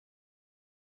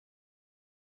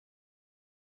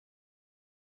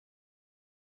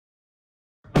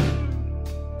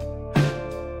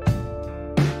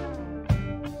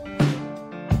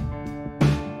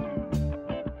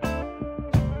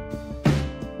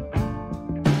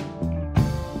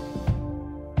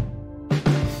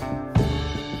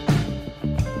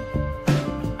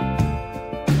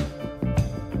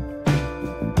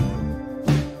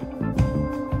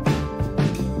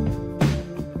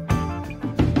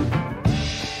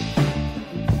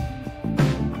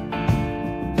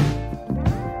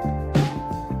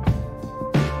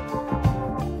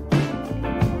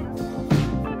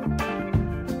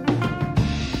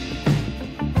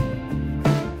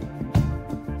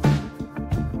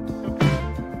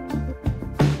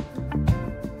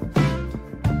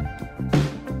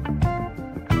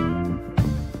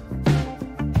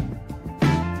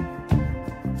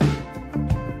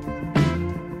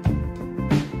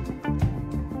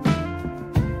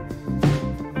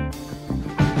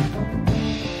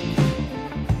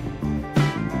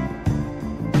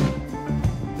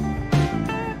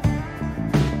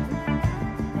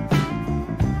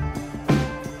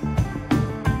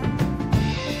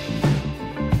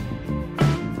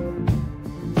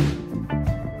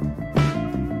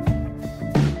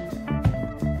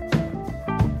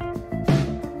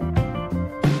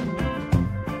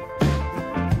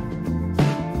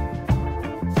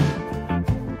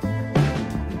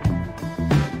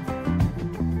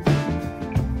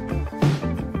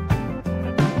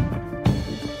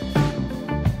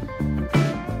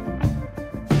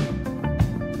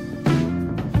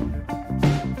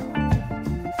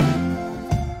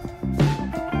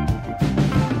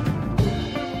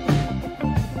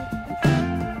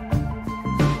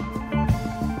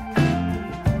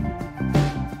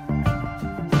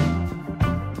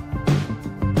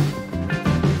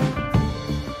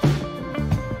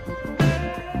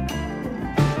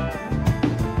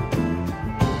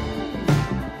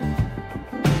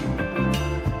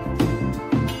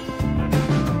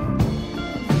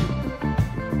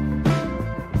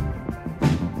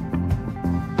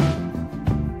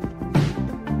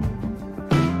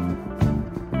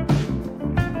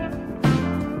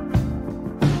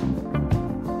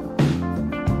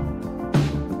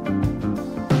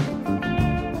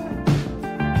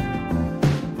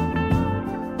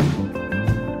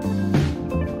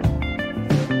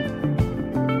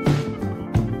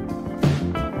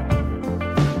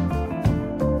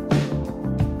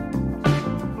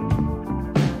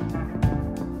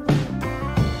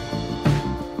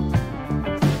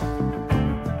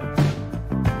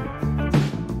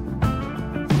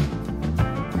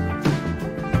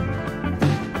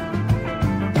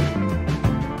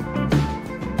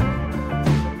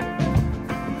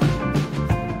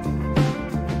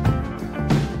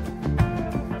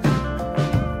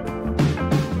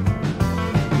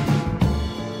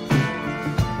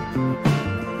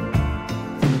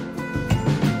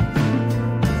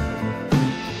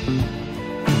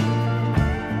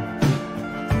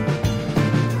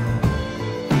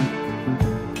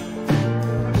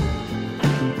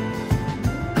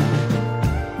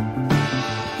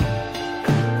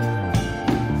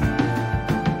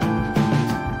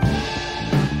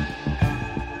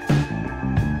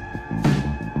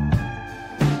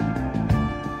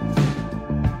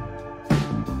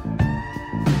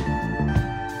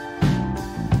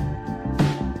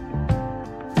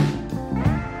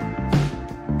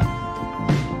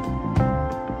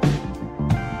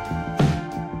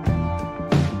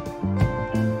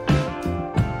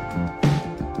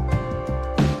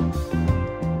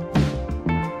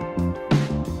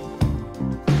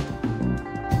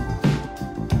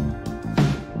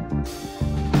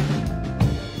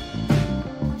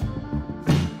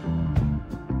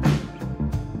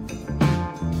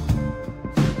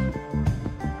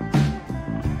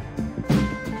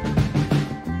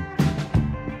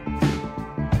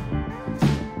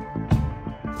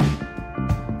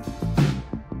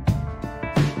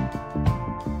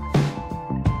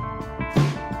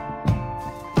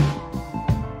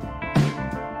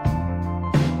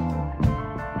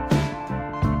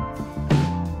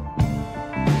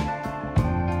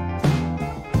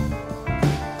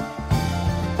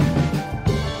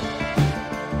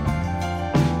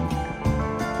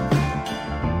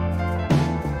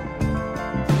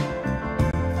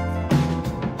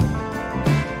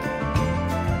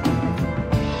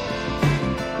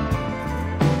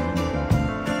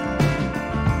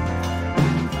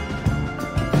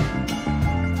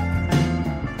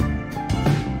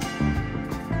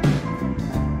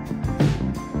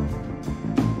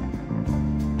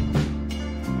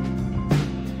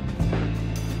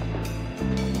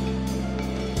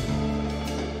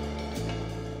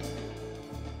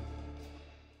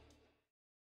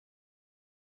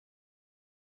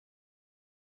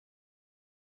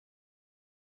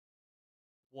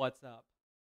What's up?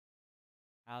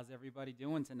 How's everybody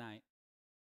doing tonight?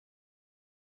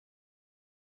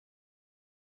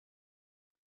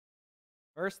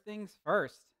 First things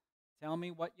first, tell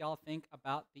me what y'all think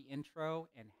about the intro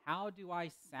and how do I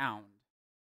sound?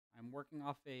 I'm working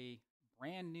off a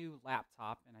brand new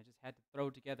laptop and I just had to throw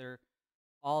together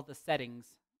all the settings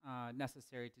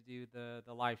necessary to do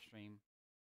the live stream.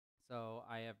 So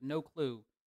I have no clue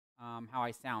how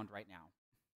I sound right now.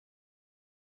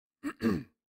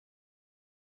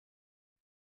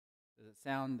 Does it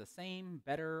sound the same,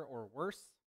 better, or worse?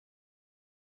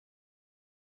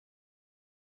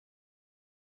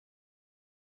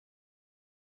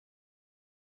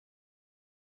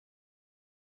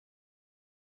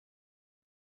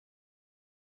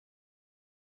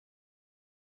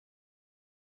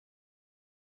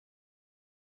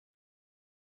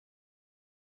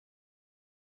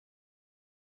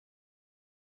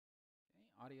 Okay,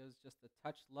 audio is just a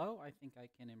touch low. I think I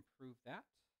can improve that.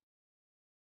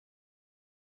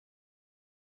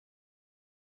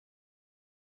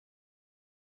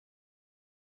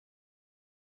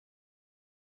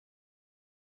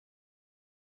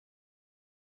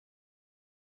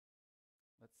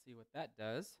 Let's see what that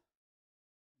does.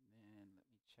 And then let me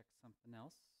check something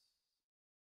else.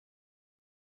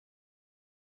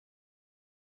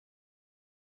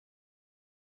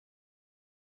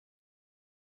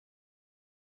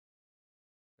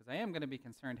 Because I am going to be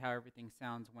concerned how everything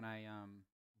sounds when I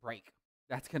break.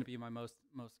 That's going to be my most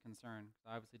concern.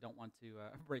 I obviously don't want to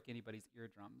break anybody's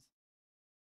eardrums.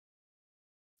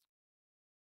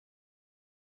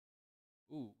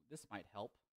 Ooh, this might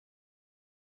help.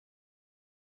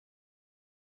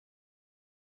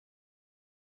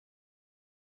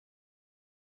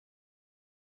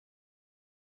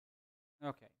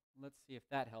 Okay, let's see if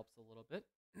that helps a little bit.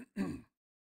 And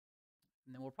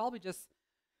then we'll probably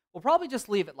just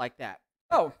leave it like that.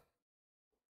 Oh,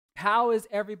 how is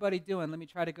everybody doing? Let me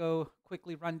try to go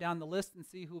quickly run down the list and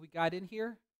see who we got in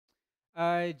here.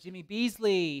 Jimmy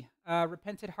Beasley,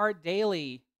 Repentant Heart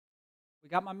Daily. We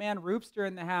got my man Roopster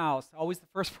in the house. Always the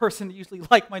first person to usually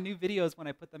like my new videos when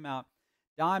I put them out.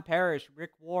 Don Parrish,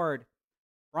 Rick Ward,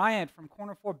 Bryant from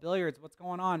Corner 4 Billiards. What's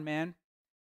going on, man?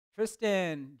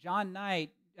 Tristan, John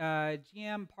Knight,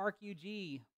 GM Park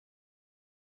UG,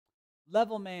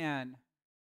 Levelman,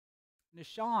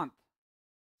 Nishant,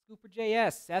 Scooper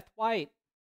JS, Seth White.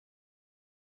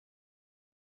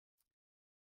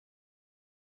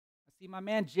 I see my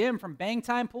man Jim from Bang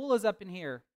Time Pool is up in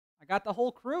here. I got the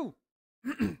whole crew.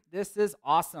 This is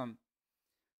awesome.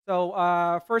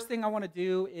 So first thing I want to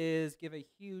do is give a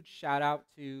huge shout out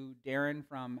to Darin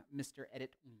from Mr.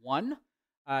 Edit 1.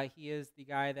 He is the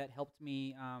guy that helped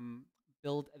me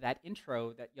build that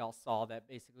intro that y'all saw that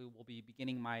basically will be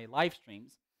beginning my live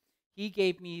streams. He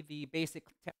gave me the basic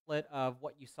template of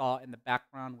what you saw in the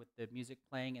background with the music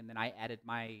playing, and then I added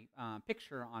my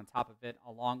picture on top of it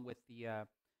along with the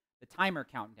timer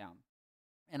countdown.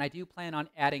 And I do plan on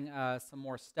adding some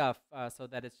more stuff so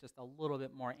that it's just a little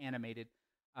bit more animated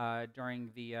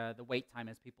during the wait time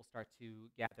as people start to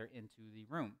gather into the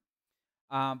room.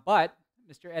 But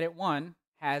Mr. Edit 1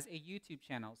 has a YouTube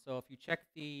channel. So if you check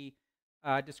the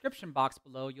description box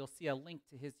below, you'll see a link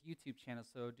to his YouTube channel.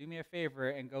 So do me a favor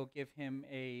and go give him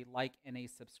a like and a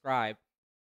subscribe.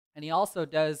 And he also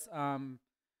does, I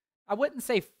wouldn't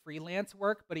say freelance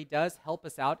work, but he does help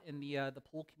us out in the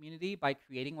pool community by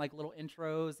creating like little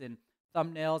intros and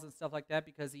thumbnails and stuff like that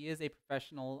because he is a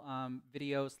professional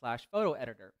video/photo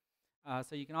editor.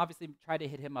 So you can obviously try to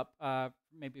hit him up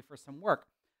maybe for some work.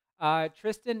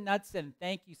 Tristan Knudsen,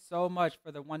 thank you so much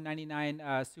for the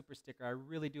 $1.99 super sticker. I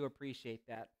really do appreciate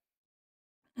that.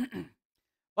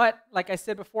 But like I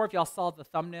said before, if y'all saw the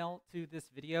thumbnail to this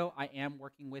video, I am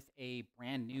working with a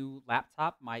brand new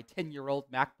laptop. My 10-year-old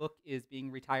MacBook is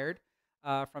being retired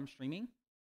from streaming.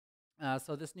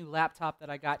 So this new laptop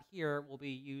that I got here will be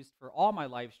used for all my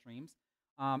live streams.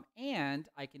 And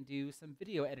I can do some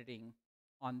video editing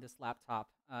on this laptop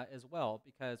as well,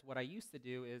 because what I used to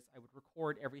do is I would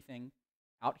record everything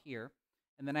out here,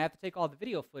 and then I have to take all the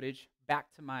video footage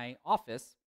back to my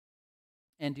office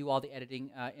and do all the editing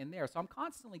in there. So I'm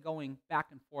constantly going back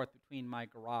and forth between my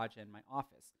garage and my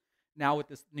office. Now with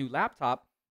this new laptop,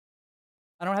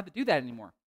 I don't have to do that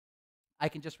anymore. I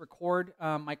can just record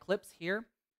my clips here,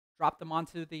 drop them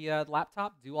onto the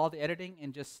laptop, do all the editing,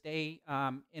 and just stay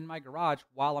in my garage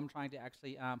while I'm trying to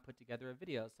actually put together a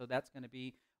video. So that's going to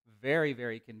be very,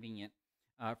 very convenient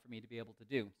for me to be able to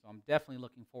do. So I'm definitely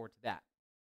looking forward to that.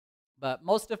 But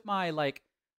most of my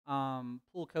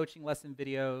pool coaching lesson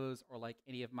videos or like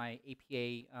any of my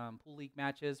APA pool league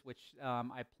matches, which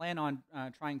I plan on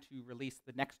trying to release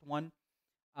the next one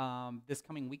this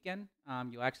coming weekend.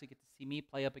 You'll actually get to see me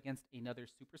play up against another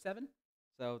Super 7.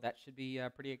 So that should be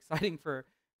pretty exciting for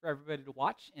everybody to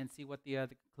watch and see what the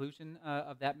conclusion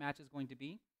of that match is going to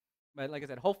be. But like I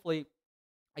said, hopefully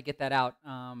I get that out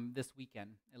this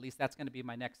weekend. At least that's going to be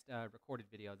my next recorded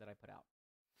video that I put out.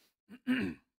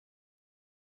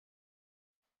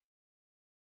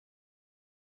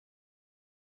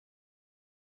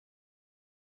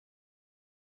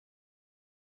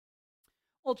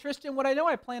 Well, Tristan, what I know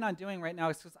I plan on doing right now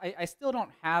is because I still don't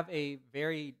have a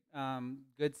very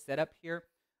good setup here.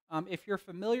 If you're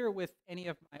familiar with any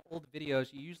of my old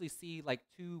videos, you usually see like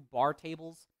two bar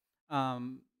tables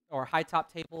or high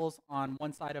top tables on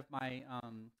one side of my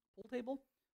pool table.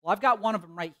 Well, I've got one of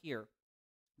them right here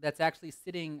that's actually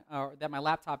sitting, or that my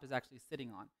laptop is actually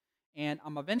sitting on. And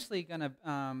I'm eventually going to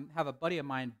have a buddy of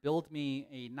mine build me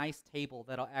a nice table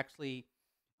that'll actually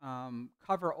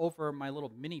cover over my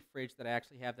little mini fridge that I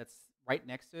actually have that's right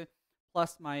next to it,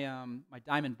 plus my my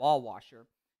diamond ball washer.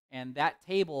 And that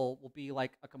table will be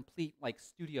like a complete like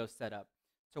studio setup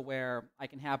to where I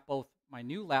can have both my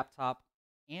new laptop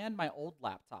and my old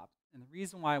laptop. And the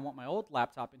reason why I want my old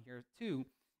laptop in here too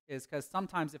is because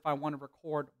sometimes if I want to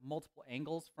record multiple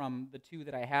angles from the two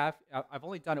that I have, I've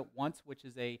only done it once, which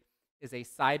is a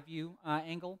side view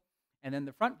angle, and then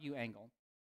the front view angle.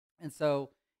 And so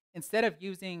instead of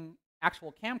using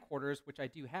actual camcorders, which I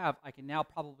do have, I can now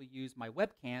probably use my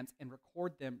webcams and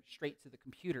record them straight to the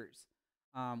computers,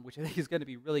 which I think is going to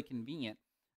be really convenient.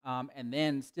 And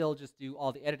then still just do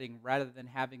all the editing rather than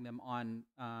having them on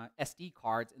SD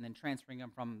cards and then transferring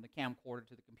them from the camcorder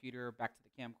to the computer, back to the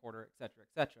camcorder, et cetera,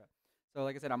 et cetera. So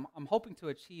like I said, I'm hoping to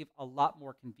achieve a lot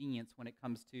more convenience when it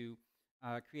comes to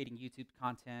creating YouTube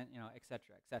content, et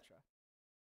cetera, et cetera.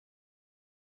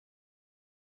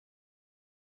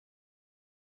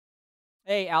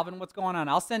 Hey, Alvin, what's going on?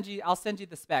 I'll send you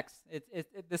the specs.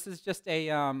 This is just a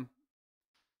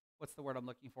what's the word I'm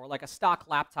looking for? Like a stock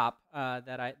laptop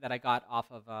that I got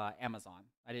off of Amazon.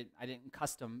 I didn't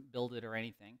custom build it or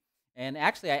anything. And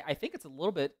actually, I think it's a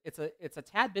little bit it's a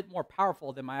tad bit more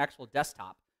powerful than my actual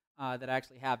desktop that I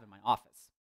actually have in my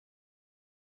office.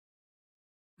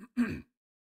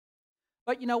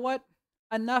 But you know what?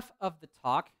 Enough of the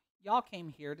talk. Y'all came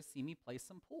here to see me play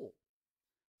some pool.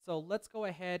 So let's go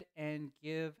ahead and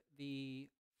give the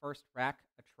first rack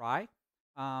a try.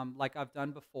 Like I've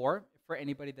done before, for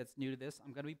anybody that's new to this,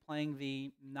 I'm going to be playing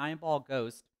the 9-ball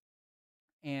Ghost,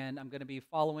 and I'm going to be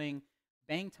following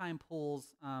Bang Time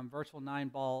Pool's virtual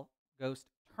 9-ball Ghost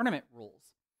tournament rules.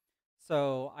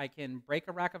 So I can break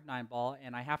a rack of 9-ball,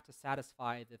 and I have to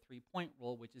satisfy the 3-point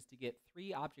rule, which is to get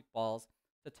 3 object balls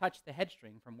to touch the head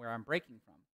string from where I'm breaking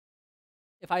from.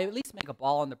 If I at least make a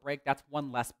ball on the break, that's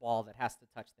one less ball that has to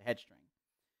touch the head string.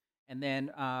 And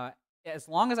then as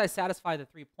long as I satisfy the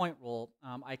 3-point rule,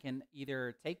 I can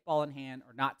either take ball in hand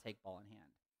or not take ball in hand.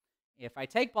 If I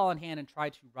take ball in hand and try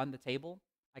to run the table,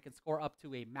 I can score up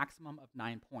to a maximum of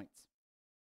 9 points.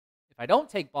 If I don't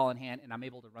take ball in hand and I'm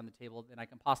able to run the table, then I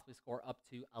can possibly score up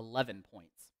to 11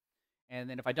 points. And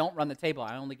then if I don't run the table,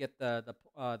 I only get the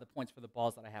points for the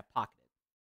balls that I have pocketed.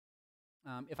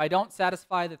 If I don't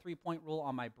satisfy the 3-point rule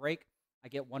on my break, I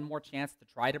get one more chance to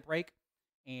try to break.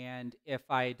 And if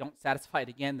I don't satisfy it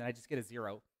again, then I just get a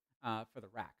 0 for the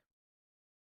rack.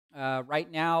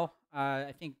 Right now,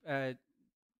 I think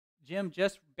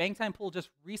Bang Time Pool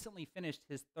just recently finished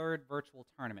his 3rd virtual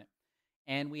tournament.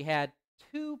 And we had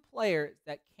 2 players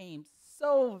that came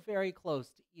so very close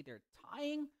to either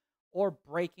tying or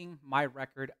breaking my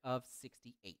record of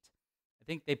 68. I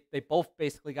think they both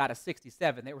basically got a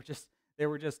 67. They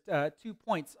were just 2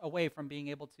 points away from being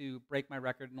able to break my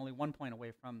record and only 1 point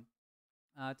away from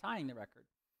tying the record.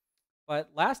 But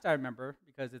last I remember,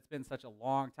 because it's been such a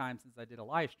long time since I did a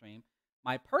live stream,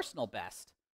 my personal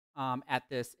best at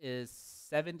this is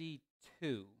 72.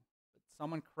 But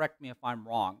someone correct me if I'm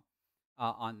wrong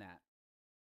on that.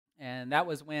 And that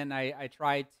was when I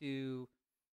tried to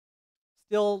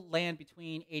still land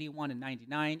between 81 and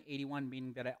 99. 81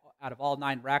 meaning that out of all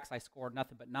 9 racks, I scored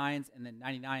nothing but 9s, and then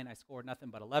 99, I scored nothing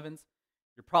but 11s.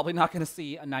 You're probably not going to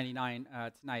see a 99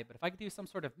 tonight, but if I could do some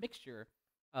sort of mixture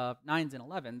of 9s and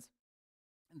 11s,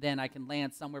 then I can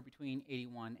land somewhere between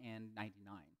 81 and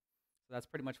 99. So that's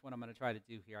pretty much what I'm going to try to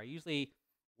do here. I usually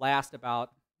last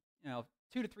about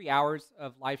 2 to 3 hours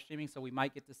of live streaming, so we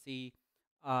might get to see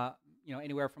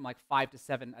anywhere from like 5 to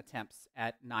 7 attempts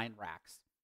at 9 racks.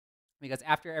 Because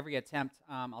after every attempt,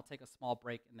 I'll take a small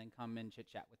break and then come and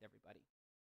chit-chat with everybody.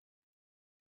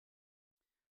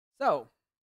 So,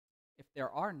 if there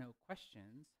are no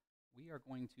questions, we are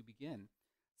going to begin.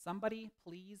 Somebody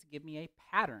please give me a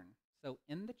pattern. So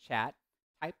in the chat,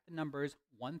 type the numbers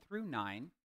 1 through 9,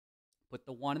 put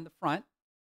the 1 in the front,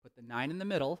 put the 9 in the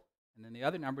middle, and then the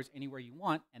other numbers anywhere you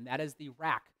want, and that is the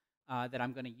rack that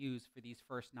I'm going to use for these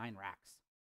first 9 racks.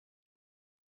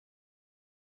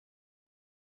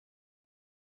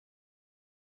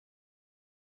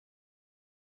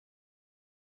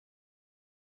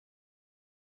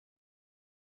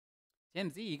 Tim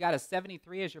Z, you got a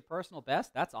 73 as your personal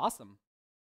best? That's awesome.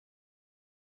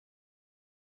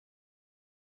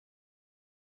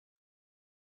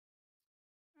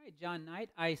 All right, John Knight,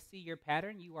 I see your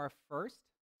pattern. You are first.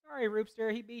 Sorry,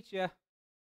 Roopster, he beat you. All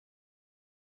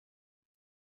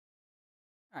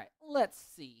right, let's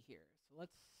see here. So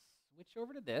let's switch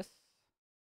over to this.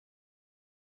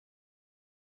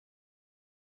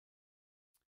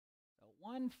 So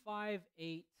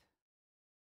 158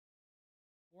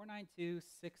 492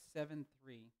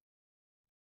 673.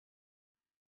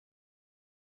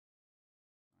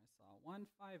 I saw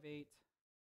 158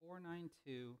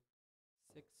 492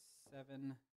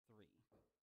 673.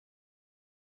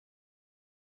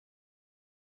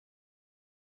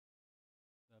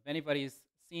 So if anybody's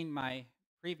seen my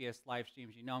previous live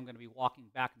streams, you know I'm going to be walking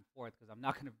back and forth because I'm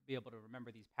not going to be able to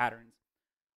remember these patterns.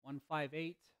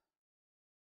 158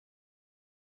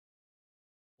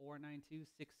 492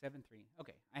 673.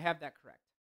 Okay, I have that correct.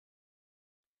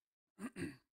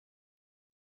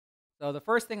 So the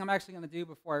first thing I'm actually going to do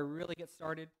before I really get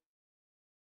started,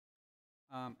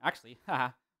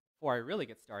 before I really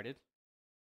get started,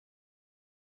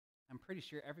 I'm pretty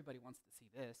sure everybody wants to see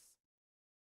this.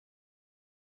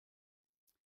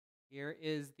 Here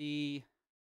is the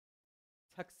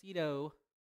Tuxedo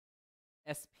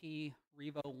SP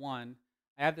Revo 1.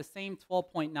 I have the same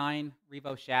 12.9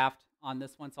 Revo shaft on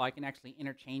this one, so I can actually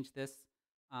interchange this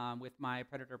with my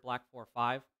Predator Black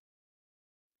 4.5.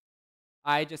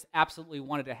 I just absolutely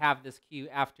wanted to have this cue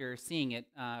after seeing it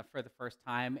for the first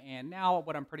time, and now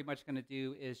what I'm pretty much going to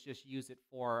do is just use it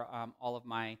for all of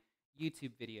my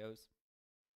YouTube videos,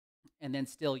 and then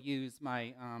still use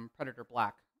my Predator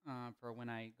Black for when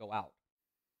I go out.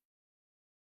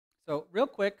 So real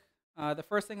quick, the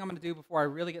first thing I'm going to do before I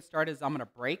really get started is I'm going to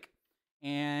break,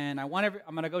 and I'm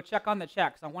going to go check on the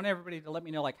chat because I want everybody to let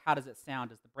me know, like, how does it sound?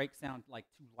 Does the break sound like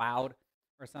too loud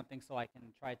or something, so I can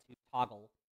try to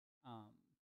toggle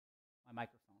my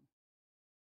microphone.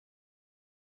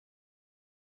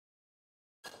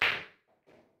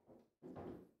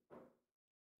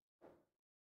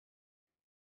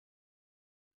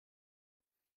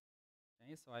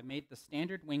 Okay, so I made the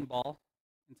standard wing ball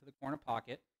into the corner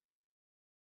pocket.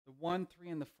 The 1, 3,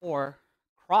 and the 4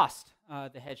 crossed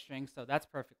the head string, so that's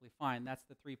perfectly fine. That's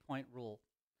the 3-point rule.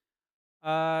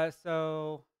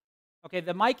 Okay,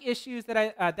 the mic issues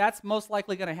that that's most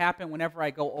likely going to happen whenever I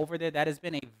go over there. That has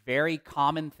been a very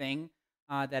common thing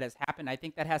that has happened. I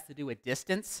think that has to do with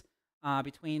distance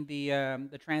between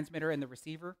the transmitter and the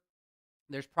receiver.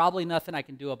 There's probably nothing I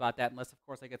can do about that unless, of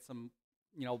course, I get some,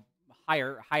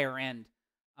 higher end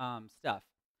stuff.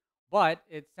 But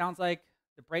it sounds like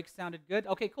the break sounded good.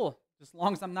 Okay, cool. Just as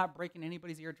long as I'm not breaking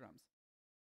anybody's eardrums.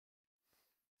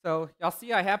 So y'all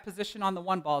see I have position on the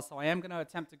 1 ball, so I am going to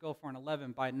attempt to go for an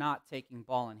 11 by not taking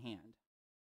ball in hand.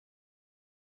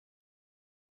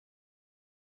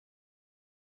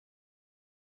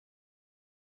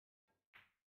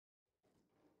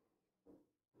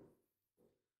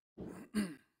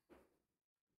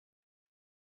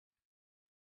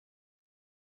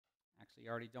 Actually, I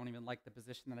already don't even like the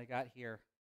position that I got here.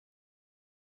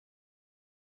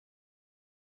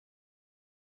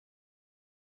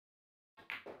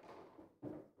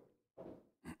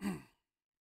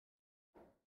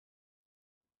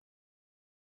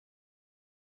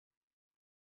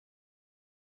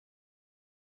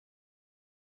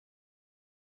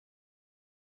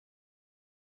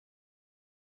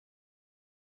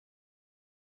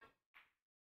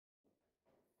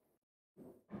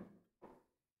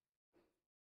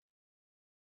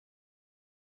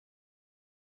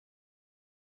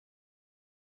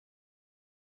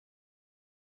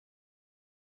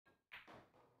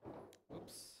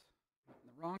 Oops, in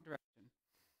the wrong direction.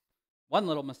 One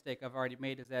little mistake I've already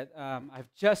made is that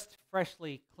I've just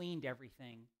freshly cleaned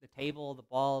everything, the table, the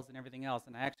balls, and everything else,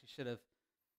 and I actually should have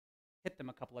hit them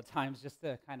a couple of times just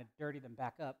to kind of dirty them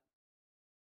back up.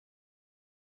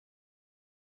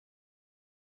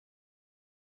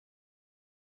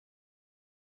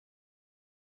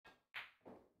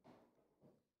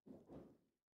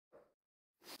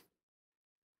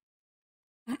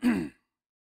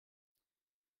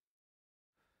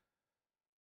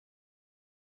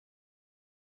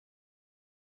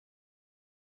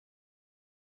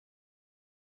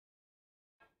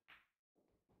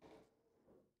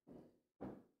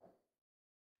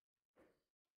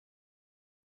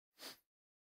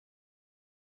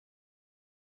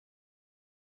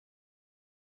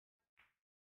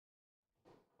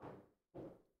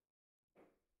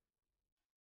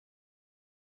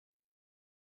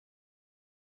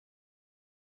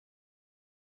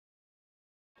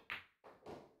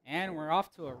 And we're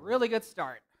off to a really good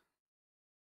start.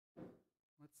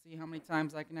 Let's see how many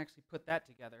times I can actually put that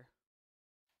together.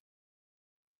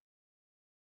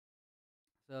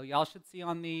 So y'all should see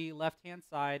on the left-hand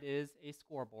side is a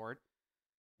scoreboard.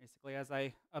 Basically, as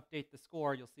I update the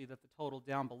score, you'll see that the total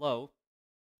down below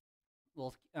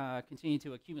will continue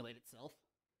to accumulate itself.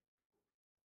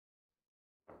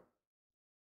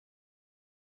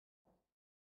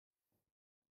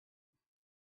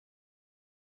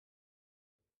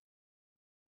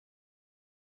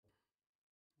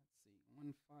 Let's see,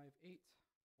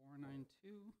 158,492,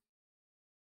 and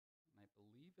I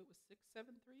believe it was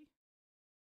 673.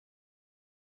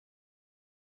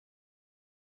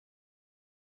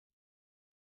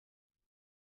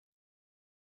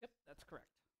 Yep, that's correct.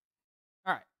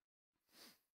 All right.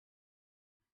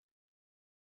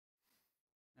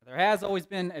 Now, there has always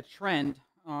been a trend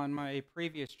on my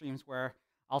previous streams where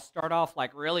I'll start off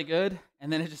like really good,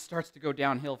 and then it just starts to go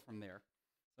downhill from there.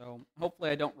 So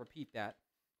hopefully I don't repeat that.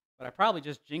 But I probably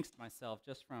just jinxed myself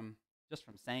just from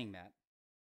saying that.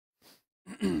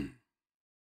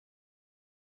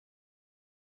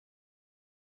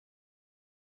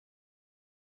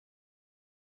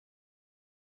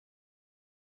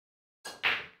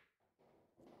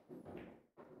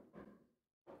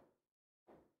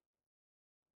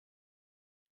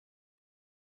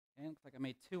 And looks like I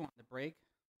made 2 on the break.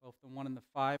 Both the 1 and the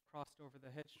 5 crossed over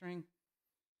the head string.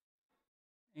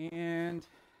 And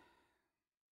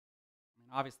I mean,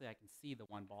 obviously I can see the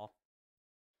 1 ball.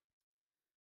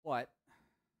 But let's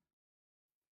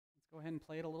go ahead and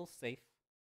play it a little safe.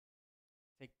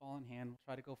 Take ball in hand. We'll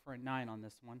try to go for a 9 on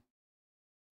this one.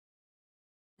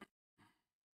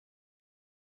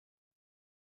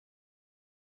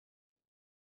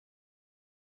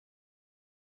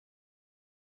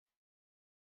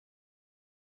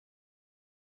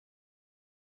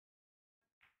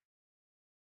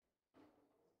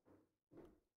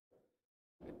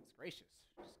 Goodness gracious.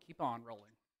 Just keep on rolling.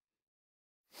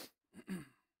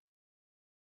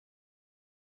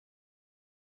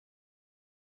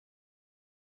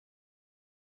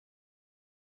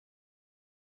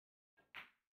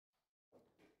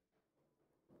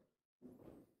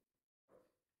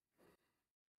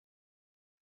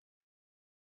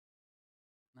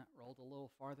 That rolled a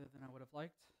little farther than I would have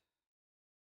liked.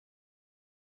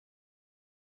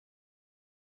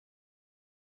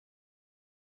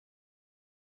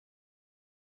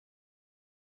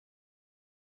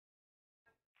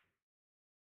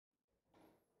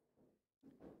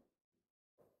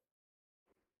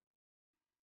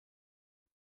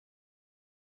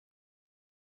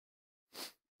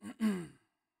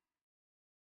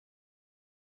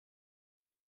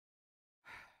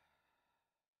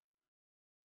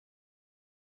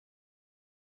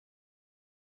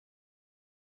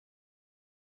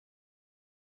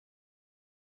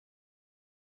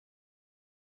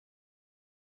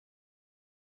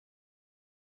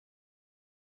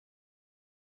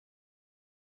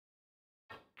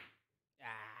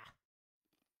 Ah.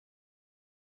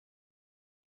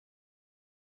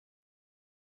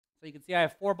 So you can see I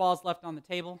have 4 balls left on the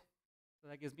table. So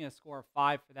that gives me a score of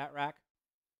 5 for that rack.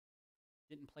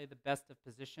 Didn't play the best of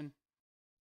position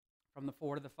from the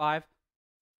 4 to the 5.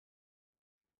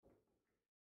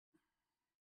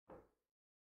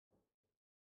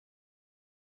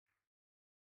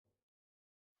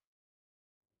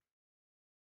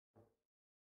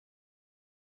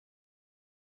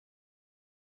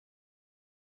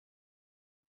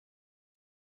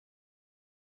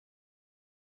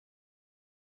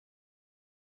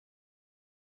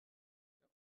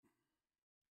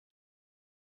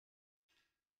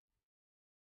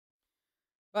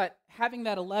 But having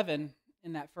that 11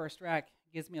 in that first rack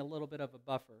gives me a little bit of a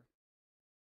buffer.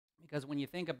 Because when you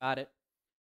think about it,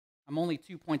 I'm only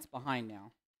 2 points behind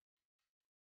now.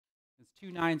 Because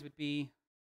 2 9s would be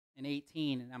an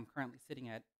 18, and I'm currently sitting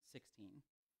at 16.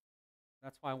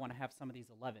 That's why I want to have some of these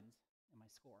 11s in my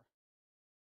score.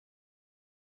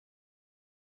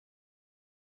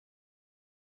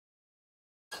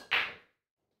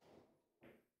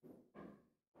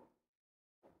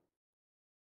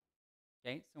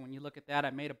 Okay, so when you look at that,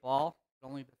 I made a ball, but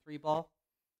only the 3 ball,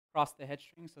 across the head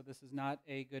string, so this is not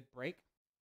a good break.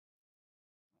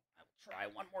 I will try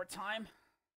one more time.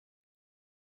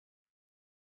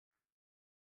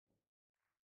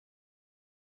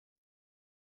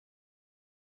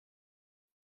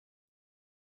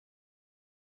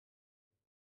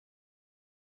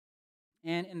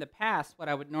 And in the past, what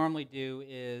I would normally do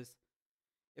is,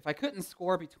 if I couldn't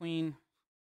score between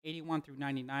 81 through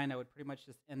 99, I would pretty much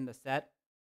just end the set.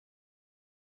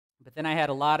 But then I had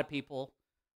a lot of people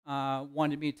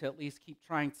wanted me to at least keep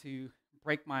trying to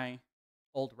break my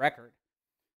old record.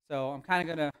 So I'm kind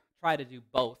of going to try to do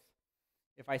both.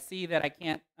 If I see that I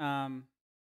can't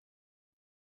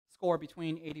score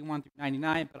between 81 through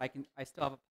 99, but I still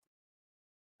have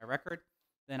a record,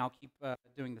 then I'll keep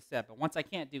doing the set. But once I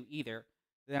can't do either,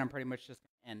 then I'm pretty much just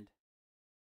going to end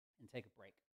and take a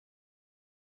break.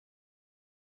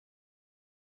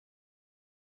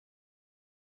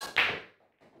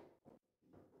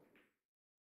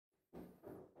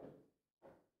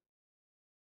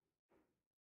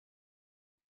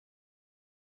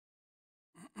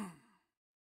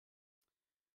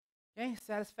 Okay,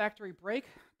 satisfactory break,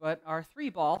 but our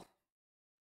 3-ball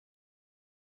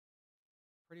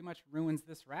pretty much ruins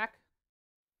this rack.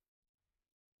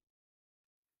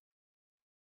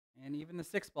 And even the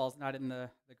 6-ball's not in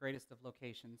the greatest of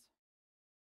locations.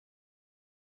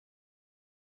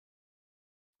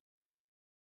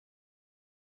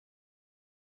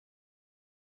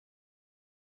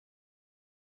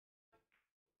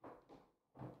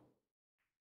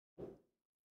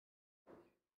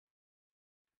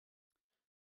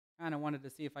 Kind of wanted to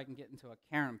see if I can get into a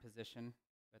Karen position,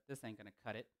 but this ain't going to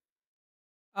cut it.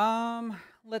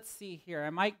 Let's see here. I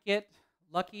might get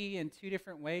lucky in 2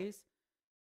 different ways.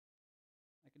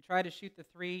 I can try to shoot the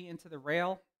 3 into the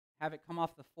rail, have it come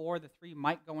off the 4. The 3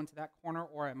 might go into that corner,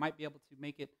 or I might be able to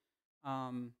make it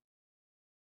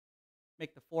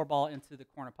make the 4-ball into the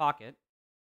corner pocket.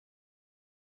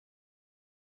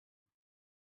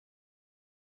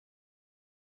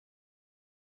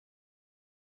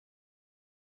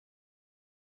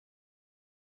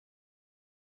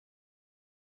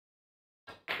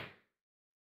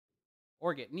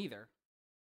 Or get neither.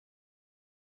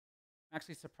 I'm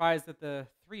actually surprised that the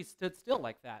 3 stood still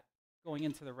like that, going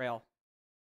into the rail.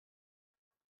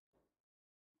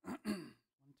 1, 2, 3,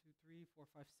 4,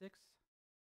 5, 6.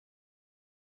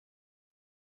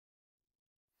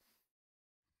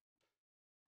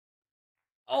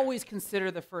 Always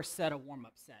consider the first set a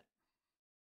warm-up set.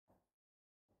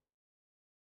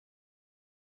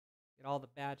 Get all the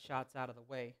bad shots out of the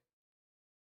way.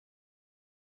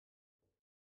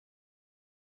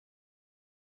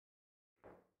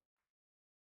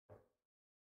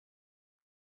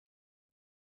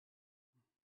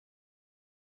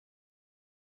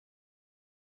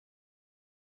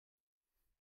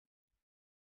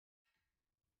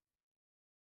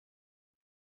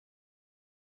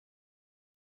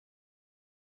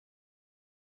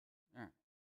 All right.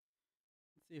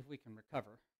 Let's see if we can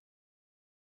recover.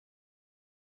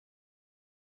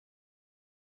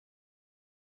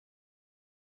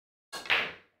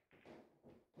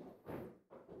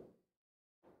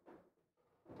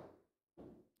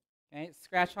 Okay,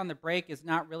 scratch on the break is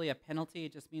not really a penalty.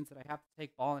 It just means that I have to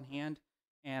take ball in hand,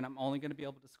 and I'm only going to be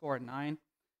able to score a 9.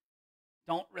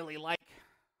 Don't really like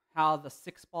how the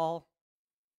 6-ball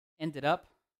ended up.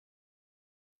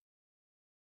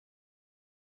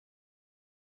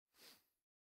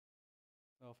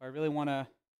 So if I really want to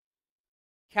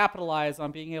capitalize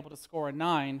on being able to score a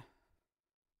 9,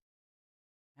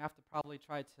 I have to probably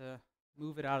try to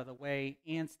move it out of the way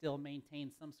and still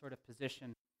maintain some sort of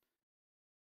position.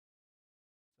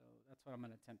 So that's what I'm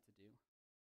going to attempt to do.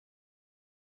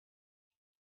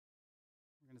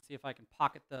 We're going to see if I can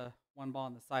pocket the 1 ball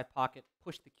in the side pocket,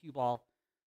 push the cue ball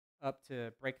up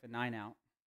to break the 9 out.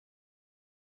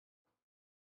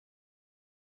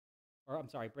 Or I'm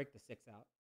sorry, break the 6 out.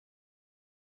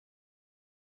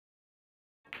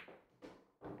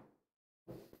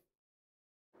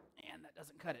 And that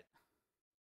doesn't cut it.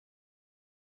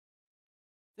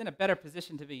 It's in a better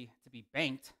position to be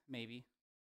banked, maybe.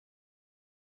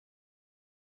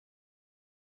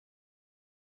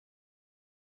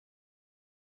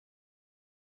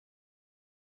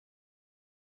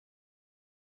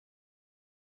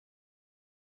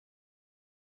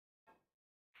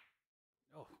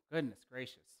 Oh, goodness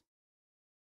gracious.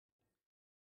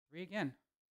 3 again.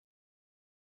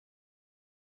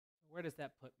 Where does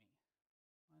that put me?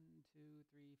 1, 2,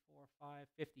 3, 4, 5,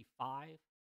 55,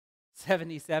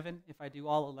 77 if I do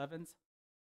all 11s.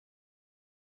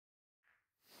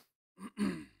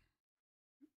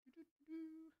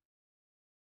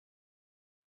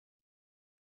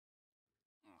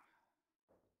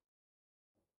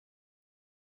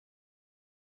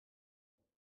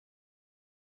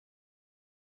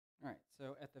 All right,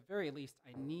 so at the very least,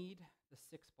 I need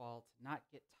the 6-ball to not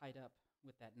get tied up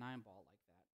with that 9-ball like that.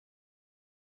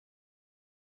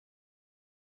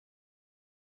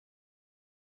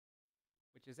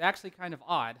 Which is actually kind of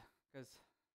odd, because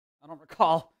I don't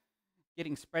recall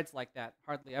getting spreads like that,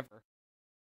 hardly ever.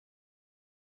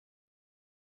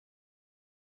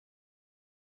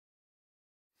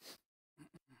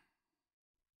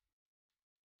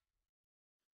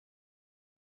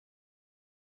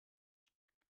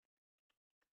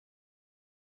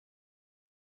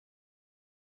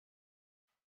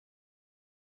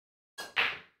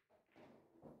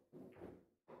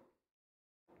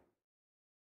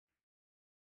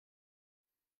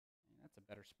 a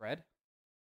better spread.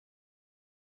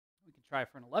 We can try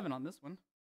for an 11 on this one.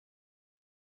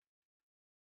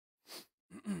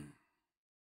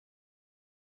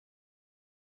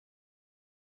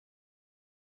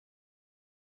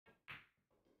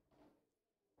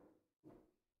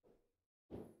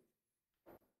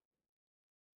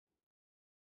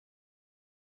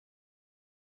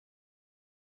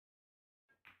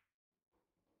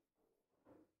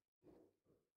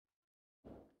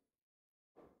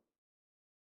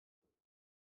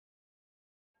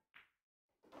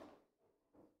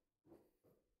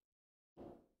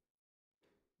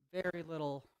 Very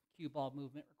little cue ball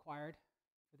movement required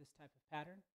for this type of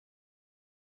pattern.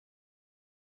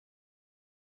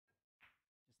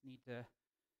 Just need to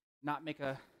not make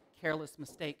a careless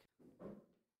mistake.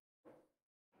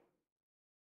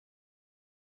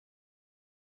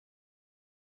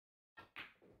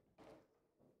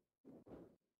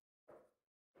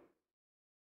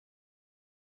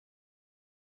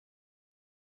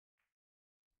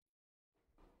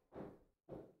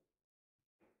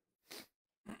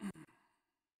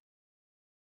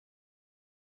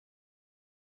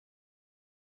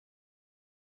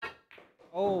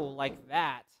 Oh, like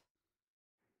that.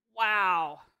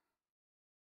 Wow.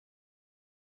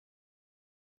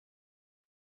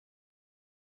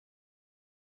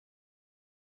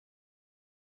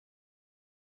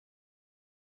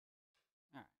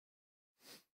 All right.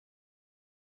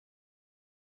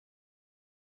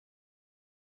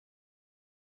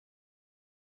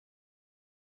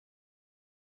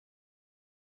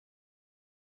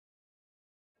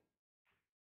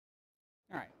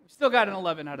 All right. We still got an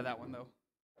 11 out of that one, though,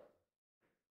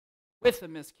 with a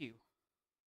miscue.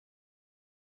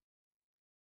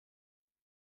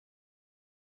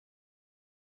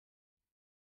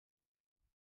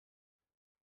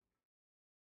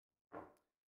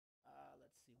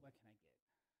 Let's see. What can I get?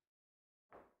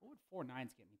 What would 4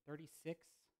 9s get me? 36?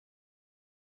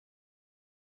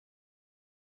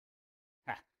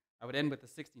 Ha. I would end with the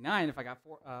 69 if I got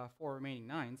four remaining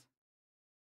 9s.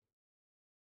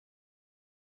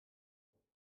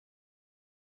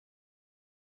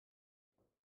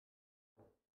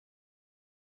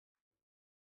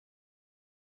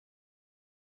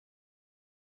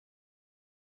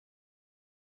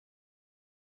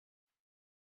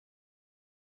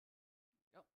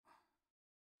 Yep.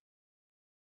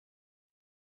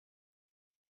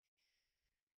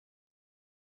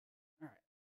 All right.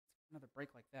 Another break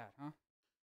like that, huh?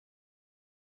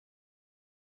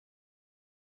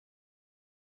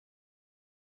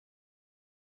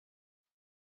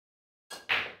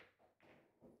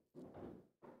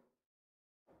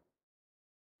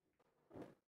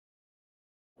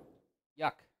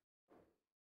 Yuck.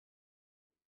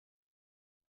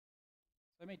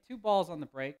 So I made 2 balls on the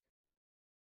break.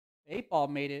 The 8 ball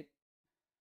made it,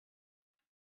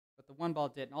 but the 1 ball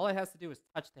didn't. All it has to do is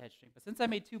touch the head string. But since I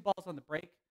made 2 balls on the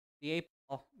break, the 8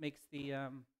 ball makes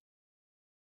the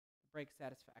break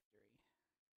satisfactory.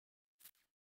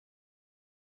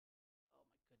 Oh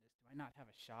my goodness, do I not have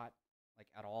a shot, like,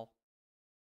 at all?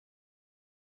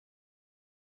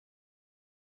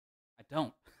 I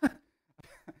don't.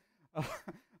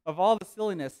 Of all the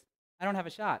silliness, I don't have a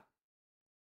shot.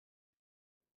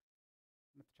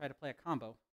 I'm going to try to play a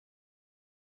combo.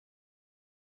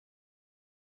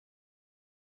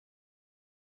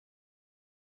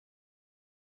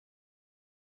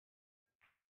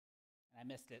 And I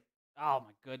missed it. Oh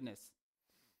my goodness.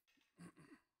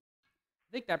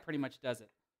 I think that pretty much does it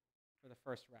for the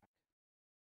first rack.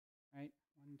 Right?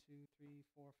 1, 2, 3,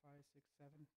 4, 5, 6,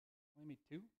 7. Only made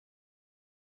 2?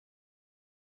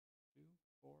 2,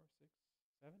 4, 6,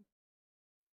 7?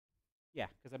 Yeah,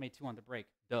 because I made 2 on the break.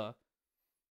 Duh.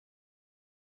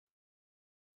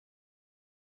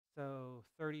 So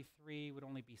 33 would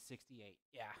only be 68.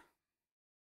 Yeah.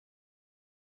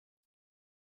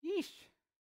 Yeesh.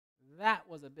 That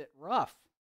was a bit rough.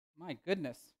 My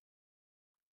goodness.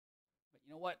 But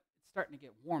you know what? It's starting to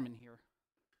get warm in here.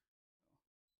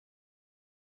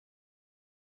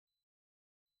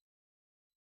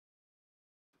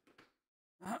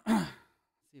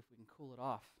 See if we can cool it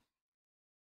off.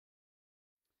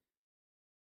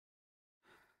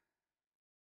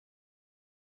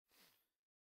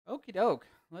 Okie doke.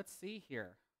 Let's see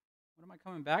here. What am I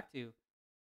coming back to?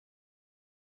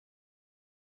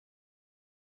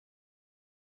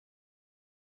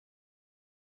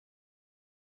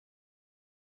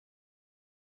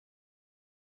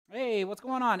 Hey, what's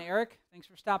going on, Eric? Thanks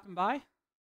for stopping by.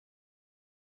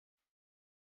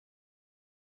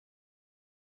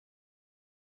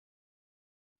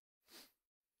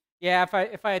 Yeah,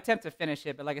 if I attempt to finish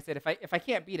it, but like I said, if I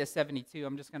can't beat a 72,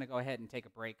 I'm just gonna go ahead and take a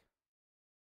break.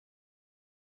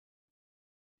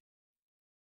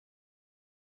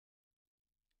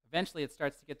 Eventually, it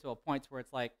starts to get to a point where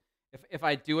it's like, if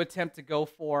I do attempt to go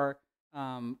for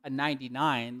a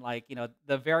 99, like,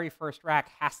 the very first rack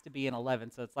has to be an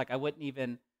 11. So it's like I wouldn't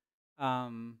even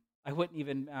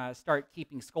start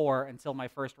keeping score until my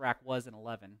first rack was an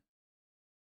 11.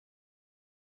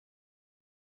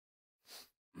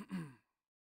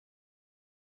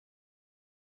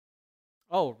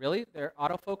 Oh, really? Their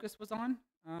autofocus was on?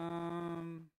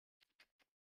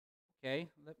 Okay,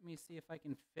 let me see if I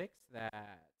can fix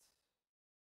that.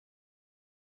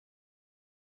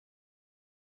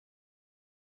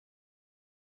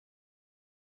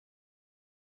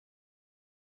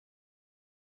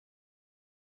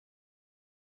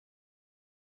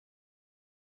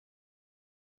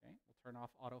 Okay, we'll turn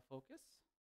off autofocus.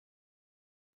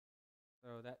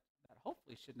 So that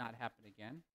hopefully should not happen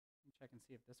again. Let me check and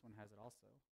see if this one has it also.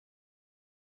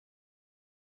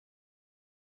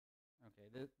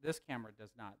 Okay, this camera does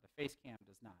not. The face cam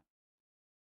does not.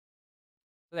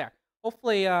 So there.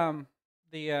 Hopefully,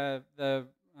 the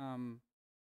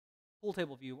pool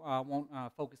table view won't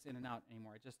focus in and out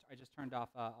anymore. I just turned off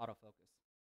autofocus.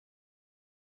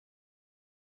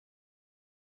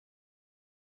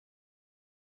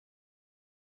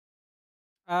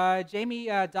 Jamie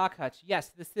Doc Hutch,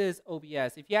 yes, this is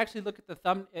OBS. If you actually look at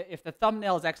if the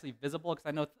thumbnail is actually visible, because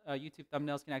I know YouTube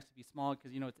thumbnails can actually be small,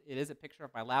 because it is a picture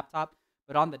of my laptop,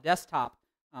 but on the desktop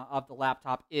of the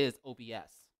laptop is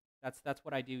OBS. That's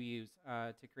what I do use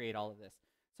to create all of this.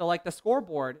 So like the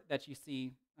scoreboard that you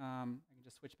see, I can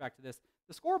just switch back to this.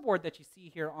 The scoreboard that you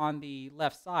see here on the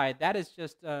left side, that is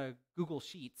just Google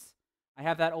Sheets. I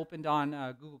have that opened on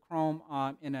Google Chrome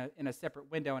in a separate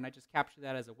window, and I just capture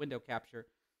that as a window capture.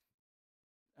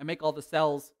 I make all the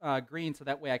cells green so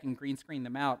that way I can green screen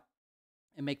them out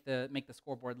and make the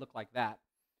scoreboard look like that.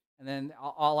 And then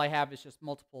all I have is just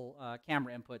multiple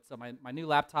camera inputs. So my new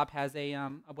laptop has a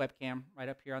webcam right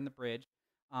up here on the bridge.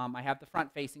 I have the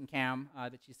front-facing cam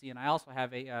that you see, and I also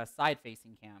have a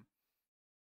side-facing cam.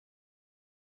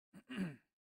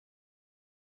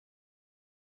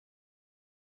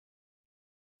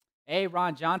 Hey,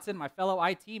 Ron Johnson, my fellow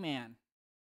IT man.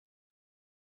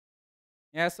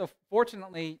 Yeah, so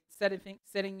fortunately,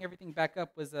 setting everything back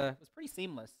up was pretty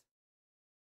seamless.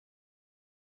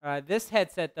 This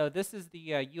headset, though, this is the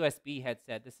USB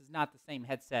headset. This is not the same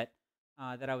headset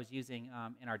that I was using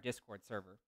in our Discord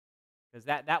server, because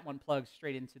that one plugs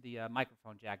straight into the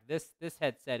microphone jack. This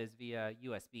headset is via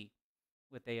USB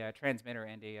with a transmitter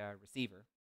and a receiver.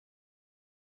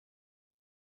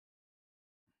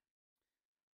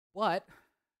 But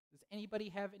does anybody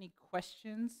have any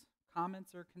questions,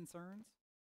 comments, or concerns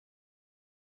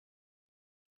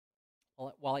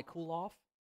while I cool off?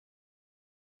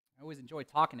 I always enjoy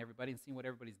talking to everybody and seeing what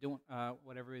everybody's doing,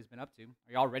 what everybody's been up to.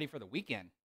 Are y'all ready for the weekend?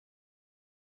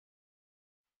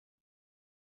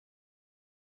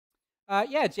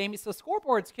 Yeah, Jamie. So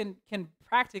scoreboards can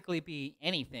practically be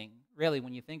anything, really,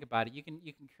 when you think about it. You can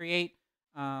create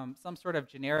some sort of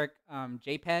generic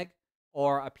JPEG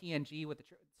or a PNG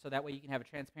so that way you can have a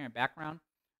transparent background,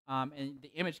 and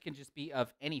the image can just be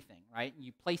of anything, right? And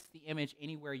you place the image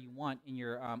anywhere you want in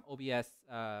your OBS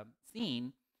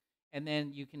scene, and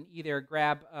then you can either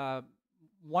grab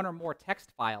one or more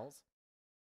text files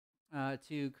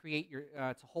to create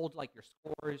to hold like your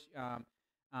scores.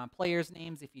 Players'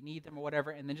 names if you need them or whatever,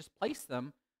 and then just place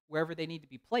them wherever they need to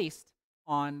be placed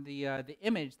on the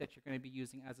image that you're going to be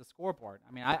using as a scoreboard.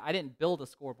 I mean, I didn't build a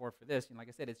scoreboard for this. Like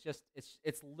I said,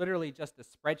 it's literally just a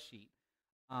spreadsheet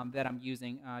that I'm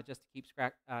using just to keep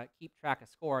track of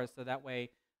scores. So that way,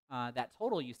 that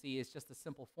total you see is just a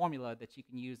simple formula that you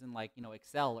can use in like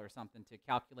Excel or something to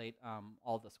calculate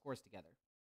all the scores together.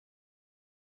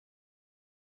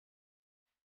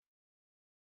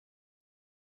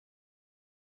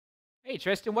 Hey,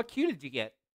 Tristan, what cue did you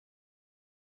get?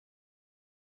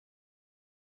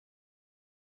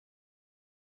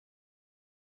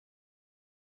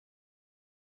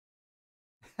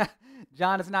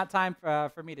 John, it's not time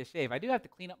for me to shave. I do have to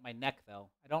clean up my neck, though.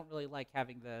 I don't really like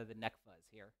having the neck fuzz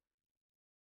here.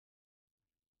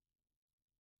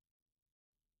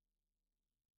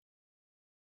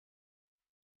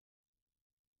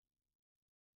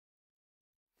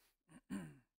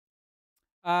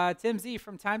 Tim Z,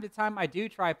 from time to time, I do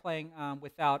try playing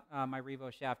without my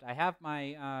Revo shaft. I have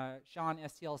my Sean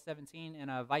STL17 and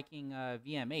a Viking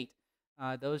VM8.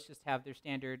 Those just have their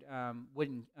standard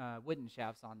wooden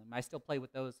shafts on them. I still play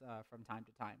with those from time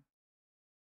to time.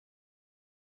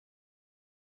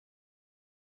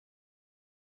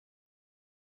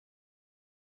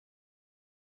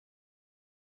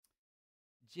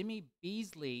 Jimmy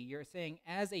Beasley, you're saying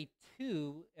as a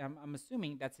 2, I'm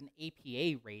assuming that's an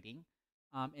APA rating.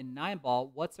 in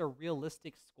 9-ball, what's a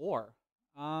realistic score?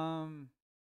 Um,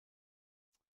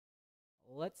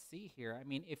 let's see here. I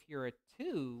mean, if you're a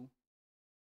 2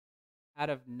 out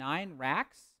of 9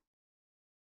 racks,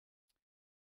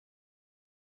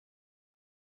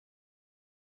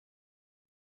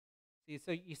 see,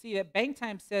 so you see that bank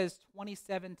time says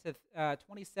 27 to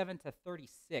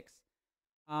 36.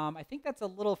 I think that's a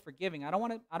little forgiving. I don't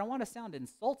want to sound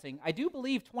insulting. I do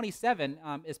believe 27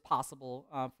 is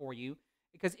possible for you,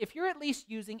 because if you're at least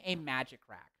using a magic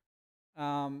rack,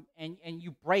 and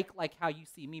you break like how you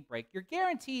see me break, you're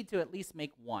guaranteed to at least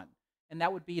make one, and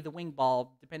that would be the wing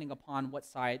ball, depending upon what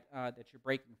side that you're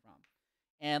breaking from.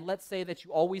 And let's say that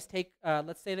you always take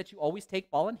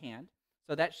ball in hand,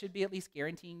 so that should be at least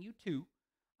guaranteeing you 2.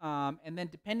 And then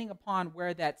depending upon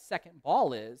where that second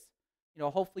ball is,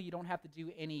 hopefully you don't have to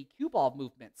do any cue ball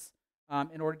movements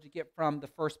in order to get from the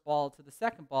first ball to the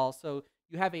second ball. So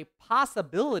you have a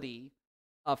possibility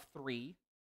of 3,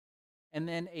 and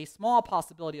then a small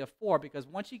possibility of 4, because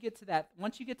once you get to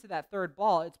that third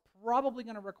ball, it's probably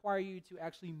going to require you to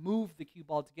actually move the cue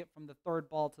ball to get from the third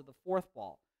ball to the fourth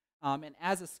ball. And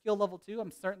as a skill level 2,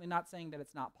 I'm certainly not saying that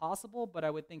it's not possible, but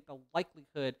I would think the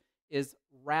likelihood is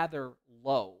rather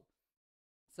low.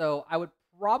 So I would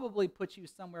probably put you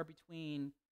somewhere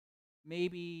between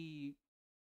maybe,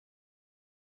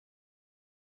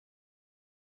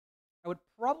 I would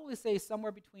probably say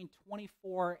somewhere between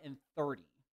 24 and 30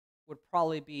 would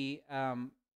probably be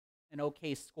an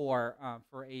okay score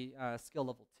for a skill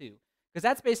level 2. Because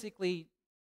that's basically,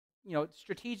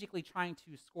 strategically trying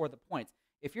to score the points.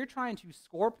 If you're trying to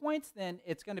score points, then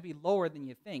it's going to be lower than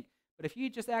you think. But if you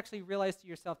just actually realize to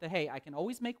yourself that, hey, I can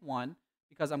always make 1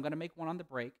 because I'm going to make 1 on the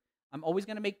break. I'm always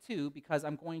going to make 2 because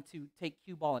I'm going to take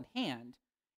cue ball in hand.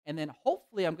 And then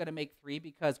hopefully I'm going to make 3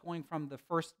 because going from the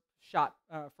first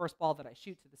ball that I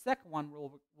shoot to the second one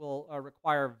will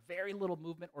require very little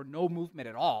movement or no movement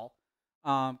at all.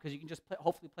 Because you can just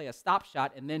hopefully play a stop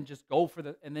shot and then just go for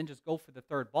the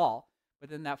third ball. But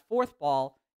then that fourth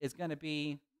ball is going to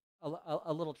be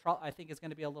a little I think is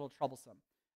going to be a little troublesome.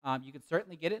 You can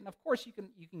certainly get it, and of course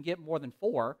you can get more than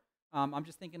 4. I'm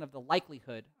just thinking of the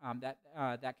likelihood that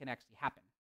that can actually happen.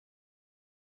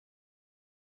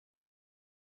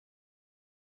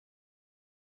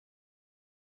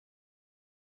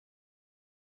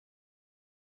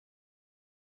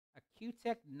 A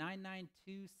QTech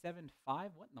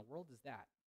 99275. What in the world is that?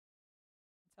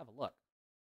 Let's have a look.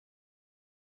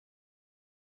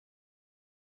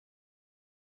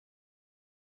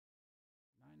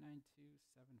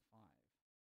 99275.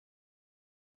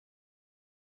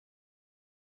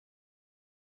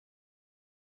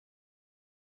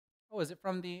 Oh, is it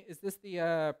from the? Is this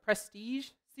the Prestige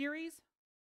series?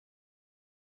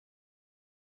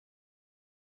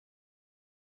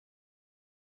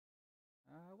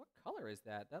 What color is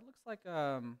that? That looks like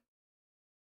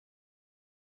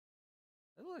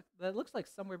that looks like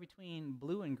somewhere between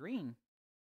blue and green.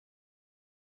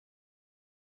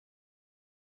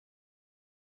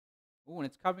 Ooh, and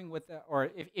it's coming with, or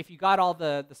if you got all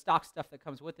the stock stuff that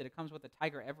comes with it, it comes with a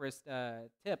Tiger Everest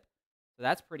tip, so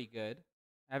that's pretty good.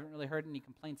 I haven't really heard any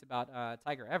complaints about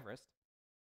Tiger Everest.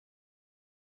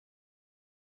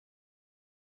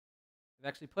 I've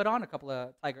actually put on a couple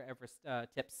of Tiger Everest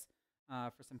tips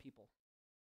for some people.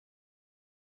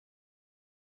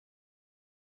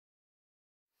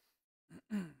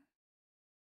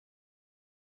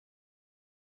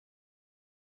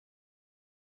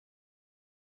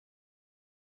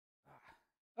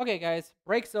 Okay, guys,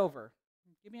 break's over.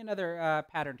 Give me another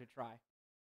pattern to try.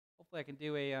 Hopefully I can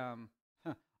do a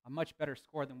much better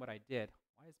score than what I did.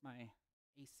 Why is my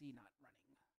AC not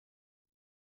running?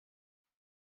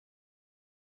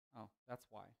 Oh, that's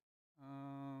why.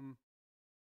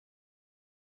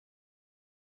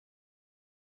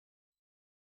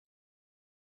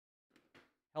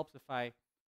 Helps if I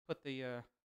put the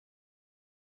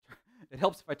it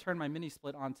helps if I turn my mini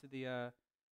split onto the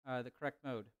correct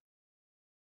mode.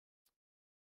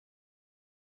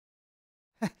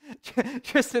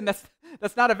 Tristan, that's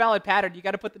not a valid pattern. You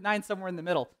got to put the 9 somewhere in the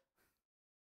middle.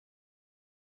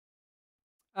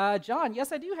 John,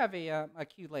 yes, I do have a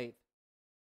Q lathe.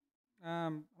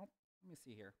 Let me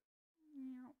see here.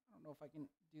 I don't know if I can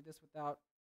do this without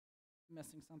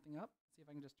messing something up. See if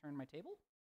I can just turn my table.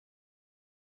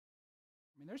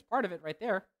 I mean, there's part of it right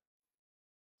there.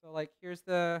 So, like, here's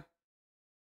the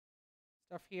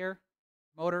stuff here,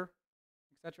 motor,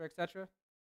 etc., etc.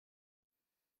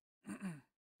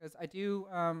 Because I do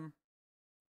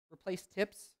replace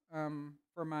tips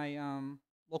for my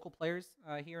local players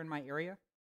here in my area.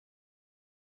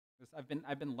 Because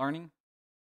I've been learning.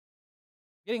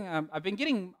 I've been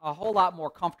getting a whole lot more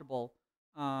comfortable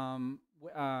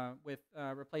with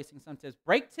replacing some tips.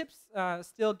 Brake tips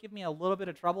still give me a little bit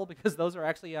of trouble because those are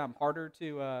actually harder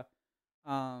to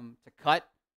cut.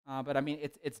 But I mean,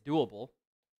 it's doable.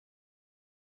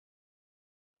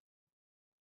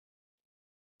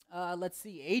 Let's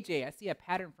see, AJ. I see a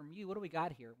pattern from you. What do we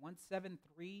got here?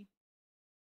 173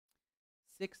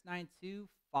 692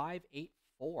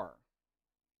 584.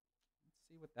 Let's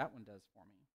see what that one does for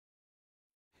me.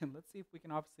 And let's see if we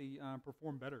can obviously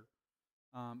perform better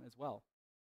as well.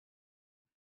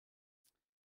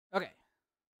 Okay.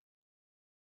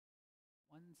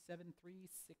 173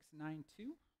 692.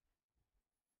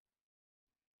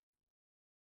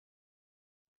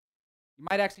 You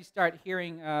might actually start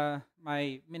hearing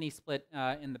my mini split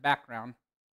in the background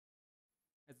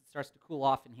as it starts to cool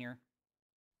off in here.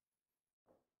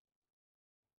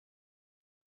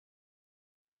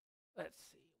 Let's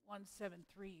see,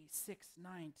 173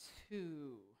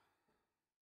 692.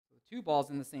 So the 2 balls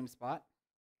in the same spot.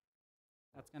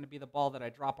 That's going to be the ball that I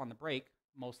drop on the brake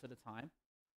most of the time.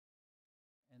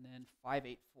 And then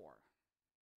 584.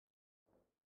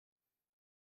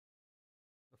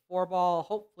 The 4 ball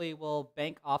hopefully will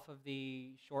bank off of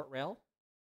the short rail.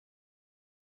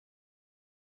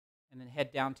 And then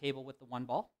head down table with the 1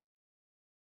 ball.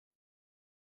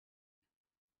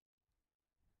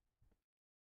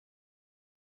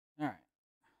 All right.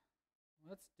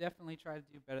 Let's definitely try to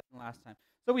do better than last time.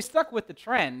 So we stuck with the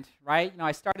trend, right? You know,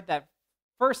 I started that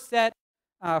first set,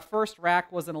 first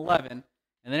rack was an 11, and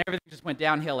then everything just went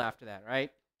downhill after that,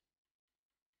 right?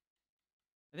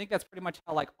 I think that's pretty much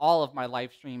how like all of my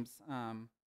live streams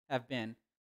have been,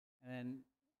 and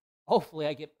hopefully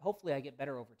I get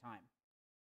better over time.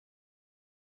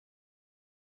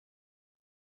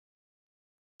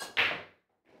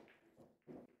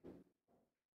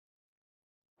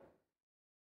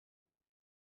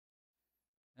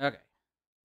 Okay,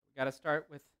 we got to start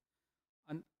with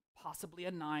possibly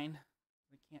a 9.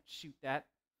 We can't shoot that.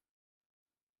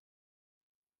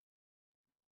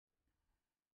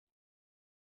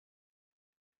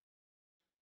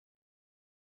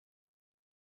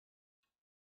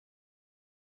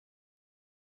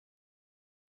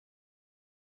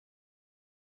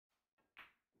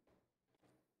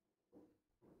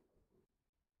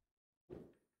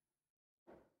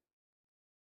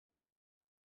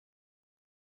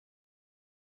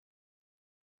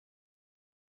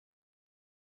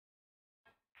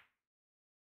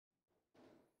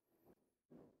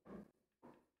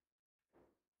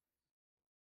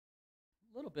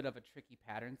 A little bit of a tricky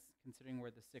pattern considering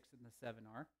where the 6 and the 7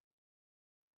 are.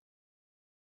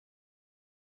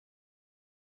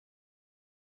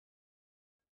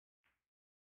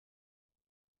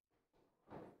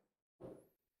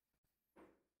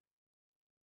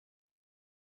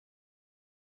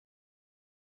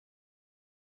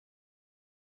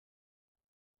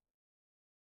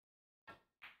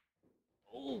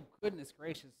 Oh, goodness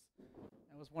gracious.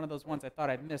 That was one of those ones I thought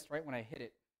I'd missed right when I hit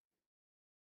it.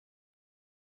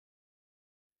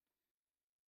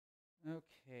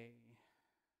 Okay.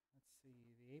 Let's see.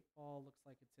 The 8 ball looks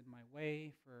like it's in my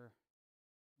way for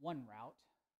 1 route.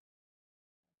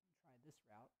 I can try this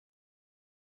route.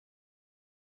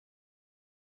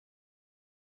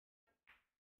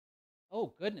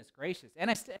 Oh, goodness gracious. And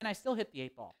I still hit the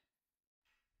 8 ball.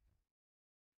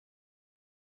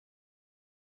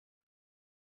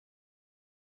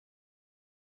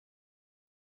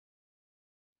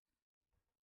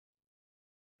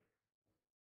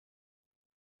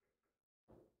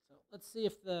 So let's see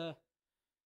if the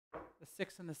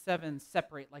 6 and the 7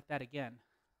 separate like that again.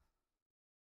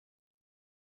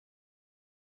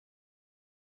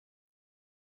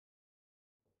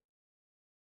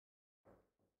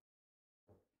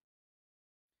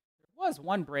 There was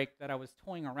one break that I was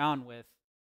toying around with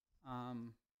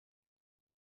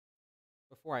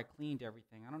before I cleaned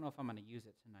everything. I don't know if I'm going to use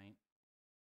it tonight.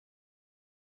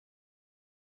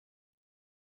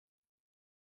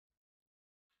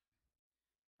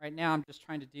 Right now I'm just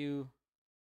trying to do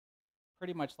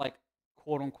pretty much like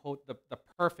quote unquote the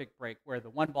perfect break where the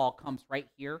 1 ball comes right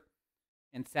here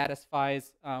and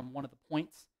satisfies one of the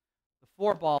points. The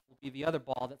 4 ball will be the other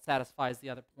ball that satisfies the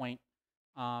other point.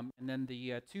 And then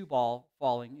the 2 ball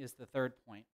falling is the 3rd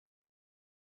point.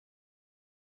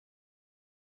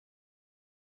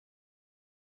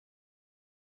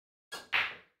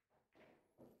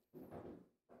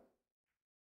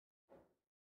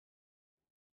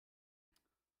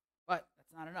 But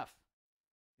that's not enough.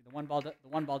 See, the 1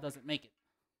 ball doesn't make it.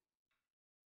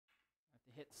 I have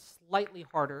to hit slightly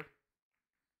harder.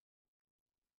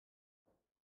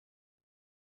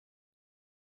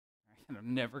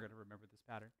 I'm never going to remember this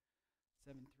pattern.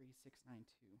 73692.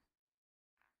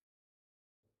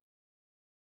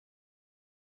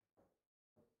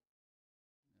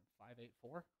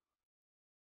 584.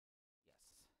 Yes.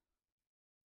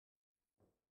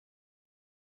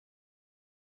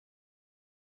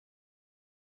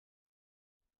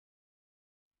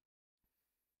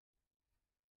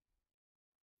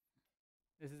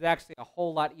 This is actually a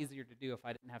whole lot easier to do if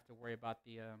I didn't have to worry about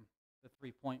the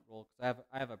 3-point rule, because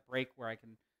I have a break where I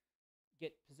can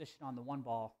get position on the one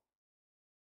ball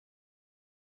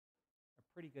a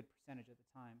pretty good percentage of the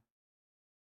time.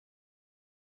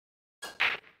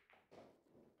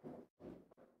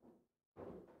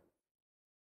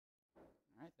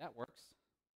 All right, that works.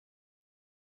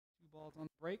 2 balls on the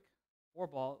break, 4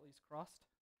 ball at least crossed,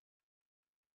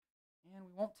 and we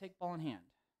won't take ball in hand.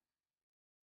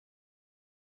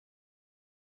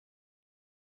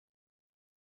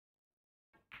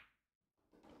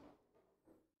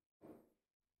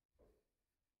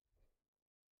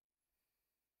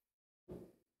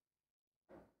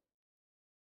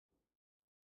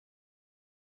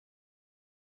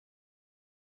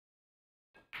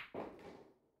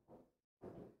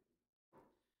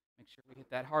 Make sure we hit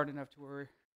that hard enough to where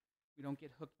we don't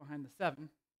get hooked behind the 7.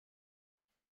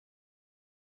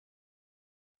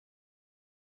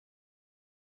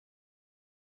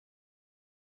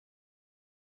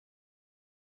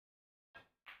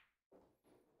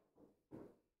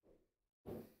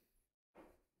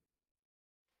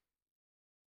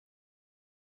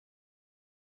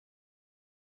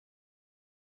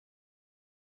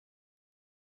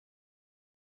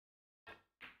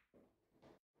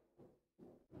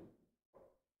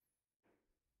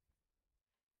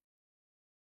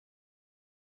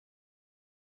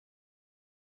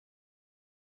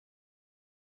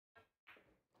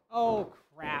 Oh,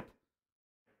 crap.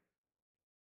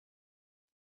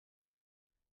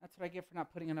 That's what I get for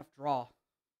not putting enough draw.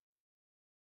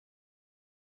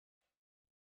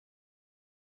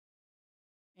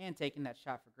 And taking that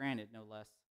shot for granted, no less.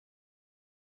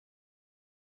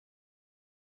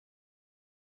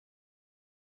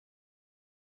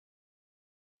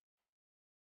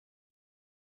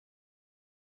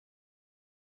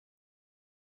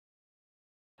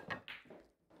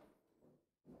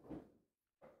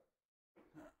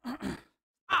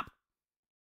 Up!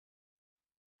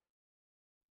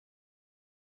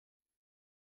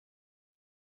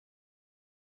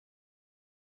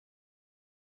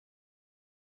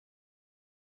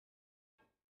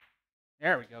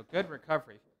 There we go. Good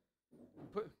recovery.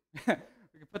 We can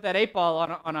put that 8 ball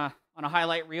on a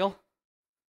highlight reel.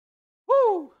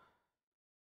 Woo!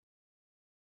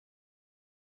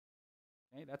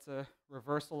 Okay, that's a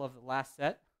reversal of the last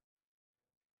set.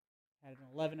 Had an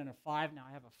 11 and a 5. Now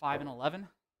I have a 5 and 11.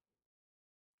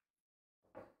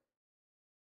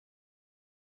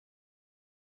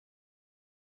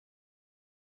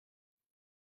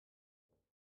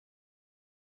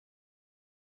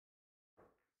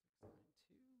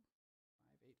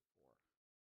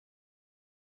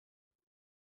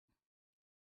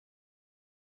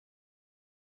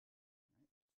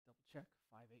 Double check.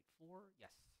 584. Yes.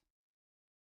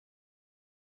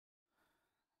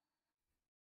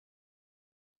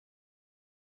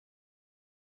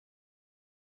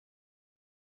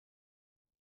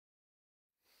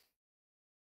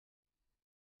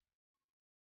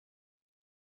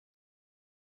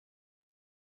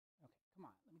 Okay, come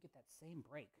on. Let me get that same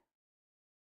break.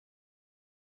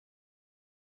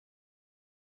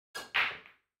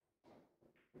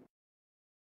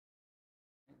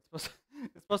 It's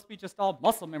supposed to be just all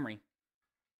muscle memory.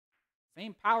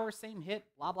 Same power, same hit,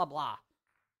 blah, blah, blah.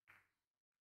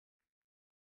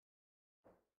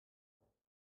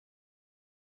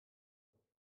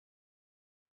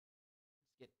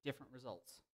 Just get different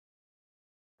results.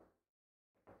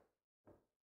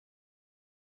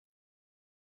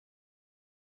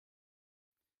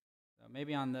 So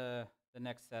maybe on the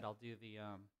next set, I'll do the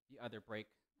other break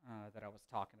that I was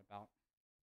talking about.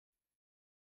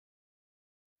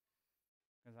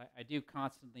 Because I do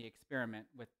constantly experiment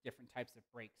with different types of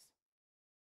breaks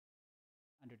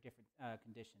under different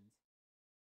conditions.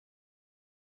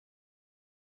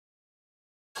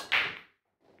 Okay,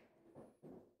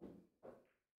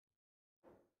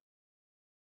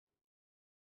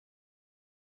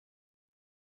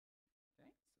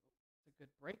 so it's a good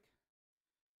break.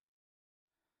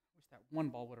 Wish that 1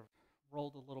 ball would have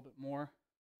rolled a little bit more.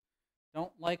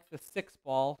 Don't like the 6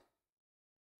 ball.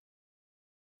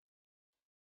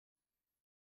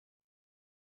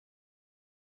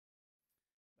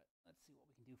 But let's see what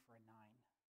we can do for a 9.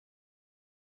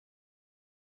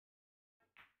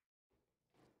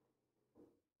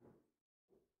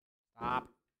 Stop.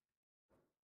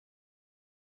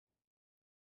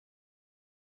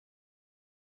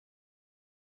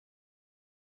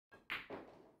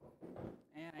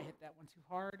 And I hit that one too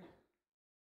hard,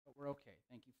 but we're okay.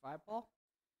 Thank you, 5-ball.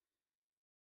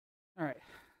 All right,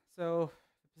 so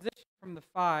the position from the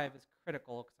 5 is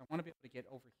critical because I want to be able to get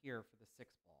over here for the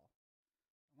 6-ball.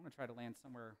 I want to try to land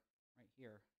somewhere right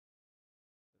here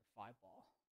for the 5-ball.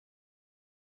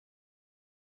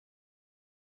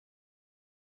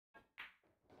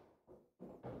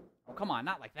 Oh, come on,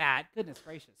 not like that. Goodness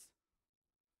gracious.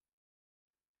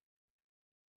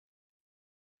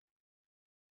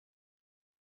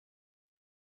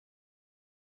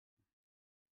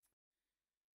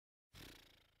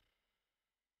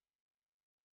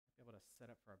 Be able to set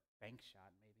up for a bank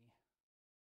shot, maybe.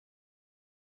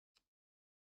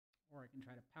 Or I can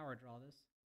try to power draw this.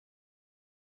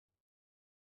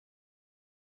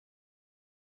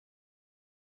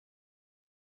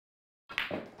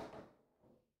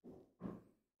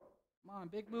 Come on,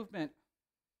 big movement.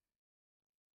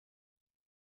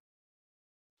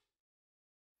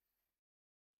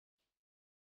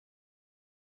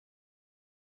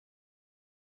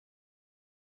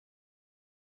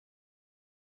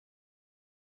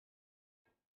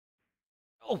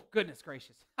 Oh, goodness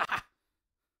gracious. 5.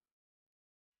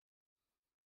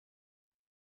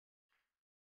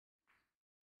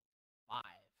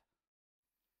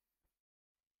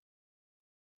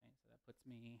 Okay, so that puts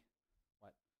me,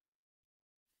 what?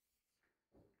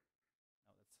 No,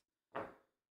 that's,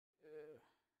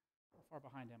 how far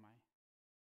behind am I?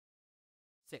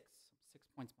 6. 6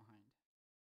 points behind.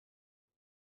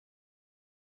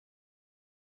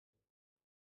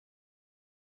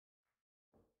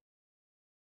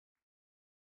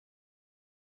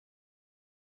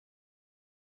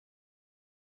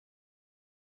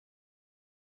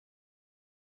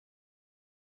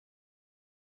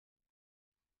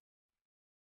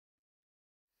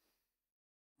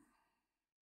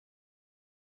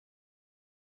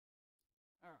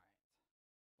 All right.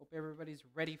 Hope everybody's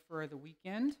ready for the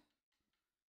weekend.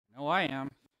 I know I am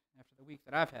after the week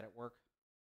that I've had at work.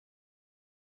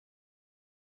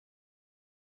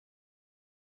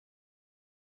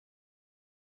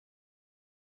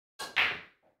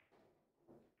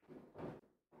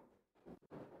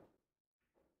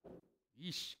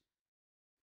 Yeesh.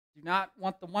 Do not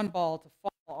want the 1 ball to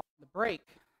fall off the break.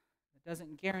 It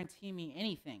doesn't guarantee me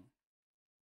anything.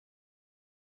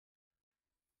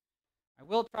 I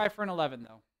will try for an 11,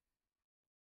 though.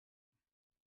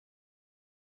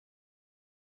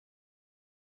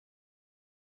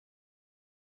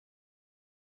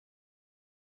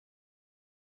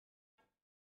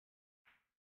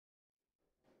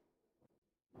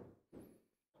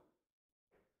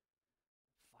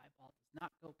 Ball does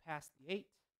not go past the 8.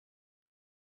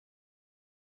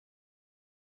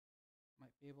 Might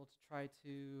be able to try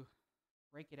to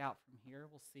break it out from here.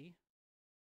 We'll see.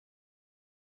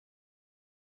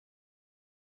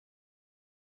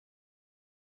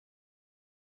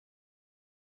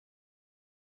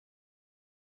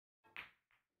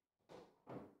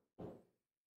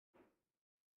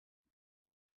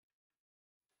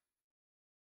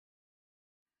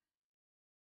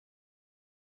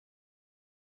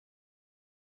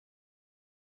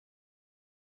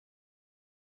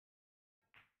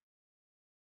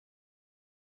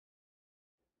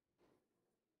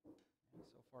 And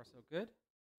so far, so good.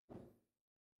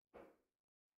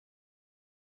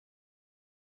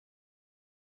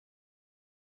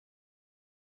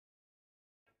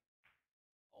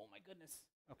 Oh my goodness.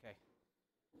 Okay.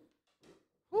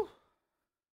 Whew.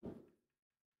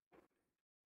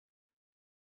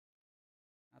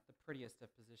 Not the prettiest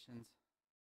of positions,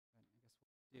 but I guess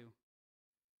we'll do.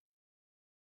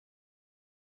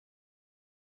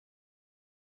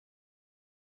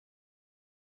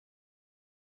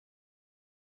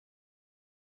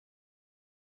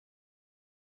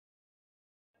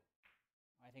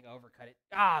 I think I overcut it.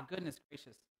 Ah, goodness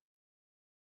gracious.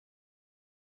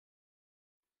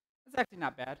 That's actually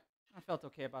not bad. I felt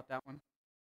okay about that one.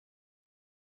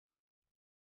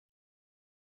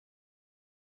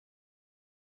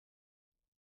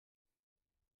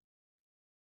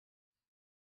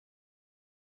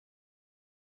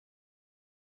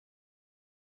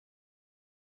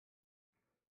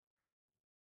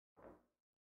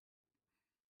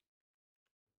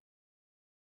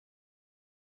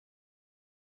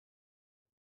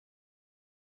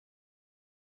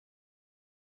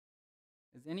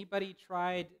 Has anybody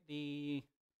tried the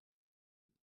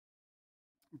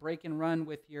break and run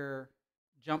with your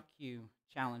jump cue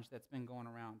challenge that's been going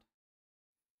around?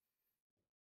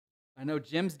 I know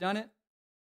Jim's done it.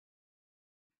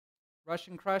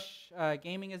 Russian Crush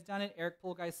Gaming has done it. Eric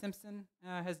Pool Guy Simpson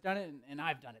has done it, and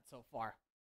I've done it so far.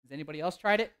 Has anybody else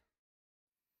tried it?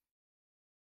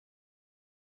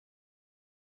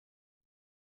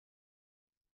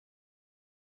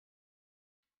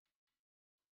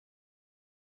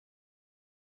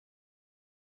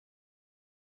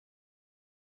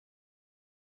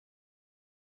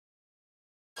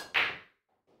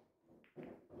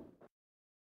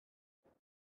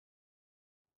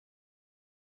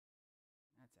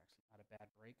 That's actually not a bad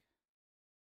break.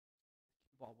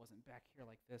 The ball wasn't back here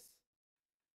like this.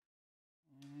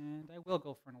 And I will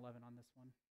go for an 11 on this one.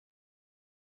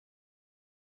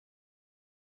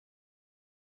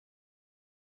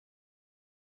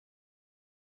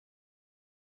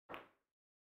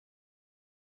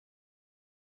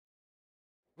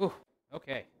 Ooh,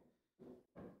 okay.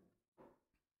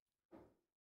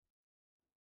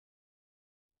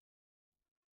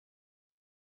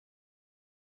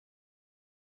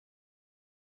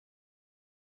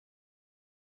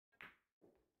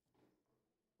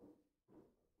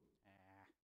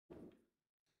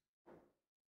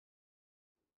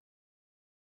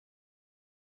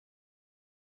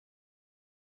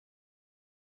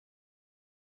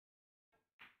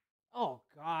 Oh,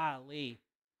 golly.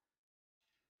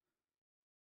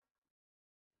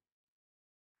 All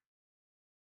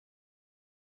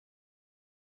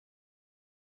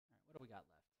right, what do we got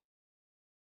left?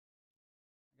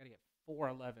 I got to get 4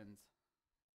 11s. All right,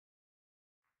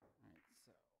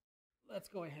 so let's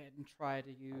go ahead and try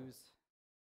to use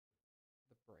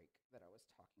the break that I was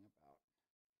talking about.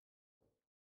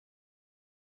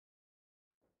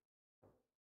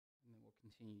 And then we'll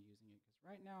continue using it because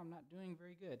right now I'm not doing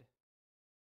very good.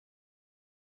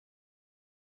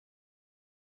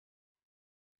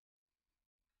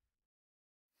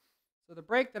 So the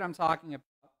break that I'm talking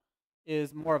about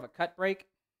is more of a cut break.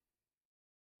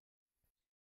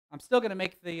 I'm still going to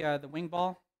make the wing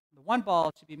ball. The one ball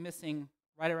should be missing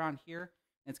right around here,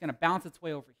 and it's going to bounce its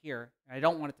way over here, and I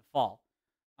don't want it to fall.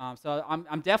 So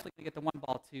I'm definitely going to get the one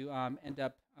ball to end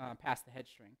up past the head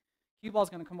string. Cue ball is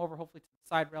going to come over hopefully to the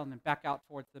side rail and then back out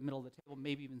towards the middle of the table,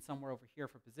 maybe even somewhere over here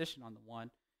for position on the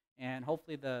one, and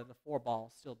hopefully the 4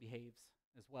 ball still behaves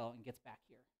as well and gets back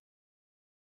here.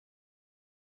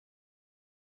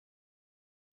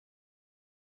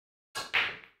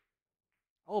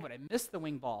 Oh, but I missed the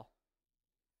wing ball.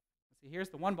 See, here's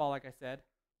the one ball, like I said.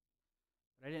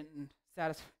 But I didn't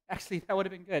satisfy. Actually, that would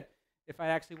have been good if I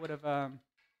actually would have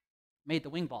made the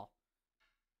wing ball.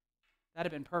 That'd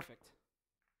have been perfect.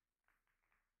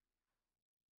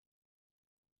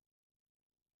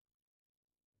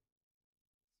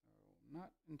 So,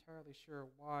 not entirely sure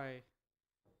why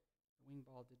the wing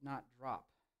ball did not drop.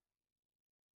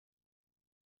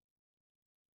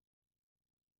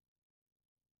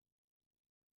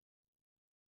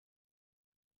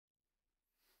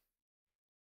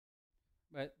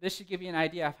 But this should give you an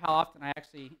idea of how often I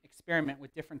actually experiment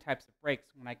with different types of breaks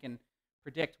when I can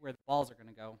predict where the balls are going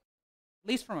to go, at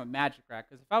least from a magic rack.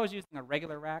 Because if I was using a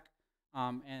regular rack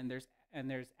and there's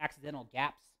accidental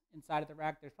gaps inside of the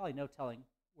rack, there's probably no telling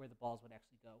where the balls would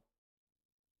actually go.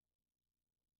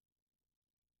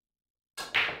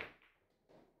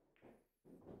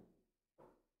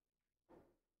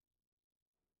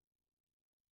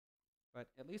 But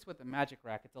at least with the magic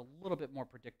rack, it's a little bit more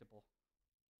predictable.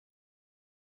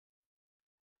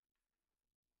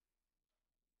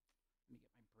 Let me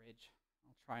get my bridge.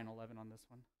 I'll try an 11 on this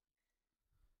one.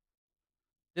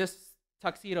 This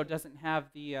tuxedo doesn't have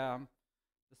the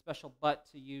special butt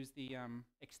to use the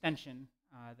extension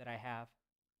that I have.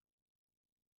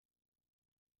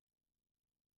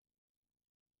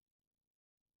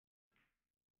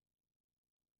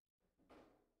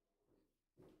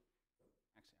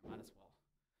 Actually, I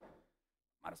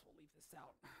might as well leave this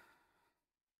out.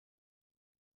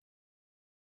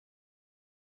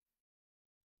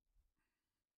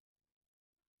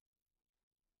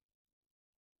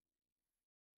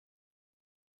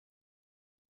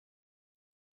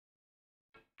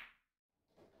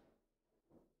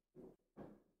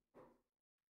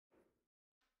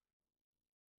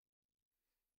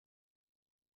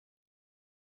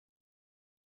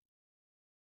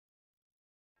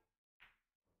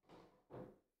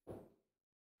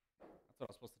 That's what I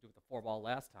was supposed to do with the 4 ball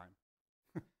last time.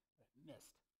 I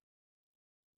missed.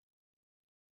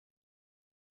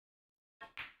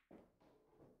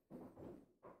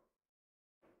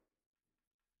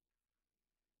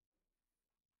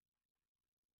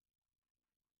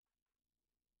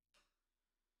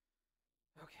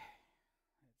 Okay,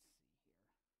 let's see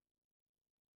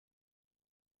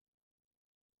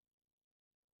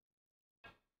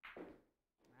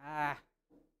here.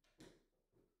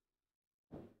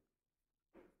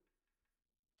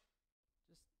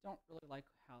 don't really like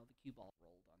how the cue ball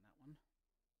rolled on that one.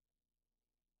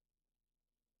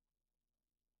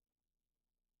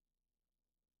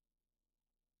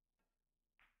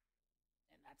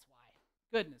 And that's why.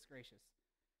 Goodness gracious.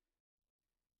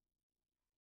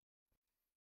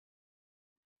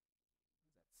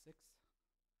 Is that 6?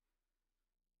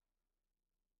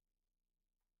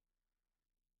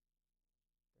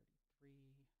 33.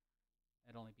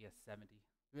 That'd only be a 70.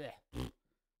 Blech.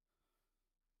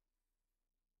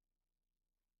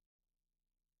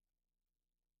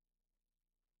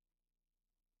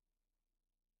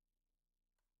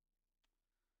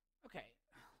 Okay,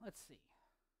 let's see.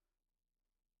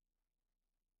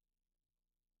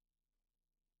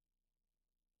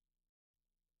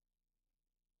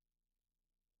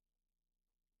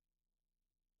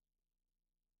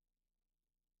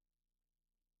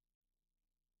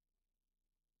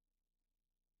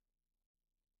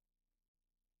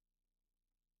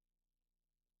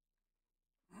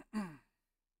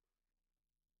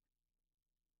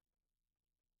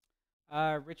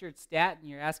 Richard Staten,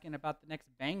 you're asking about the next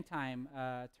Bang Time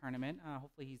tournament.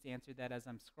 Hopefully he's answered that as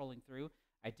I'm scrolling through.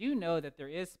 I do know that there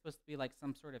is supposed to be like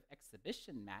some sort of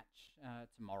exhibition match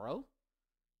tomorrow.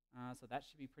 So that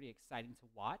should be pretty exciting to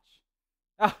watch.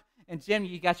 Oh, and Jim,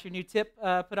 you got your new tip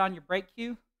put on your brake cue?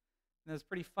 And it was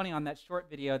pretty funny on that short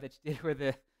video that you did where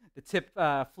the tip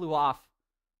flew off.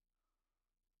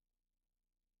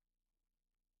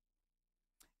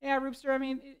 Yeah, Roopster, I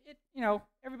mean,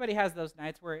 everybody has those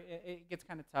nights where it gets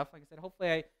kind of tough. Like I said,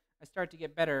 hopefully I start to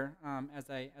get better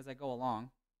as I go along.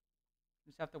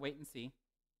 Just have to wait and see.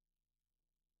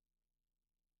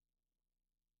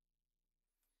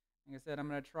 Like I said, I'm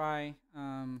going to try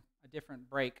a different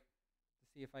brake to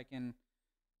see if I can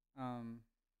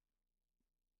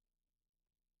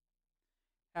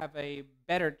have a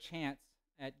better chance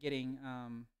at getting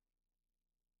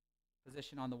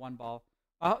position on the one ball.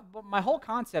 But my whole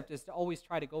concept is to always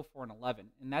try to go for an 11,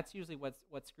 and that's usually what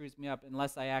screws me up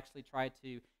unless I actually try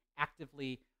to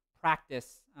actively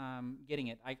practice getting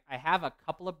it. I have a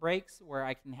couple of breaks where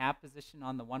I can have position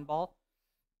on the one ball.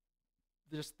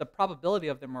 Just the probability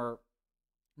of them are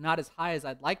not as high as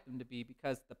I'd like them to be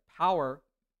because the power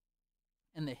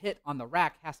and the hit on the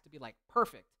rack has to be like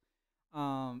perfect,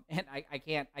 and I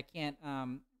can't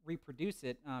reproduce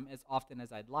it as often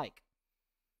as I'd like.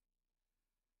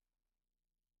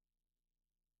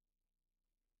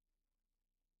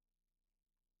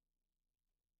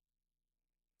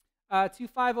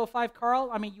 2505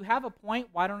 Carl, I mean, you have a point.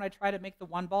 Why don't I try to make the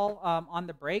one ball on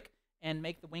the break and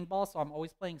make the wing ball so I'm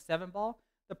always playing 7-ball?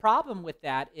 The problem with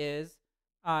that is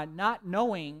not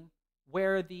knowing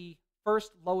where the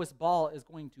first lowest ball is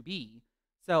going to be.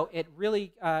 So it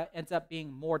really ends up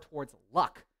being more towards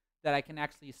luck that I can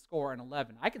actually score an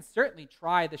 11. I can certainly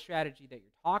try the strategy that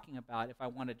you're talking about if I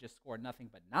want to just score nothing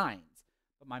but 9s.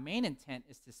 But my main intent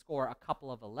is to score a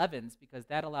couple of 11s because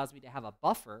that allows me to have a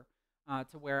buffer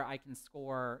to where I can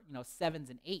score, 7s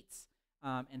and 8s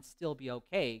and still be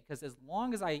okay. Because as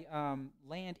long as I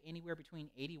land anywhere between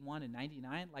 81 and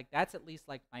 99, like that's at least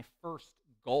like my first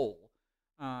goal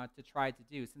to try to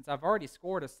do. Since I've already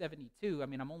scored a 72, I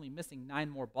mean, I'm only missing 9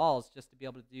 more balls just to be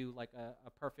able to do like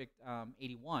a perfect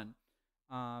 81.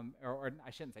 Or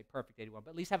I shouldn't say perfect 81,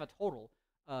 but at least have a total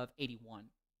of 81.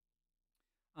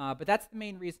 But that's the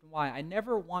main reason why I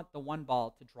never want the one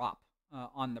ball to drop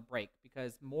on the break,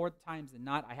 because more times than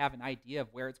not, I have an idea of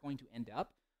where it's going to end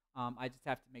up. I just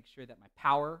have to make sure that my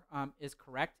power is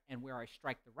correct and where I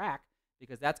strike the rack,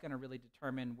 because that's going to really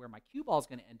determine where my cue ball is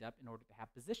going to end up in order to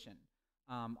have position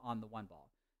on the one ball.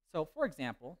 So, for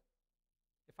example,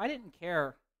 if I didn't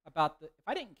care about the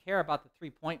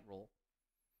 3-point rule,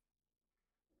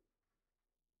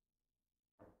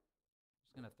 I'm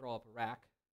just going to throw up a rack.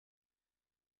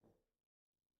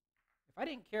 If I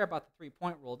didn't care about the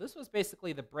 3-point rule, this was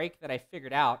basically the break that I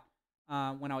figured out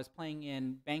when I was playing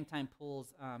in Bang Time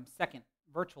Pool's second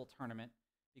virtual tournament,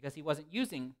 because he wasn't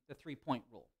using the 3-point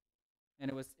rule,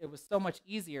 and it was so much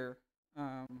easier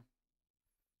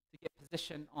to get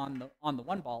position on the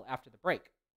one ball after the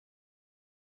break.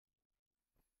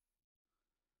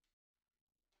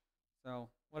 So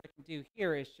what I can do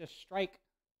here is just strike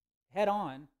head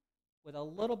on with a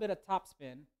little bit of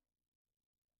topspin.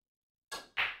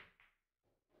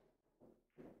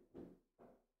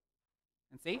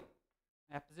 And see,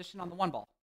 I have position on the one ball.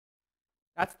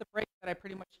 That's the break that I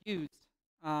pretty much used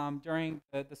during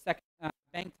the second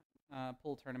Bang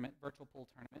Pool tournament, virtual pool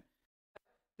tournament.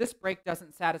 This break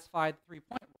doesn't satisfy the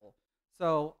 3-point rule.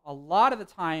 So a lot of the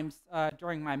times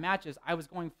during my matches, I was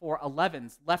going for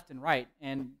 11s left and right,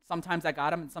 and sometimes I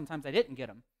got them, and sometimes I didn't get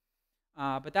them.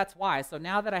 But that's why. So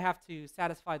now that I have to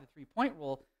satisfy the 3-point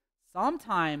rule,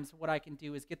 Sometimes what I can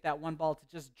do is get that one ball to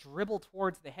just dribble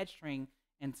towards the head string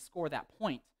and score that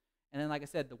point. And then, like I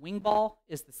said, the wing ball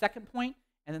is the second point,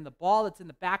 and then the ball that's in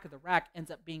the back of the rack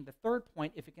ends up being the third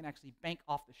point if it can actually bank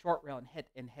off the short rail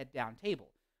and head down table.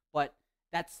 But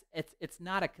it's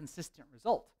not a consistent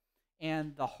result.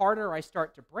 And the harder I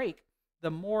start to break,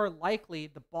 the more likely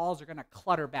the balls are going to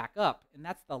clutter back up. And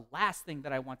that's the last thing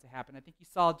that I want to happen. I think you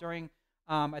saw during,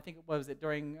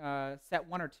 during set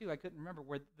 1 or 2, I couldn't remember,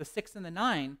 where the 6 and the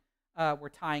 9 were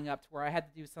tying up to where I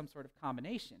had to do some sort of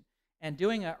combination. And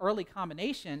doing an early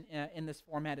combination in this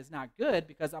format is not good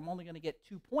because I'm only going to get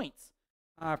 2 points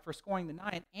for scoring the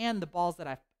 9 and the balls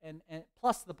that and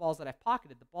plus the balls that I've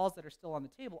pocketed. The balls that are still on the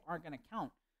table aren't going to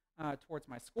count towards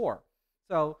my score.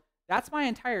 So that's my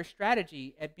entire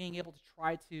strategy at being able to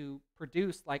try to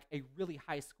produce like a really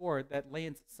high score that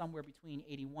lands somewhere between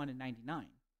 81 and 99. Like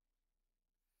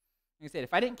I said,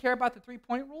 if I didn't care about the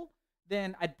 3-point rule,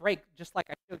 then I'd break just like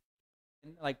I showed you,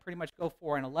 and like pretty much go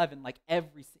for an 11 like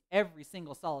every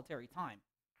single solitary time.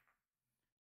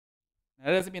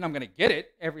 That doesn't mean I'm going to get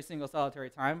it every single solitary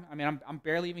time. I mean, I'm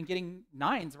barely even getting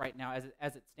 9s right now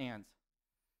as it stands.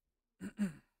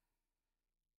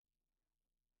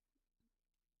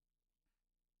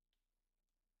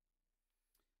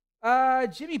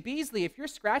 Jimmy Beasley, if you're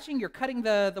scratching, you're cutting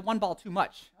the one ball too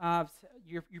much.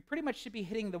 You pretty much should be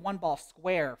hitting the one ball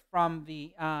square from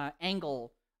the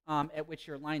angle at which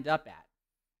you're lined up at.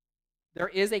 There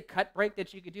is a cut break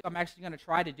that you could do. I'm actually going to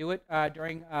try to do it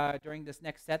during this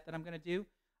next set that I'm going to do.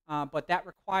 But that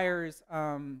requires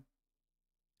a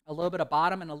little bit of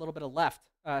bottom and a little bit of left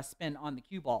spin on the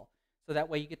cue ball. So that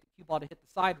way you get the cue ball to hit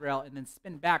the side rail and then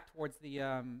spin back towards the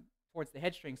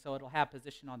head string so it'll have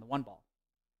position on the one ball.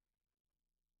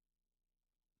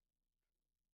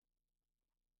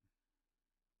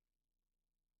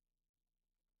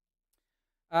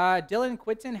 Dylan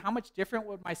Quinton, how much different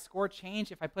would my score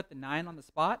change if I put the 9 on the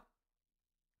spot?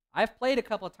 I've played a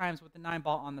couple of times with the 9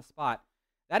 ball on the spot.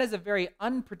 That is a very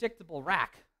unpredictable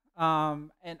rack.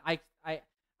 And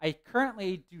I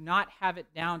currently do not have it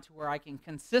down to where I can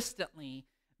consistently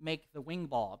make the wing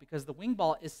ball because the wing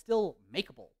ball is still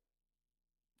makeable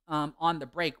on the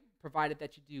break, provided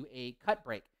that you do a cut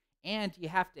break. And you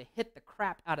have to hit the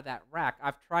crap out of that rack.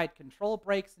 I've tried control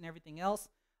breaks and everything else.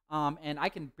 And I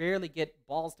can barely get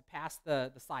balls to pass the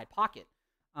side pocket.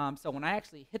 So when I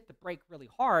actually hit the break really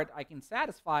hard, I can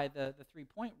satisfy the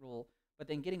 3-point rule, but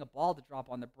then getting a ball to drop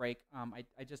on the break,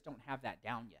 I just don't have that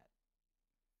down yet.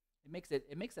 It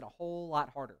makes it a whole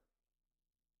lot harder.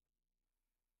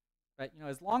 But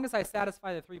as long as I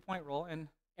satisfy the 3-point rule, and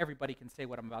everybody can say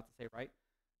what I'm about to say, right?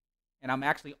 And I'm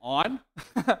actually on,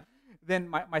 then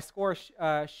my score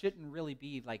shouldn't really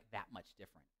be like that much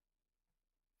different.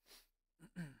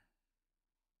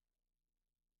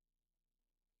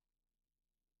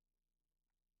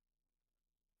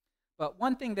 But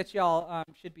one thing that y'all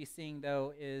should be seeing,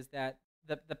 though, is that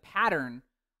the pattern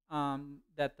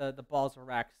that the balls or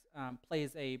racks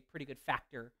plays a pretty good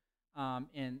factor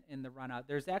in the run out.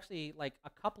 There's actually like a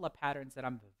couple of patterns that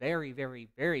I'm very, very,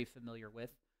 very familiar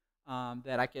with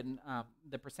that I can,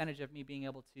 the percentage of me being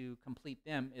able to complete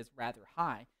them is rather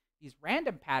high. These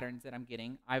random patterns that I'm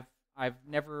getting, I've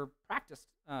never practiced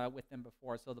with them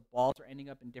before, so the balls are ending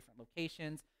up in different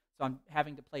locations. So I'm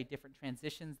having to play different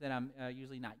transitions that I'm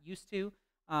usually not used to.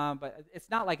 But it's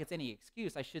not like it's any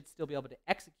excuse. I should still be able to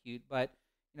execute. But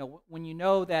when you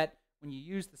know that when you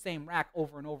use the same rack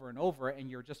over and over and over,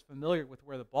 and you're just familiar with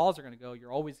where the balls are going to go,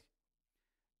 you're always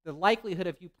the likelihood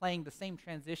of you playing the same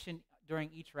transition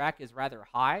during each rack is rather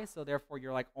high. So therefore,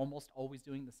 you're like almost always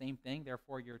doing the same thing.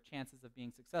 Therefore, your chances of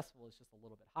being successful is just a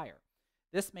little bit higher.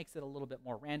 This makes it a little bit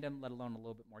more random, let alone a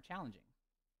little bit more challenging.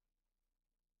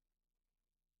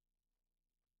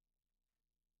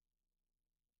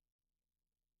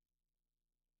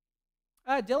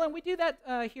 Dylan, we do that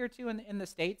here too in the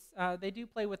States. They do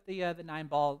play with the 9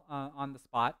 ball on the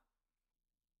spot.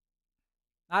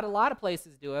 Not a lot of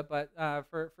places do it, but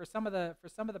for some of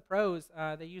the pros,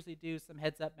 they usually do some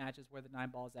heads up matches where the 9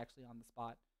 ball is actually on the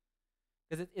spot.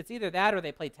 Because it's either that or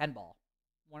they play 10 ball,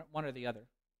 one or the other.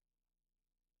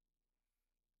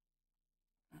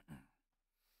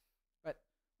 But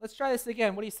let's try this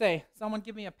again. What do you say? Someone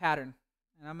give me a pattern,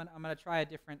 and I'm gonna try a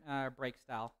different break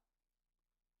style.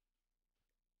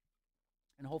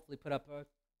 And hopefully put up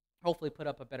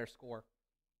a better score.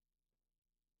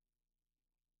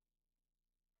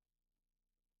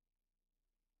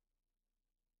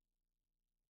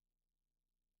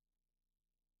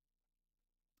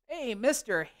 Hey,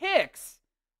 Mr. Hicks,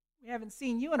 we haven't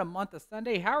seen you in a month of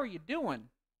Sunday. How are you doing?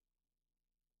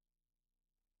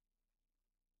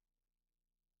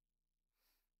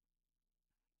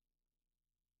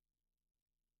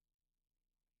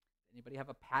 Anybody have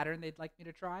a pattern they'd like me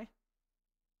to try?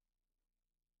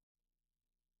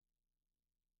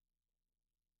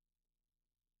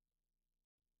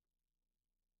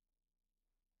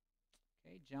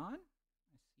 Okay, John,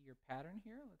 I see your pattern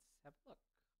here. Let's have a look.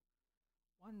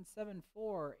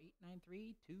 174-893-256.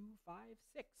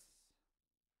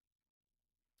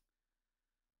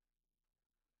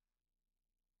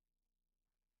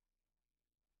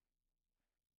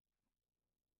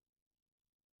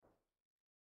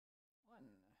 One.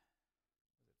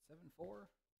 Was it 74?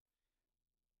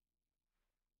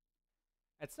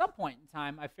 At some point in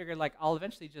time, I figured like I'll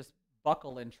eventually just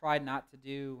buckle and try not to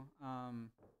do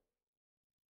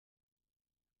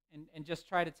and just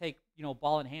try to take, you know,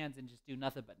 ball in hands and just do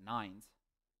nothing but nines.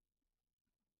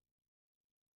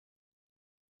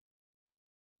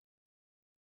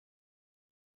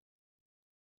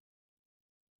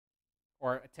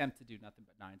 Or attempt to do nothing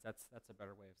but nines. That's a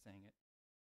better way of saying it.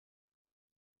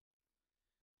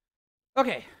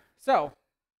 Okay, so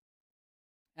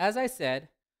as I said,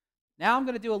 now I'm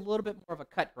going to do a little bit more of a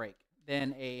cut break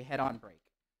than a head-on break.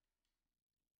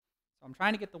 So I'm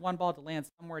trying to get the one ball to land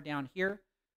somewhere down here.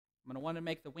 I'm going to want to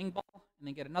make the wing ball and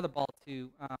then get another ball to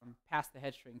pass the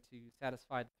head string to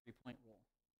satisfy the three-point rule.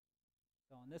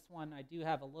 So on this one, I do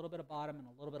have a little bit of bottom and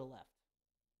a little bit of left.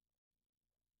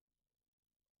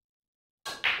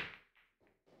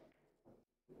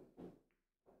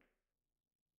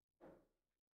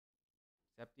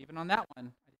 Except even on that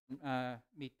one, I didn't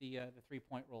meet the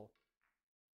three-point rule.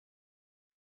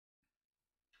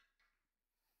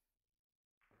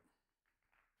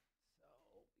 So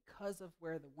because of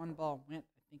where the one ball went,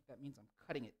 I think that means I'm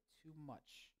cutting it too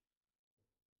much.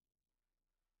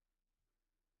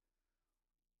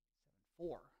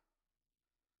 7-4.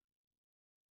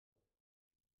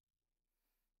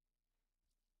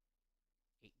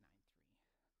 8-9-3.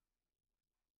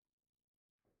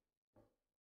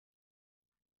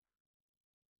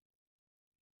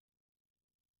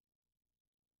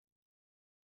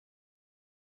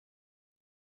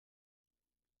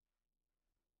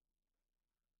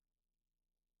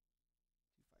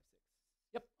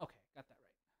 Yep, okay, got that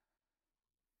right.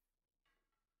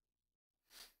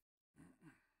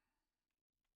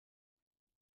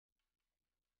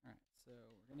 All right, so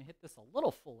we're going to hit this a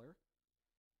little fuller.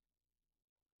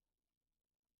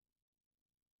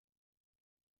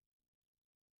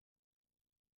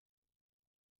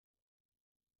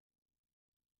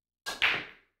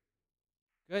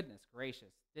 Goodness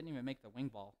gracious, didn't even make the wing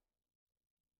ball.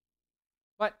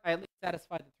 But I at least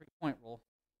satisfied the three-point rule.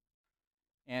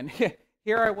 And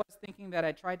here I was thinking that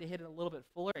I tried to hit it a little bit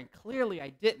fuller, and clearly I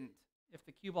didn't if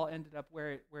the cue ball ended up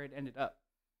where it ended up.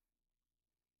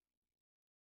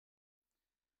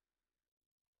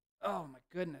 Oh my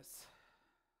goodness.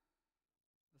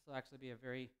 This will actually be a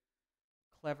very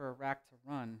clever rack to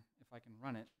run if I can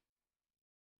run it.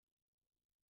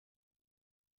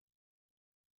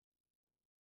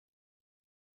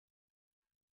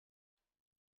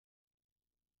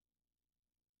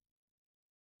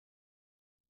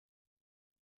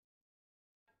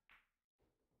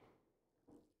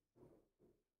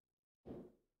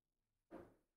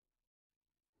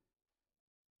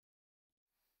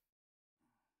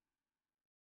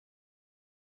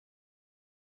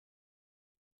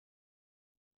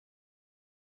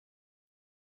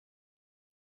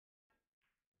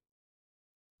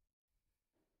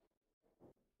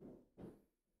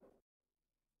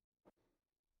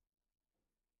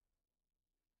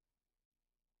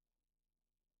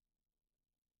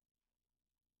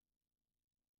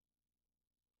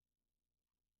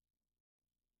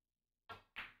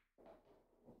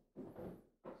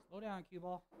 Slow down, cue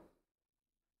ball.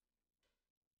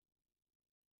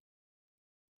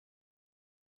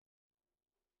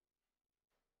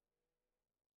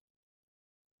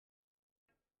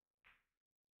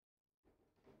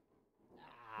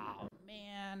 Oh,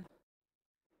 man.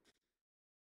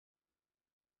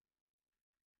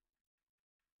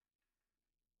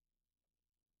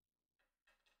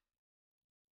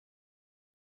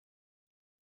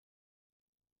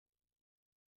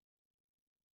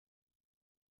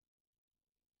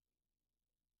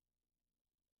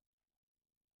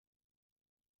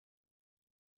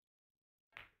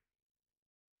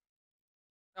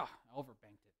 Oh, I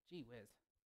overbanked it. Gee whiz.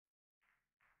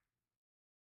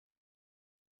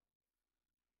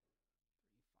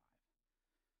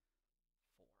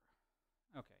 3,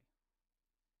 5, 4. Okay.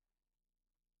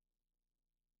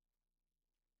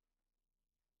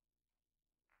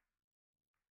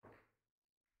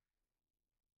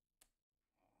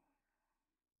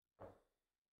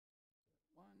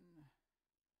 One,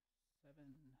 7,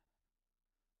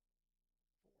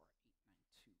 4, 8,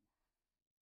 9, 2.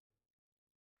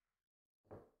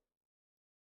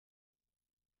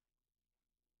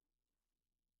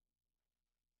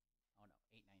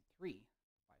 562.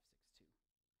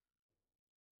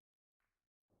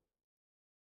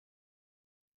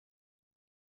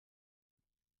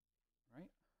 Right?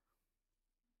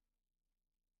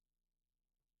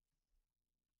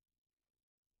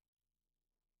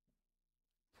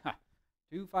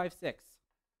 256.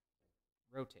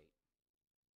 Rotate.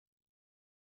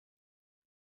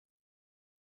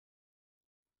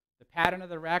 The pattern of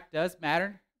the rack does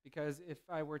matter because if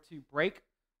I were to break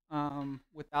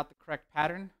without the correct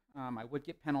pattern, I would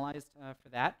get penalized for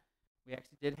that. We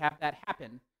actually did have that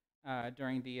happen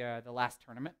during the last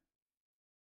tournament.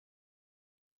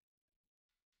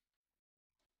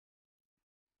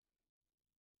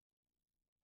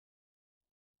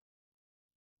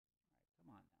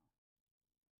 All right,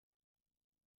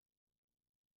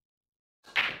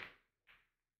 come on now.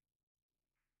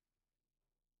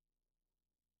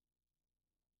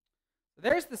 So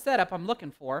there's the setup I'm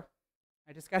looking for.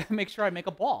 I just got to make sure I make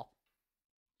a ball.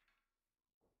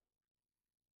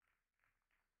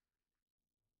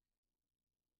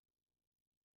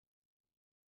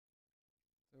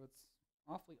 So it's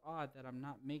awfully odd that I'm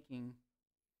not making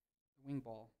the wing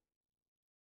ball.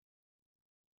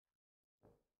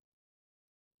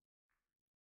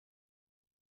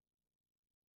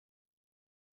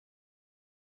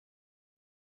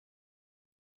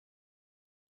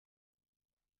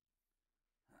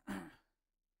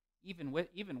 even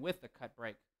with the cut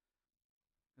break,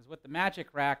 because with the magic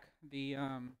rack, the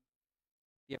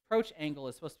approach angle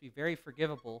is supposed to be very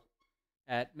forgivable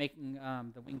at making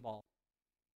the wing ball.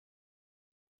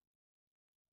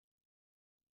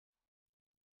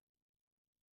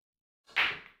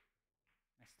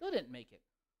 I still didn't make it.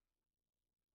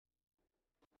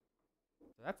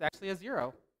 So that's actually a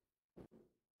 0. I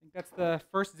think that's the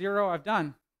first 0 I've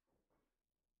done.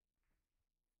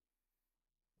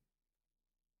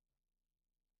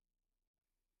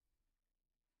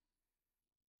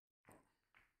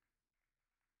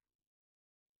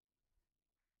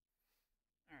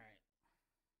 All right.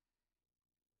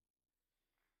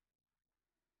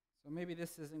 So maybe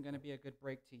this isn't going to be a good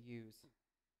break to use.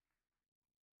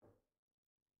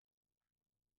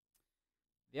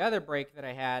 The other break that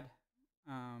I had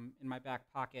in my back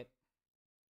pocket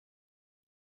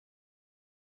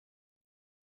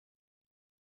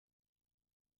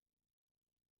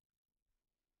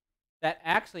that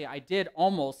actually I did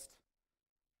almost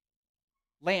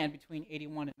land between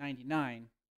 81 and 99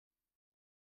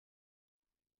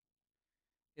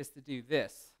 is to do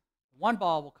this. One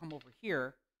ball will come over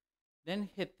here, then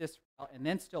hit this rail, and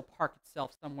then still park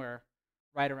itself somewhere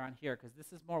right around here, because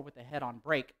this is more with the head on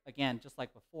break, again, just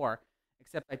like before,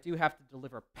 except I do have to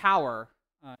deliver power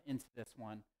into this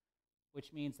one,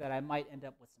 which means that I might end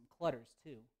up with some clutters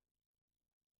too.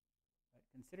 But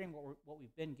considering what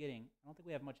we've been getting, I don't think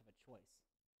we have much of a choice.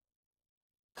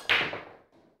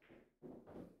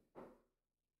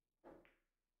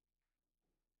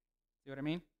 See what I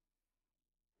mean?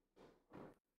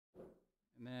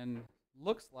 And then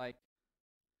looks like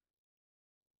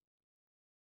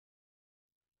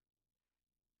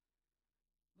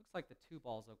the 2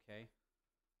 ball's okay.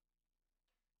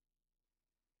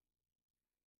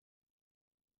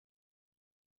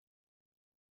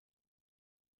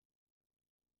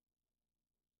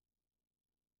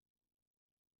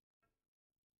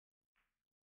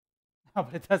 No,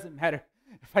 but it doesn't matter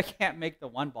if I can't make the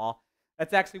 1 ball.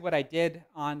 That's actually what I did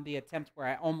on the attempt where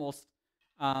I almost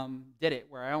did it,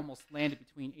 where I almost landed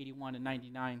between 81 and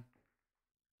 99.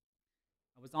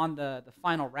 I was on the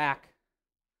final rack,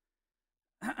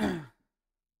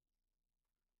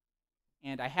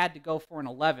 and I had to go for an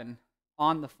 11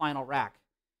 on the final rack.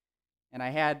 And I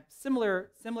had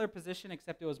similar position,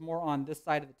 except it was more on this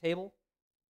side of the table,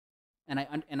 and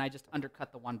I just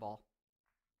undercut the 1 ball.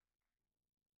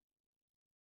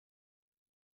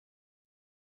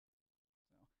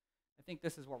 I think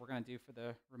this is what we're going to do for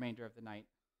the remainder of the night.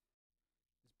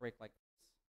 Just break like this.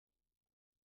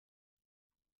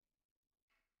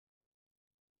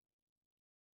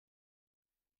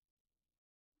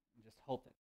 And just hope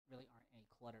that there really aren't any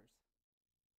clutters.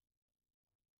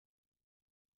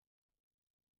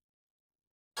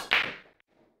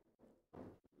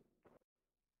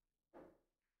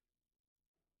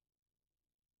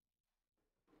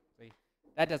 See,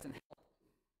 that doesn't help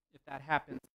if that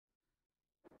happens.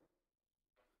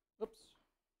 Oops.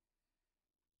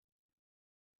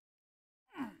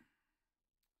 All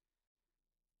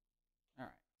right.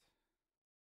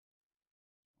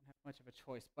 Don't have much of a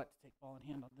choice but to take ball in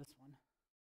hand on this one.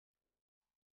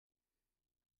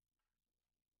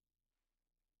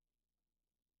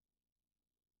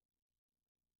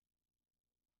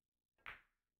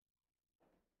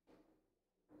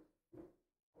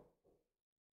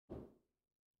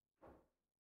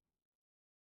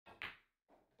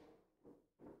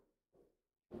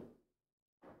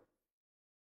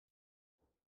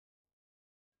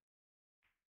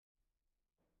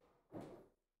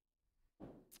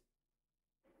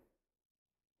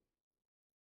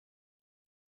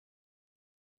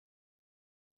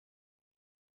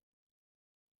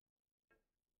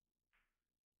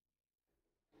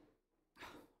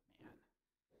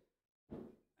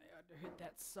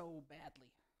 that so badly.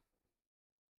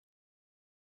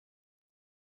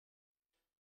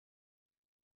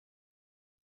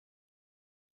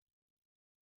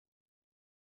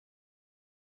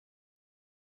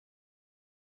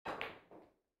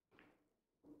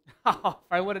 If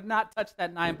I would have not touched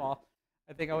that 9 ball,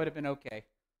 I think I would have been okay.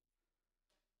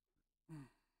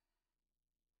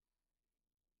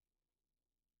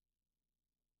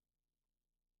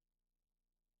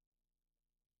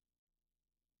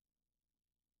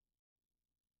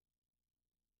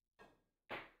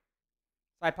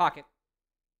 Side pocket.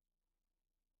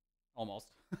 Almost.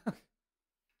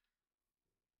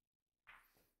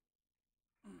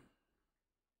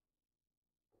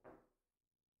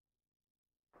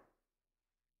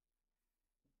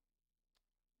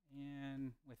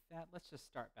 And with that, let's just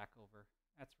start back over.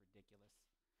 That's ridiculous.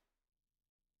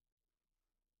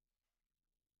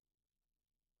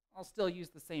 I'll still use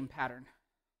the same pattern.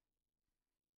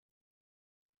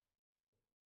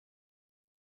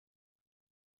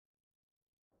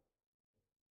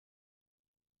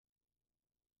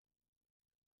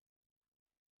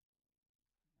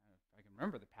 If I can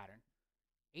remember the pattern.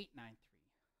 893.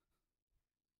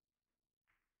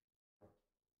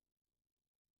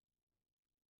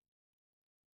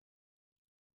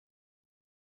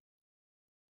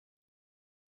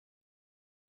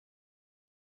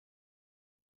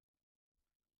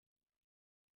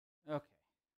 Okay.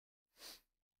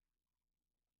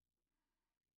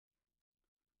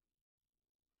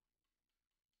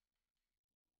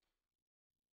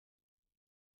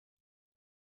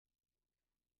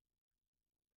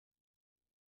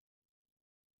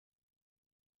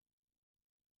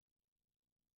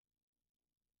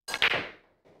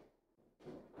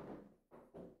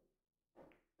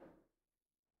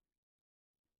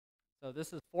 So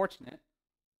this is fortunate.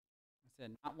 I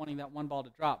said not wanting that 1 ball to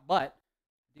drop, but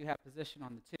I do have position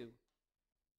on the 2.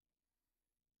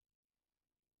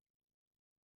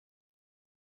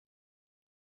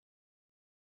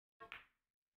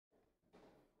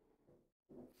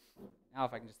 Now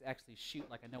if I can just actually shoot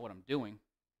like I know what I'm doing.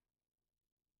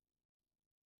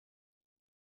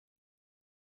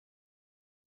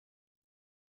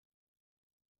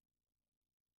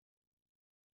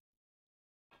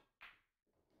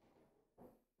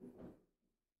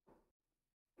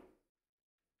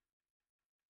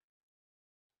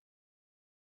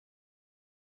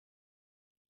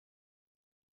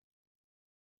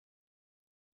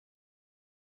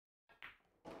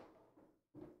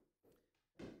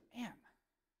 Man,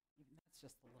 even that's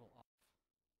just a little off.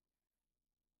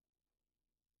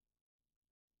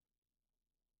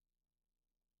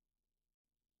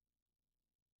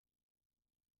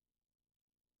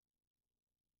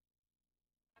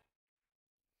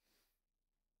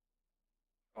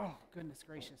 Oh, goodness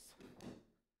gracious.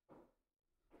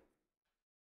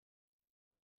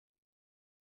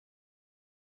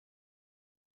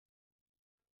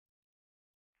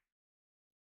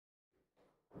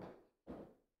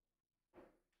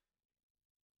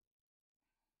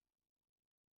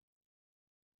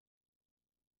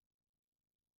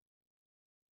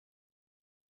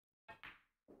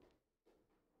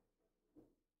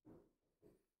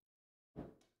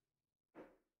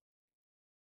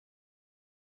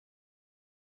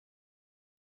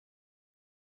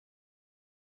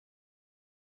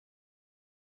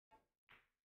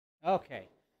 Okay.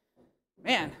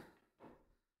 Man,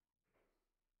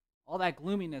 all that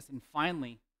gloominess and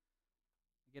finally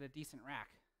get a decent rack.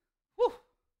 Whew.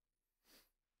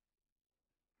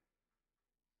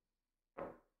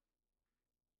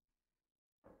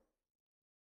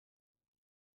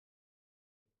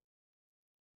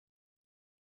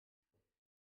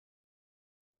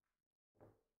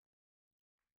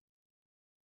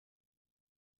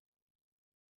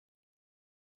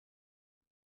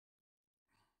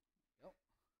 Yep.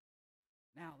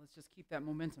 Now let's just keep that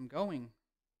momentum going.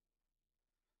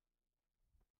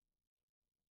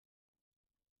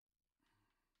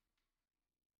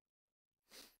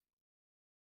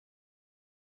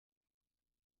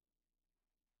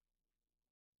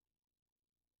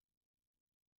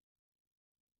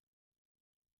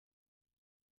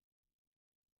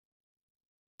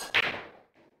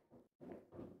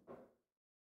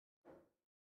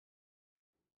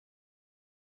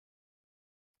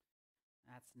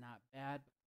 That's not bad.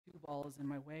 2 ball is in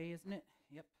my way, isn't it?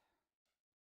 Yep.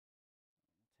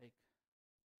 We'll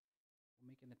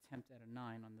make an attempt at a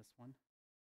 9 on this one.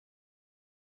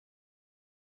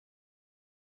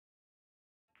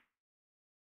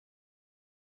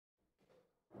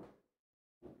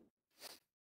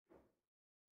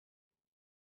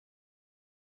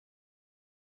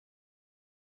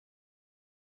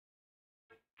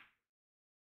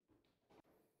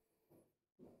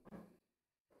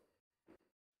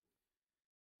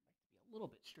 a little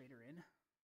bit straighter in,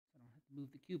 so I don't have to move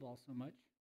the cue ball so much.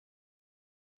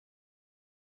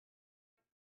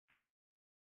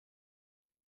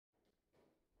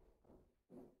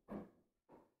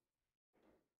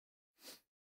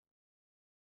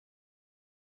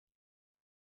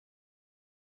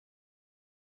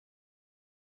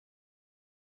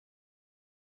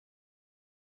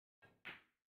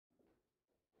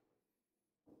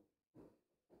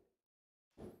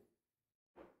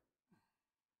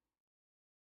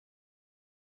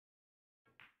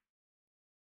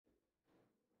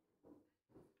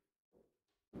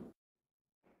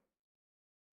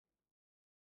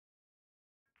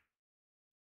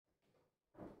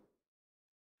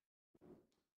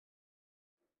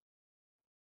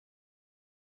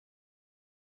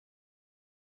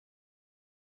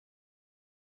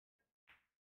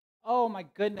 Oh my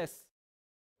goodness.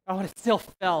 Oh, and it still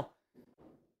fell.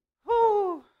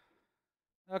 Whew.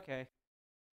 Okay.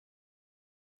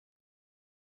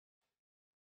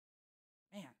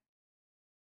 Man.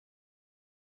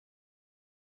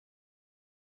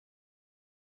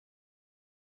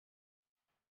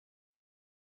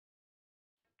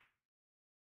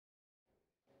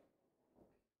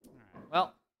 All right.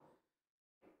 Well,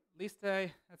 at least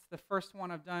that's the first one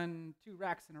I've done 2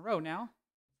 racks in a row now.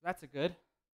 So that's a good.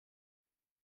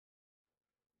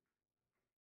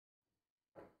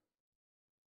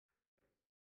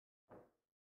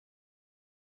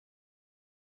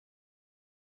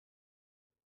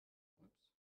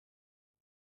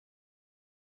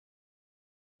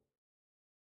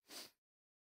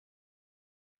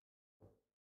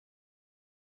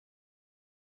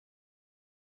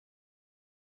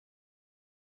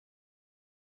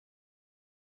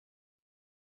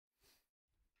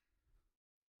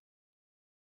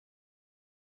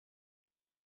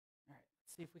 All right.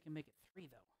 Let's see if we can make it 3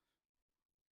 though.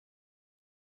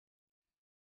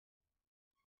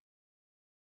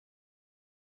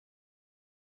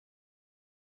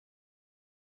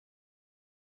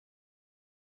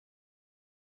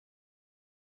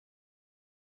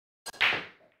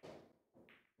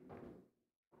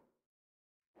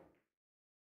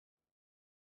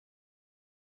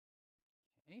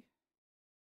 Okay.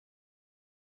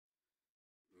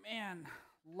 Man,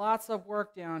 lots of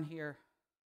work down here.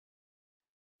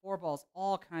 4 balls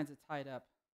all kinds of tied up.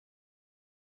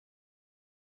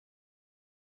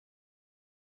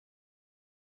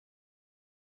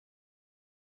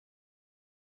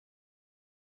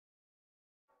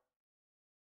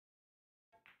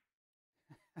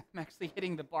 I'm actually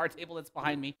hitting the bar table that's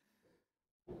behind me.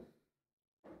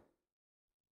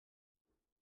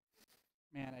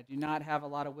 Man, I do not have a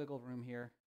lot of wiggle room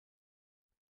here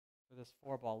for this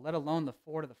 4 ball, let alone the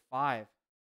 4 to the 5.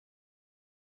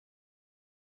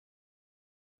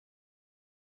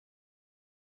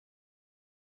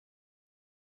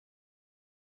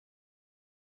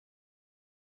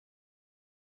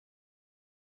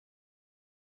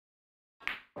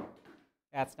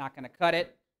 That's not going to cut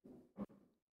it.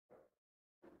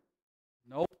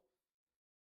 Nope.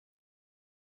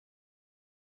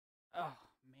 Oh,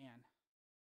 man.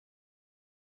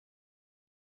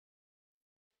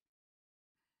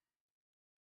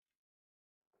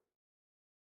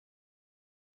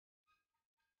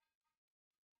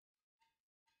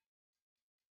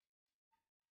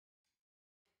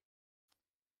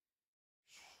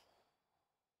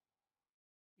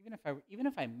 Even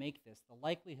if I make this, the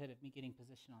likelihood of me getting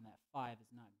position on that 5 is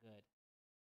not good.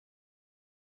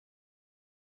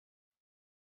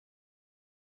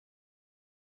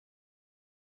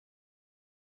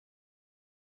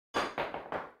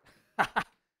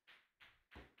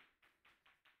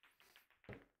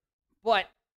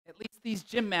 But at least these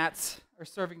gym mats are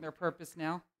serving their purpose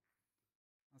now.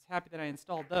 I was happy that I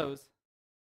installed those.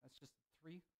 That's just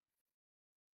 3.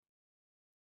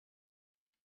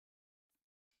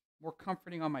 More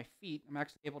comforting on my feet. I'm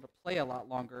actually able to play a lot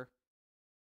longer.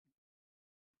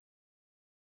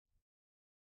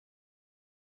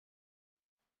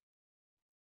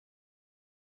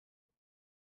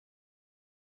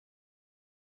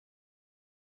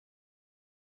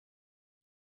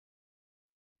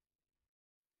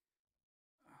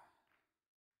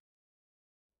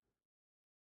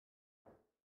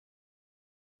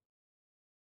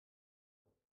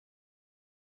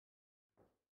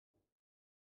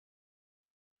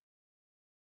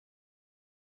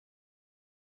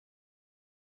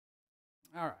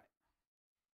 All right.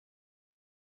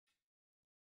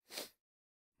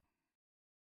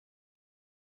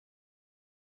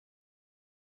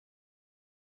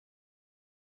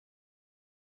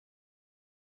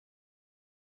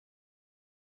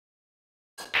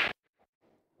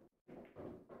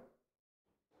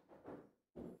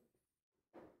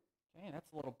 Okay,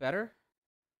 that's a little better.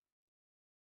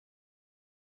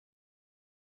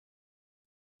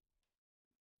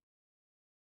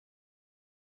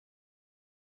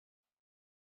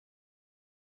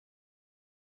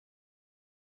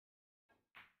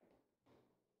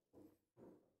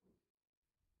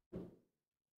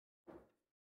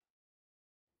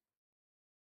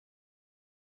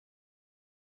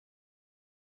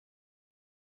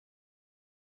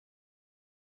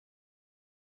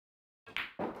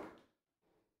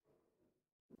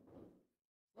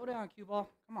 Slow down, cue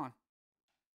ball. Come on.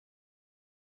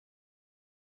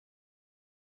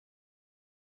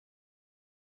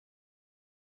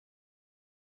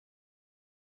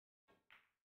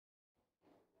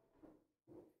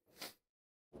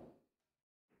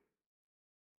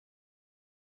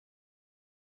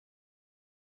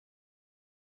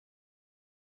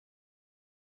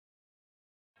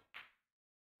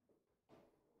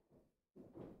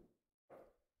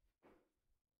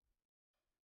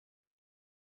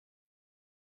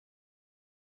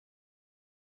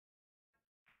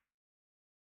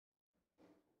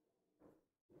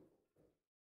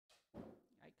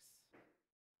 Yikes.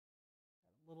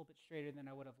 A little bit straighter than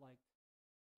I would have liked.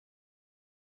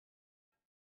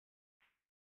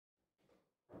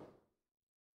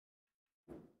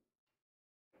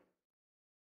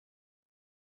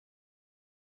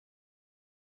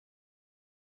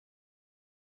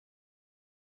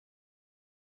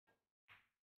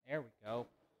 There we go.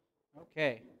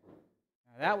 Okay.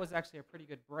 Now that was actually a pretty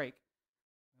good break.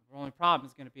 The only problem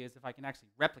is going to be is if I can actually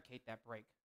replicate that break.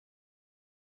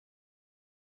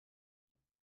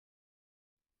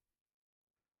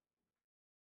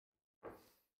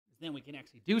 Then we can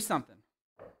actually do something.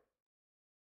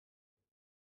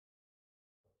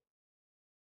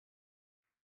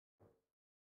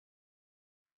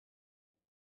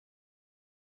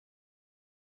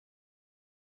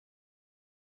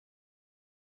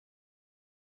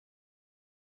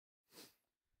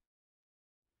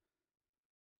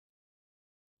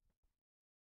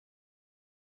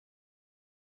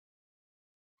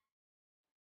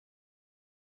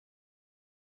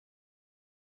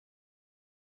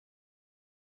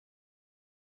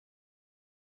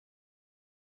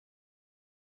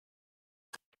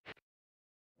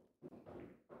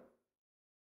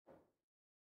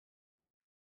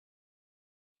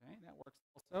 Okay, that works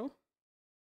also.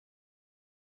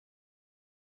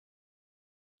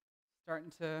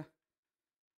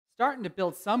 Starting to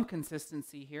build some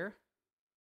consistency here.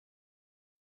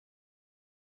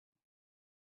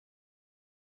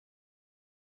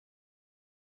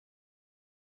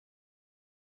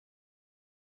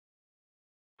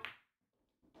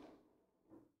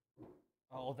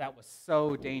 Oh, that was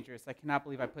so dangerous. I cannot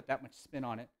believe I put that much spin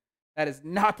on it. That is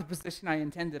not the position I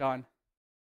intended on.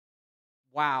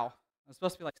 Wow. I was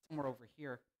supposed to be like somewhere over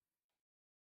here.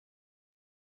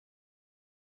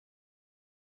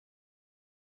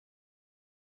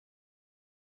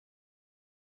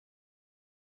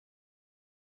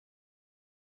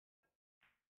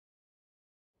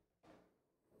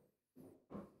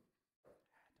 Don't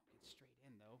get straight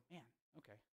in though. Man,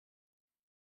 okay.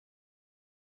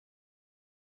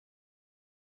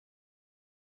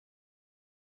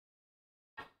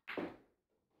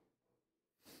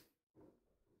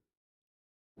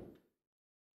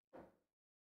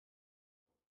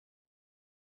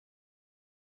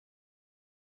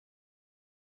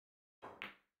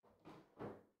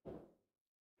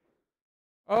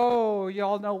 Oh,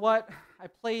 y'all know what? I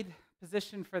played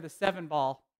position for the 7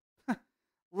 ball.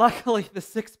 Luckily, the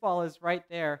 6 ball is right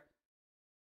there.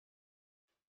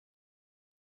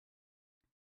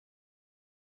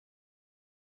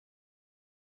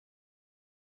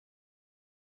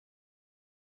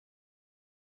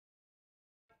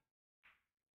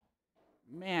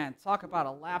 Man, talk about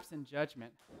a lapse in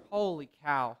judgment. Holy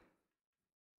cow.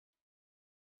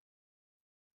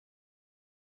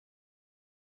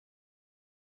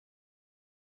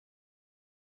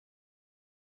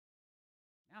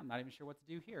 Now I'm not even sure what to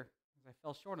do here because I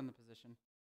fell short on the position.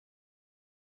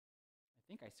 I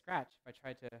think I scratched if I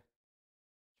tried to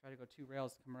go 2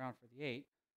 rails to come around for the 8.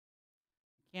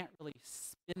 I can't really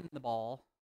spin the ball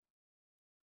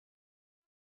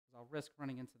because I'll risk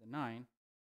running into the 9.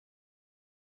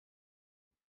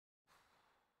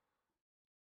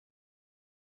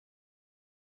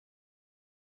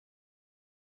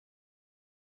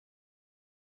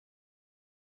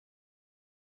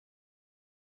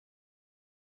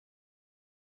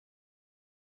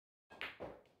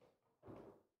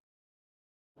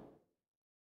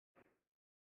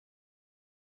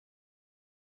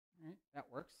 All right, that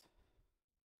works.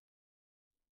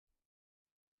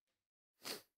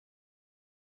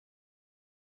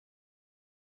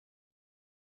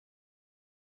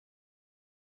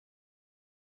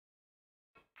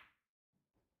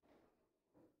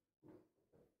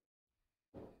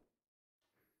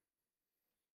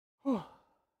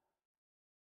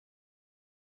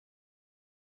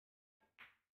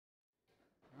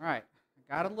 All right,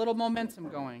 I got a little momentum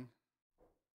going.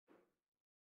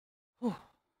 Whew. Let's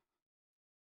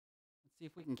see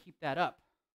if we can keep that up.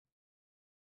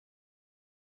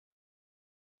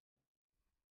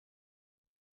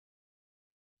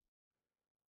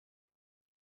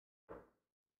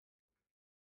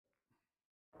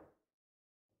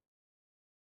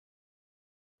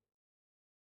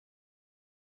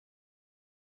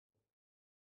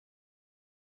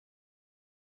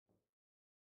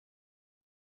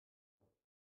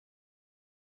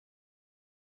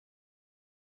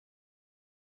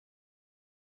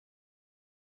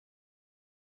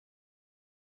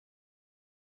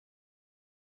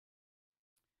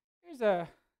 Here's a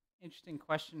interesting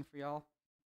question for y'all.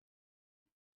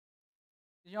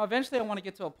 Eventually I want to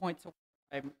get to a point to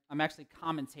where I'm actually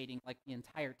commentating like the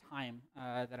entire time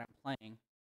that I'm playing.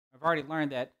 I've already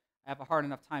learned that I have a hard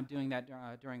enough time doing that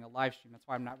during a live stream. That's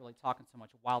why I'm not really talking so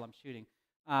much while I'm shooting.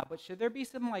 But should there be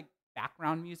some like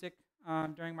background music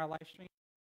during my live stream?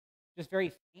 Just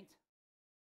very faint?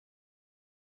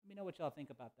 Let me know what y'all think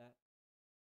about that.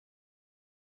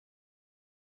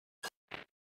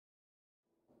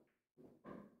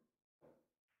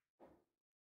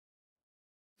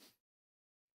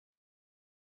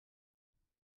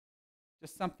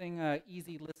 Just something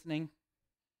easy listening.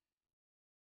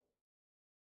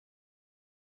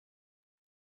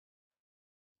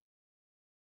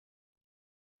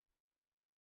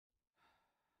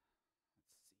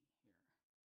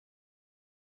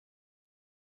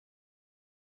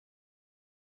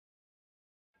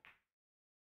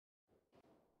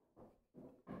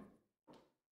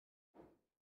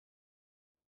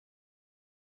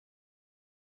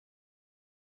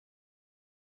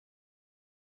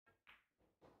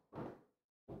 Let's see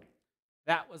here.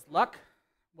 That was luck.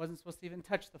 Wasn't supposed to even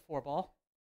touch the 4-ball.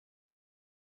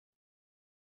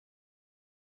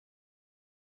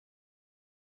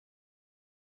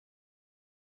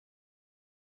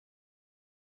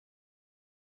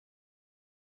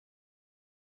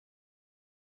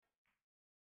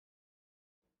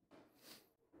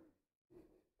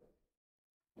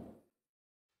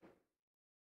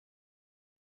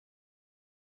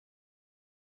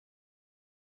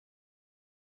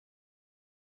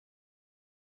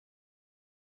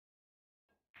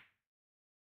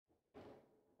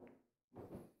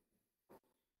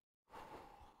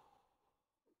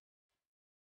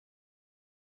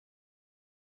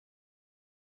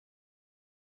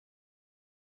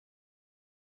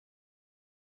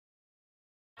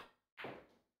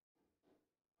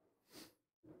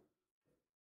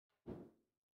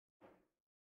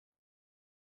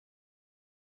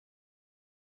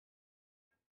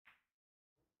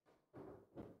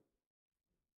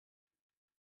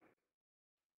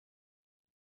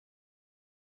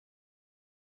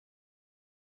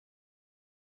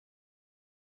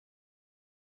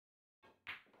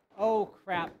 Oh,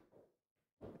 crap.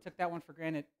 I took that one for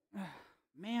granted.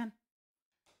 Man.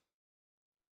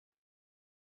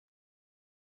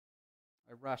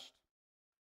 I rushed.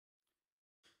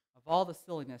 Of all the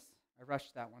silliness, I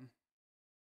rushed that one.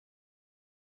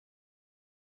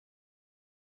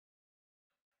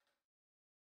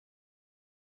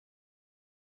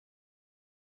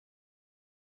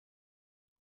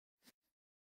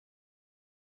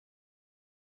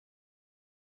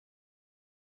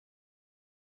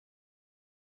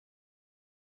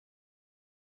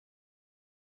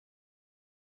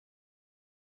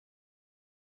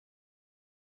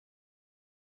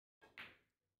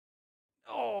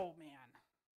 Oh, man.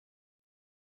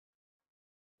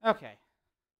 Okay.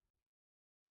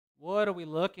 What are we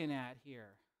looking at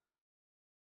here?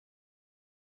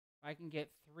 If I can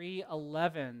get 3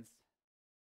 11s,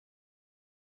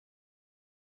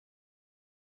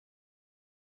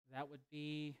 that would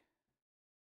be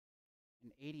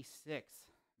an 86.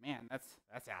 Man, that's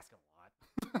asking a lot.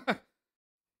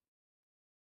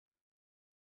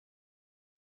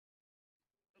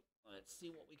 Let's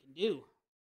see what we can do.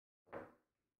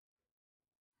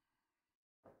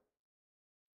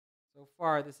 So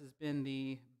far, this has been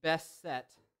the best set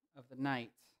of the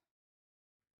night.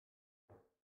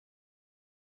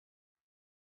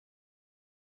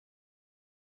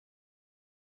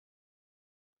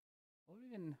 Well,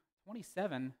 even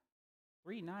 27,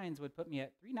 3 9s would put me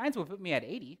at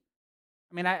 80.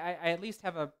 I mean, I at least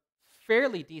have a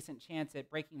fairly decent chance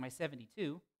at breaking my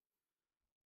 72.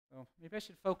 So maybe I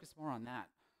should focus more on that.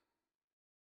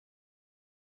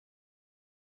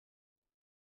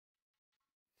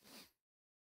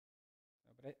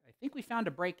 But I think we found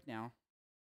a break now.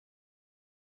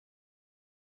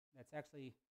 That's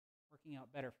actually working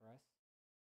out better for us.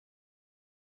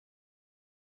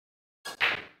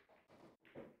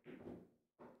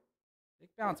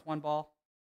 bounce, 1 ball.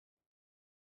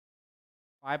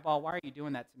 5 ball, why are you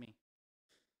doing that to me?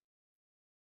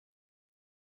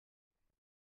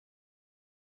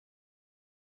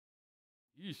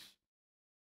 Yeesh.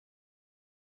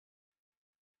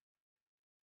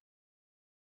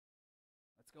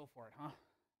 Let's go for it, huh?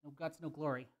 No guts, no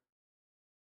glory.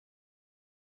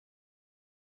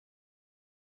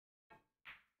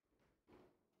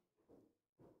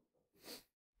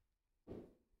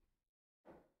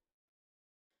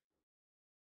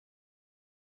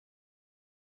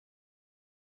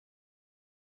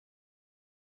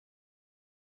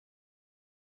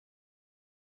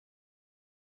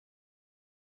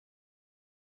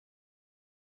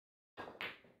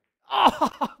 Oh,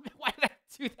 why did I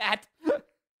do that?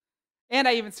 And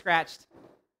I even scratched.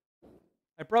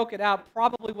 I broke it out,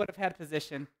 probably would have had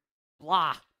position.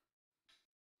 Blah.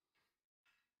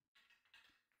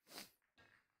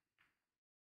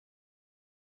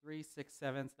 Three, 6,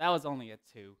 7. That was only a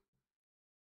 2.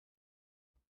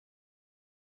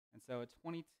 And so a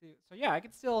 22. So yeah, I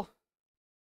could still.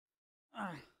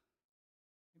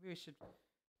 Maybe we should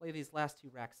play these last 2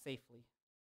 racks safely.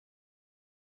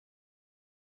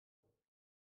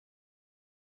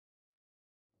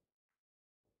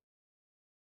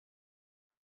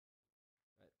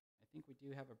 But I think we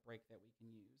do have a break that we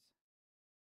can use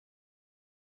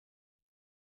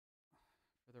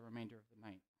for the remainder of the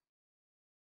night.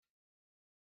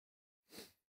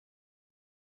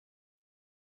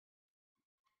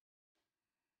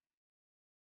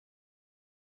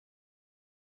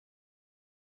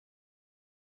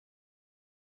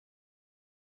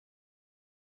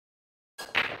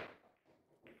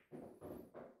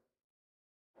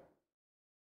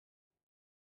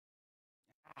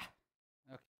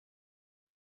 Okay.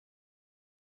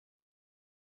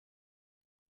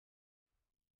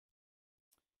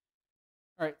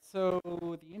 All right, so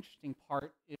the interesting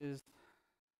part is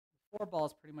the 4 ball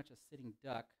is pretty much a sitting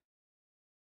duck.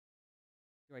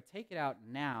 Do I take it out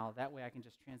now? That way I can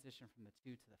just transition from the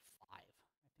 2 to the 5.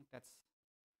 I think that's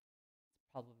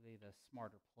probably the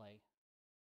smarter play.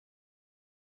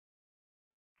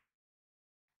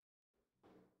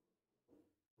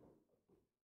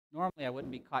 Normally I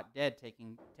wouldn't be caught dead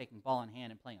taking ball in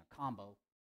hand and playing a combo.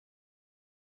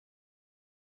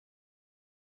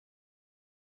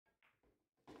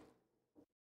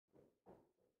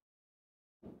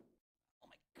 Oh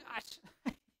my gosh,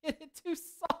 I hit it too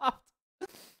soft.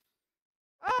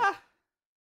 Ah!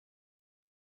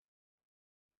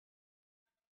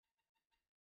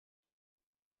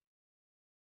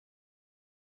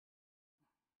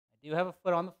 I do have a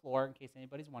foot on the floor in case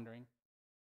anybody's wondering.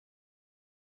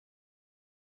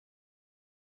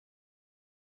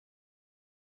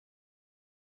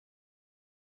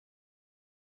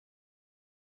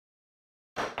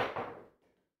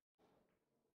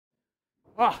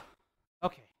 Oh,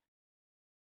 okay.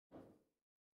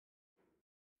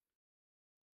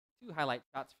 2 highlight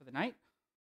shots for the night.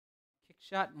 Kick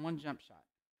shot and 1 jump shot.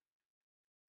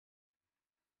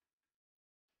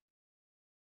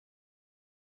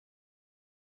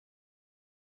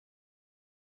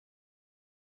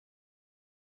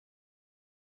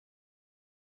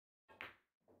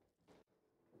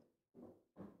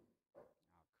 Oh,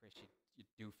 Chris, you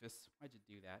doofus. Why'd you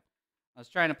do that? I was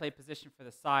trying to play position for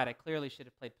the side. I clearly should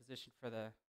have played position for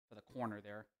the corner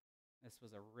there. This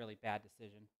was a really bad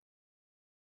decision.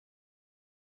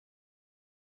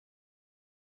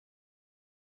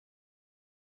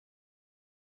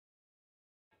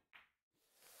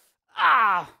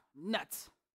 Ah, nuts.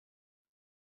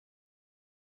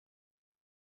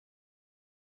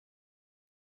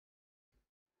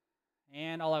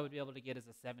 And all I would be able to get is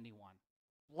a 71.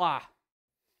 Blah.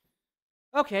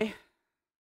 Okay.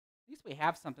 At least we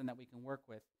have something that we can work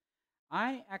with.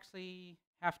 I actually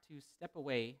have to step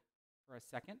away for a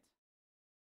second.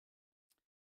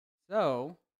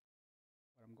 So,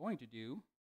 what I'm going to do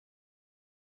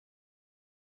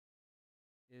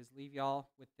is leave y'all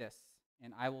with this,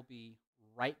 and I will be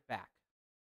right back.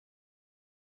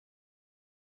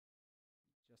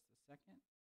 Just a second.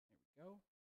 There we go.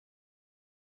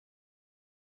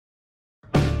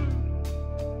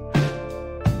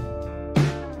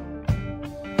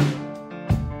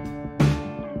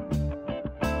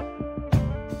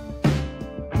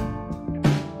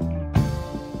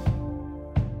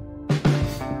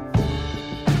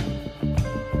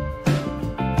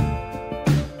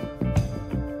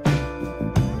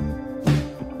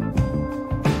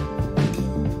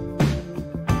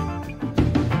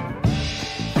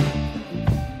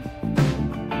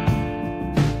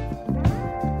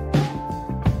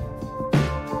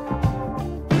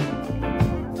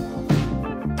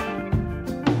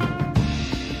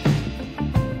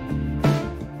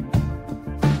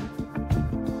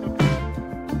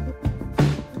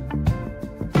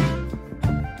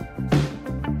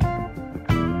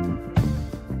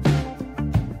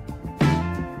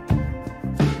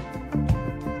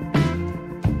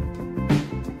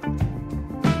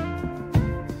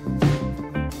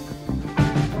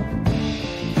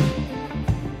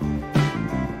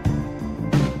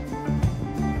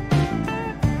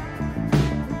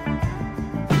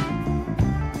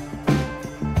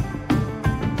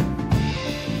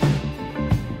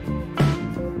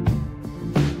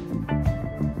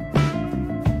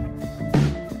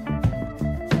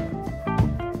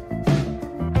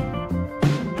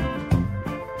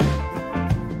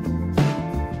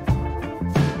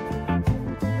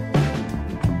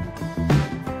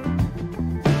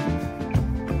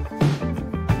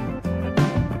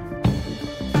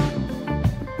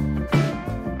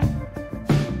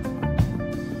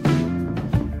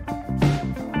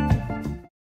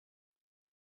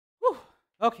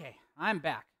 Okay, I'm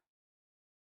back.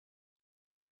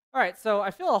 All right, so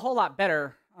I feel a whole lot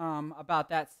better about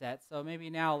that set. So maybe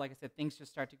now, like I said, things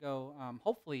just start to go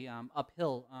hopefully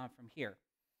uphill from here.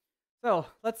 So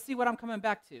let's see what I'm coming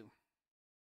back to.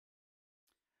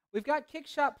 We've got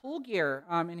Kickshot pool gear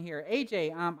in here.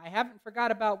 AJ, I haven't forgot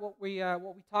about what we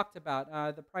talked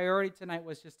about. The priority tonight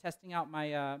was just testing out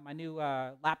my my new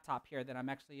laptop here that I'm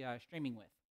actually streaming with.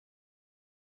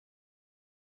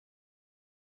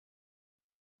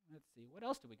 Let's see, what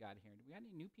else do we got here? Do we got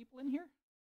any new people in here?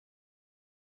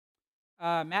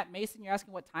 Matt Mason, you're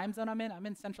asking what time zone I'm in? I'm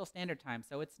in Central Standard Time,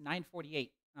 so it's 9:48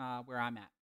 where I'm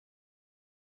at.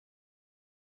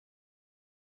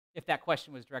 If that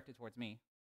question was directed towards me.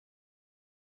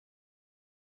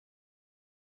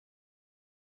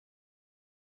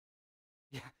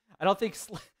 Yeah, I don't think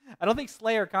I don't think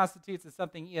Slayer constitutes as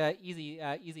something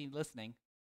easy listening.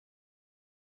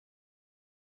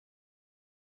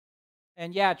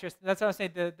 And yeah, Tristan, that's what I was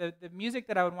saying. The music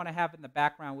that I would want to have in the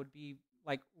background would be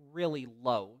like really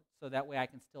low, so that way I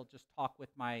can still just talk with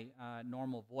my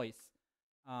normal voice.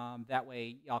 That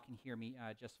way y'all can hear me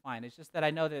just fine. It's just that I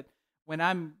know that when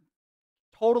I'm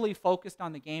totally focused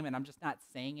on the game and I'm just not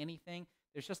saying anything,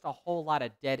 there's just a whole lot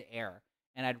of dead air,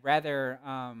 and I'd rather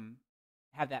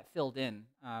have that filled in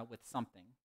with something.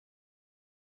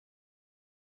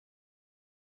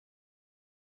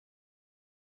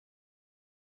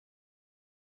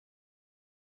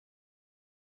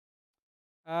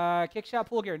 Kickshot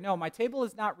pool gear. No, my table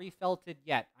is not refelted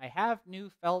yet. I have new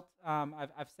felt.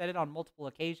 I've said it on multiple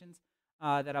occasions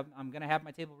that I'm going to have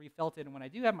my table refelted, and when I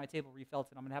do have my table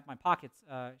refelted, I'm going to have my pockets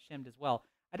shimmed as well.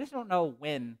 I just don't know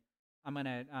when I'm going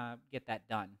to get that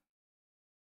done.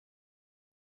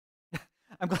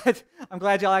 I'm glad. I'm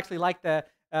glad y'all actually like the.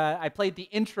 I played the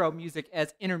intro music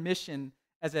as intermission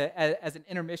as an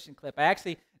intermission clip. I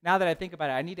actually, now that I think about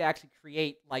it, I need to actually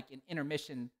create like an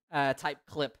intermission type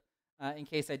clip in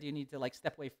case I do need to like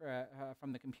step away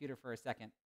from the computer for a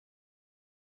second.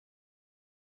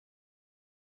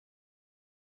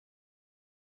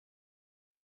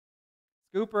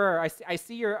 Scooper, I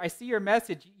see your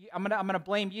message. I'm gonna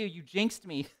blame you. You jinxed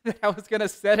me that I was gonna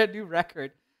set a new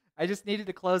record. I just needed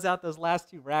to close out those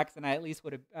last two racks, and I at least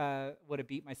would have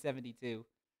beat my 72.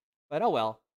 But oh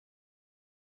well.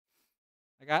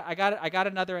 I got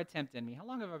another attempt in me. How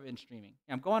long have I been streaming?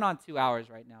 Yeah, I'm going on 2 hours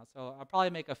right now, so I'll probably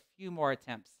make a few more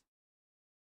attempts.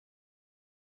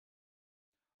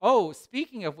 Oh,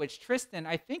 speaking of which, Tristan,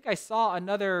 I think I saw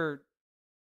another.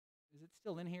 Is it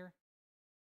still in here?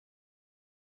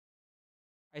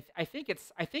 I think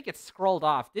it's scrolled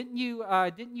off. Didn't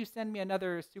you send me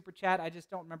another super chat? I just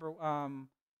don't remember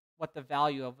what the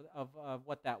value of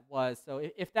what that was. So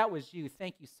if that was you,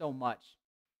 thank you so much.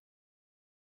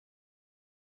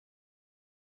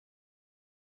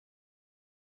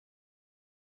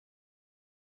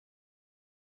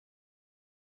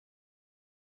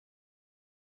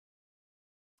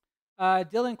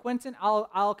 Dylan Quinton,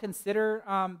 I'll consider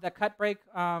the cut break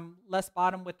less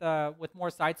bottom with more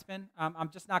side spin.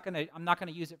 I'm not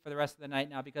gonna use it for the rest of the night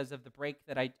now because of the break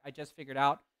that I just figured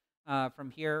out from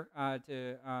here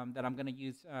to that I'm gonna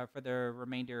use for the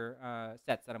remainder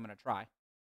sets that I'm gonna try.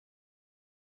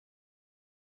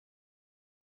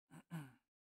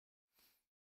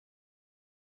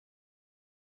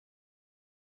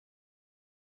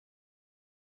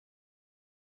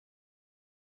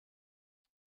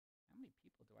 How many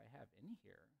people do I have in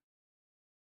here?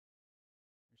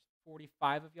 There's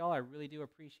 45 of y'all. I really do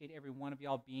appreciate every one of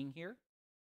y'all being here.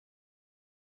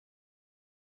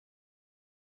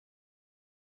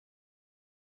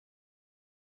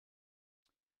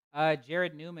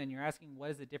 Jared Newman, you're asking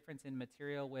what is the difference in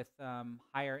material with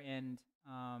higher end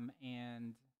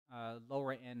and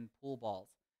lower end pool balls.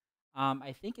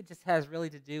 I think it just has really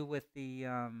to do with the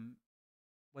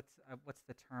what's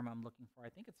the term I'm looking for? I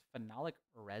think it's phenolic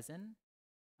resin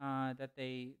that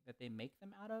they make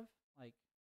them out of. Like,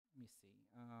 let me see.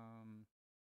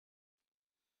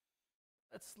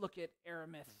 Let's look at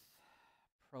Aramith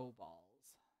Pro balls,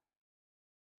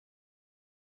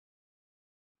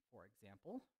 for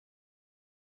example.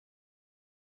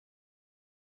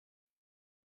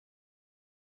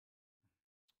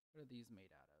 What are these made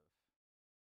out of?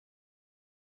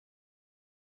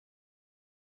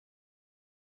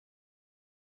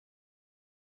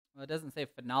 Well, it doesn't say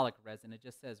phenolic resin. It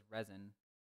just says resin.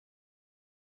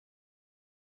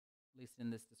 At least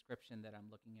in this description that I'm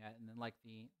looking at. And then like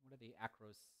what are the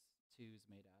Acros 2s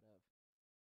made out of?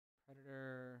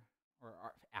 Predator or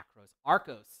Acros?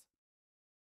 Arcos.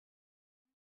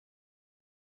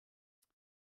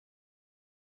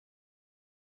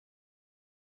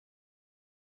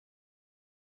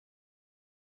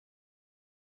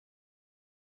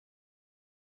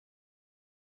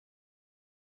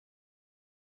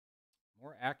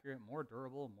 more accurate, more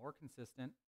durable, more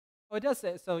consistent. Oh, it does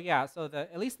say so. Yeah, so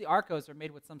at least the Arcos are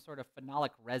made with some sort of phenolic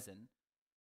resin.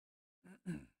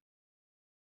 And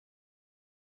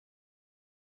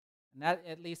that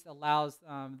at least allows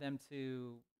them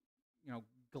to,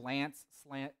 glance,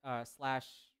 slash,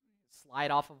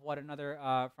 slide off of one another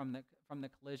from the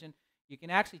collision. You can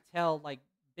actually tell like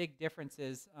big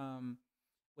differences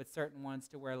with certain ones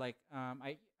to where like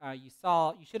you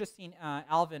should have seen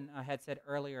Alvin had said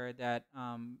earlier that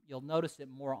you'll notice it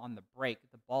more on the break.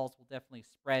 The balls will definitely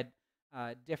spread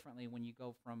differently when you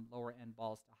go from lower end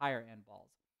balls to higher end balls.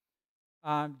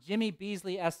 Jimmy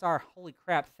Beasley SR, holy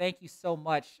crap! Thank you so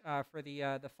much for the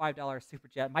 $5 super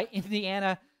chat. My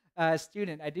Indiana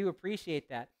student, I do appreciate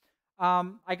that.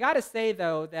 I gotta say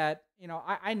though that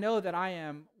I know that I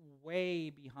am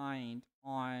way behind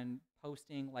on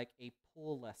posting like a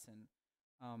pool lesson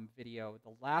video.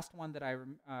 The last one that I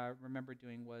remember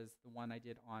doing was the one I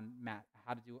did on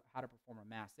how to perform a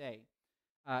Mass A.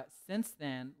 Since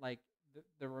then, like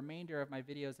the remainder of my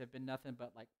videos have been nothing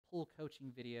but like pool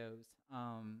coaching videos,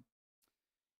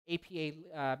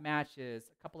 APA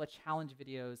matches, a couple of challenge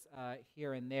videos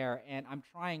here and there, and I'm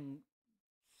trying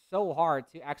so hard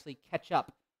to actually catch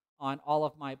up on all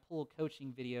of my pool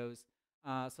coaching videos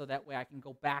so that way I can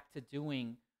go back to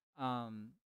doing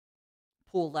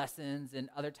pool lessons and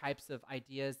other types of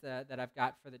ideas that I've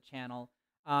got for the channel.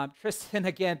 Tristan,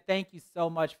 again, thank you so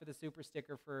much for the super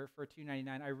sticker for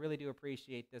 $2.99. I really do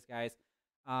appreciate this, guys.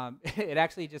 It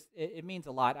actually it means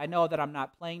a lot. I know that I'm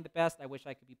not playing the best. I wish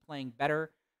I could be playing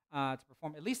better to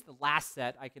perform. At least the last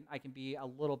set, I can be a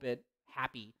little bit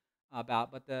happy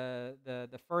about. But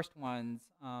the first ones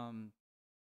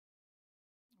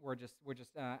were just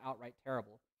outright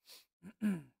terrible.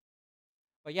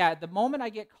 But yeah, the moment I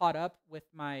get caught up with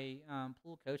my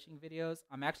pool coaching videos,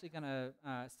 I'm actually going to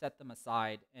set them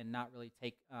aside and not really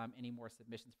take any more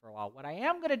submissions for a while. What I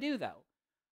am going to do, though,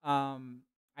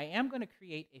 I am going to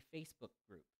create a Facebook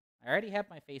group. I already have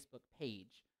my Facebook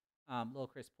page, Lil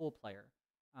Chris Pool Player.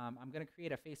 I'm going to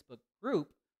create a Facebook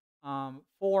group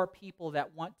for people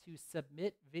that want to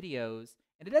submit videos.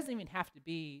 And it doesn't even have to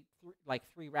be like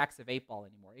 3 racks of 8-ball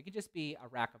anymore. It could just be a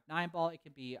rack of 9-ball. It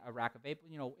could be a rack of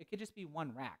 8-ball. It could just be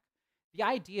 1 rack. The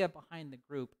idea behind the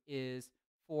group is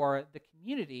for the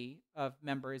community of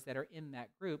members that are in that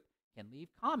group can leave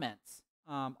comments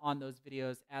on those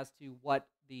videos as to what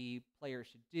the player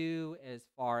should do as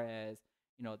far as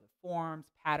the forms,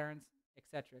 patterns,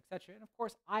 etc., etc. And of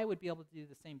course, I would be able to do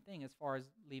the same thing as far as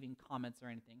leaving comments or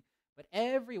anything. But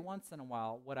every once in a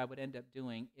while, what I would end up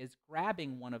doing is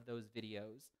grabbing one of those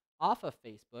videos off of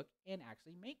Facebook and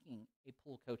actually making a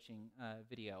pool coaching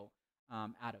video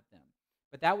out of them.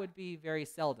 But that would be very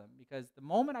seldom because the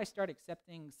moment I start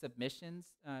accepting submissions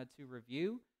to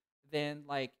review, then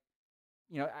I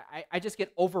just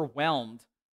get overwhelmed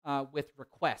with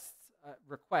requests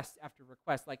after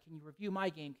requests. Like, can you review my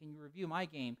game? Can you review my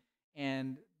game?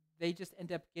 And they just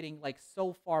end up getting like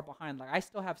so far behind. Like I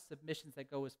still have submissions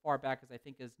that go as far back as I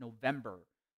think as November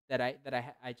that I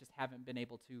just haven't been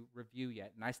able to review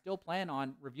yet. And I still plan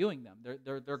on reviewing them.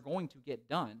 They're going to get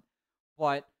done.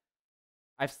 But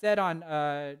I've said on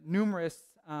numerous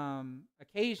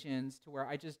occasions to where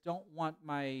I just don't want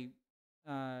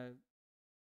I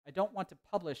don't want to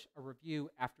publish a review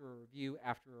after a review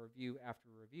after a review after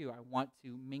a review. I want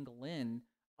to mingle in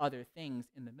other things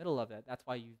in the middle of it. That's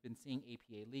why you've been seeing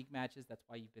APA League matches. That's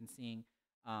why you've been seeing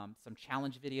some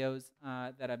challenge videos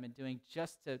that I've been doing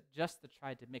just to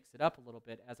try to mix it up a little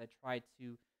bit as I try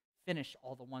to finish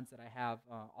all the ones that I have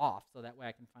off, so that way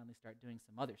I can finally start doing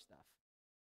some other stuff.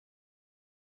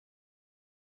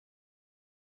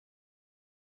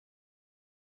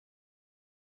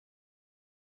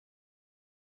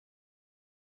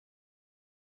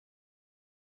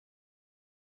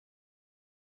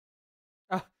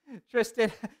 Oh, Tristan,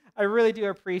 I really do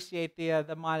appreciate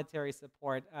the monetary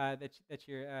support that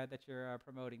you're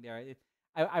promoting there.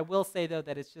 I will say though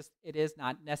that it is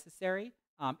not necessary.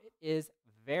 It is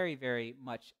very, very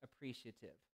much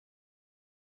appreciative.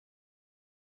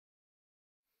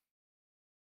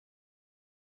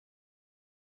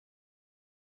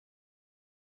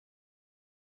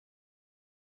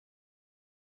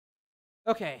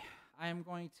 Okay, I am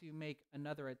going to make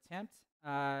another attempt.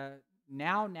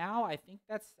 Now, I think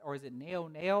that's, or is it Neo?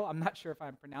 I'm not sure if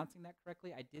I'm pronouncing that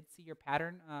correctly. I did see your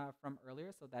pattern from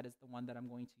earlier, so that is the one that I'm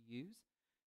going to use.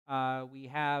 We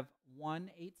have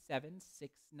 187693452.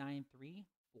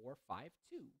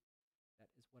 That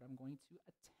is what I'm going to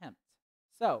attempt.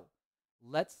 So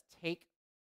let's take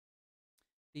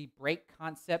the break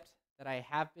concept that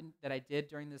I did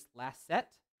during this last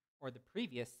set, or the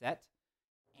previous set,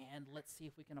 And let's see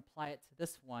if we can apply it to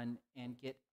this one and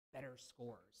get better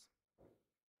scores.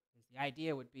 The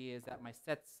idea would be is that my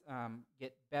sets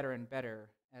get better and better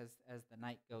as the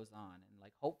night goes on, and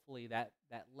like hopefully that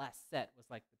last set was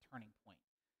like the turning point.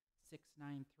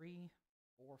 693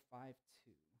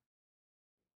 452.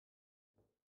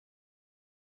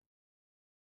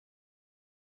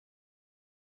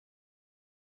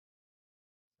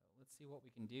 So let's see what we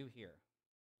can do here.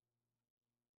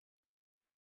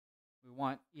 We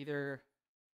want either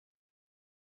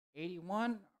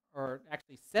 81 or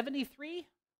actually 73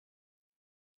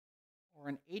 or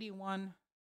an 81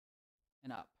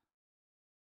 and up.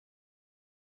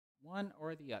 One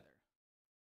or the other.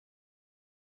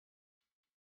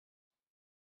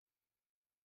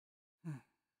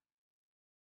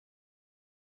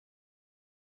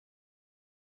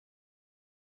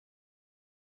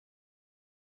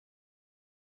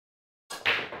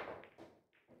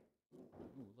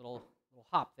 Ooh, little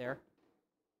hop there.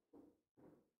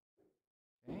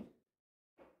 Okay.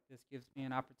 This gives me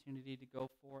an opportunity to go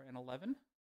for an 11.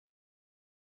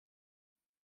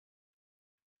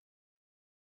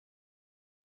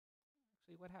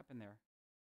 Actually, what happened there?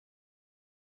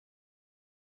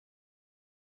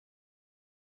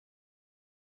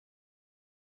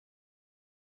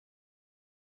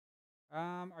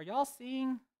 Are y'all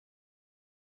seeing?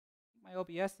 My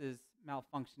OBS is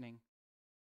malfunctioning.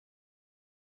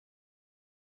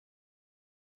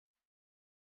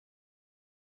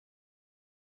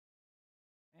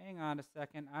 Hang on a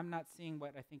second. I'm not seeing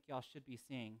what I think y'all should be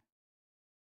seeing.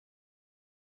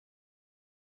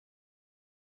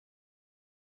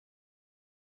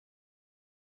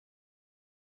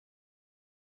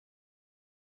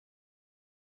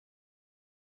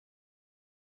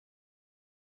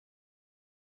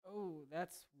 Oh,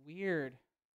 that's weird.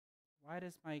 Why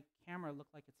does my camera look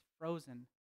like it's frozen?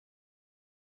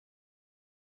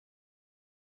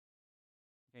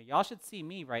 Okay, y'all should see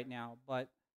me right now, but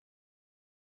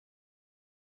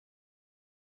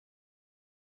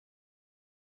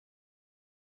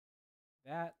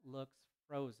that looks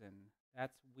frozen.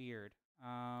 That's weird.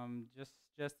 Just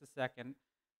a second.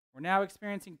 We're now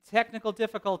experiencing technical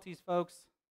difficulties, folks.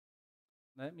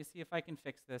 Let me see if I can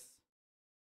fix this.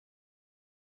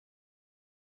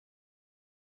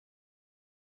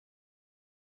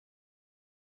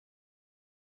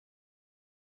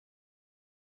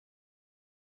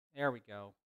 There we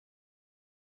go.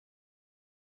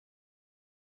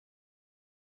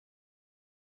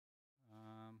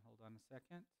 Hold on a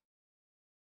second.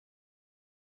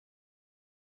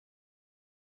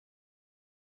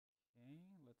 Okay,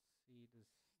 let's see. Does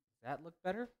that look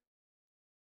better?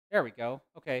 There we go.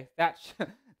 Okay, that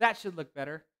that should look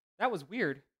better. That was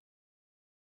weird.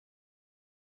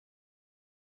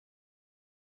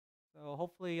 So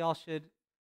hopefully y'all should.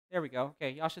 There we go.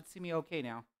 Okay, y'all should see me okay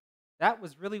now. That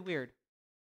was really weird.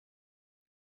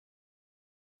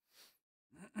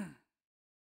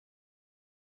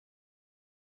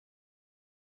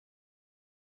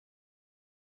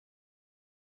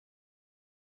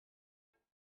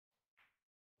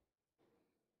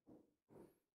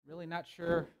 Really not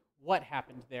sure what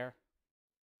happened there,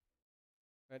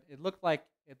 but it looked like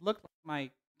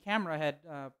my camera had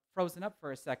frozen up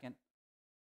for a second.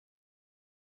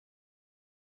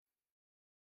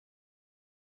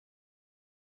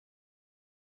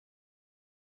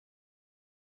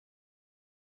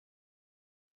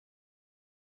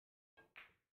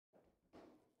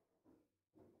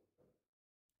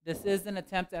 This is an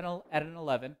attempt at an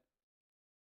 11.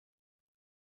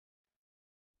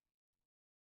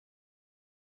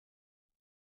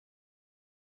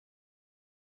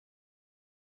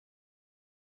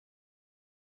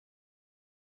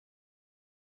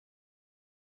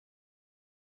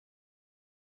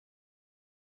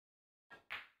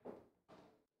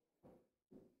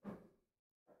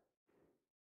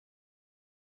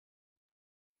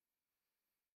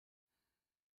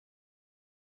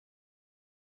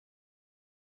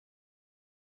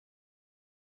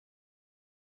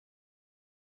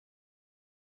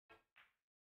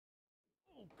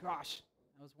 Oh gosh,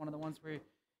 that was one of the ones where you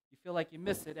feel like you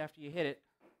miss it after you hit it.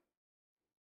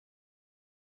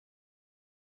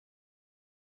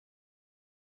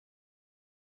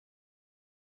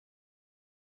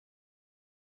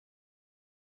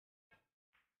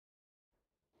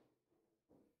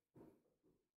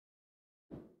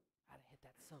 How'd I hit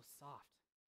that so soft?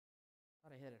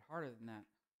 Thought I hit it harder than that.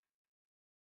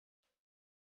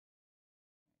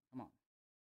 Come on,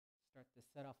 start this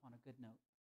set off on a good note.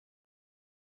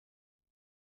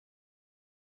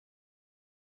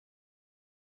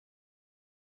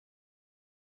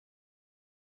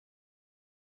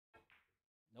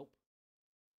 Nope.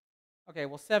 Okay,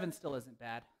 well, 7 still isn't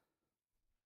bad.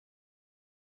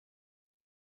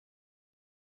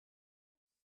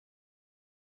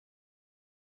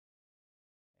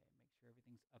 Okay, make sure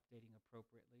everything's updating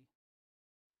appropriately.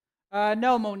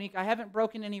 No, Monique, I haven't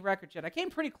broken any records yet. I came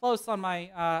pretty close on my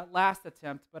last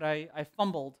attempt, but I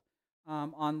fumbled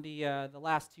on the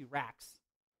last 2 racks.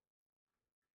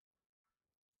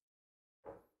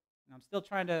 And I'm still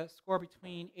trying to score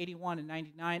between 81 and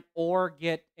 99 or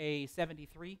get a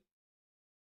 73.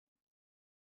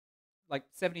 Like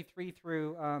 73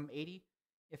 through 80,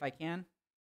 if I can.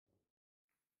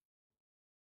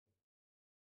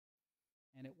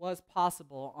 And it was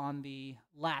possible on the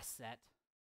last set.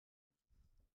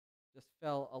 Just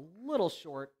fell a little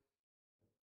short.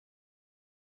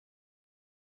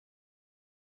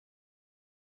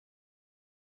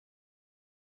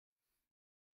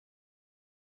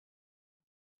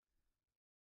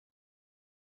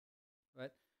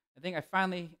 But I think I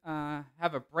finally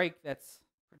have a break that's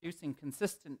producing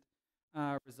consistent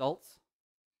results.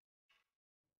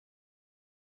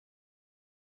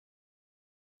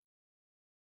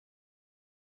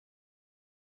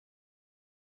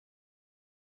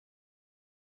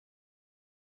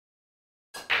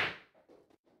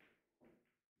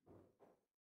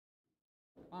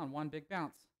 Come on, 1 big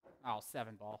bounce. Oh,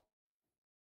 7 ball.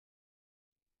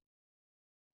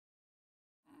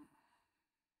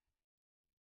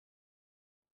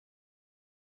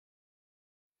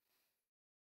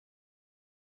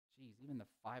 Jeez, even the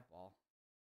 5 ball.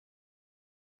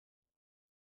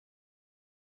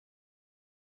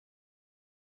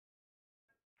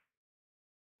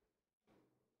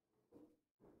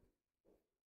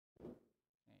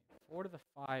 Okay, 4 to the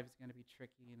 5 is going to be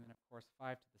tricky, and then of course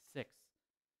 5 to the 6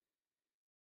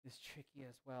 is tricky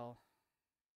as well.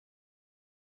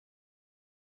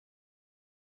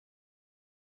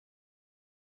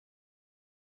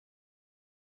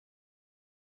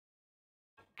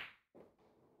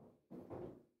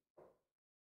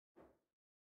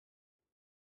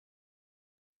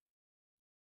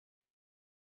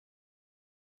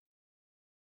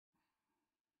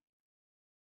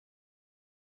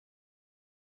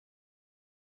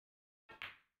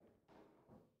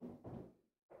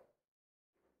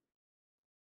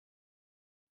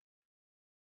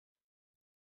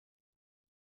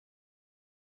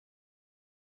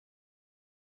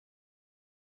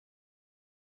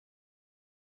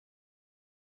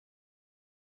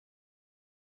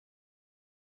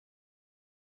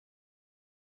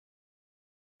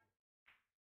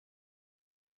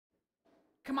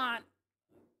 Come on.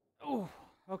 Oh,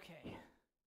 okay.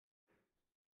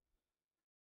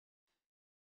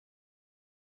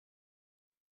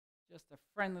 Just a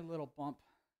friendly little bump.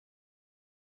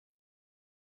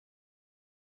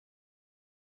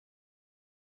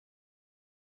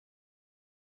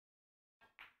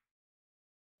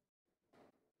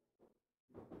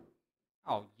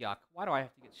 Oh, yuck. Why do I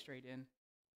have to get straight in?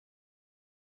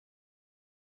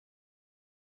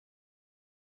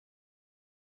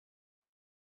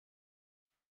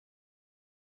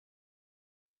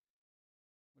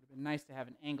 Would have been nice to have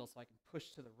an angle so I can push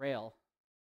to the rail.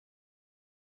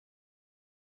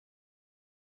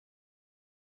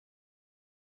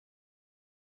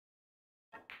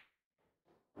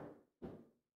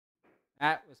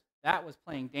 That was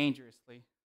playing dangerously.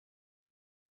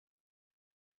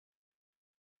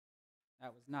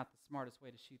 That was not the smartest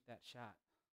way to shoot that shot.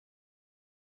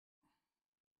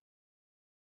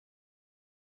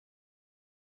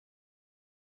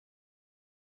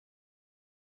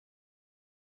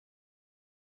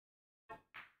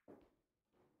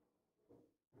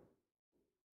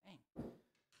 Dang.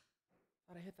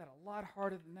 Thought I hit that a lot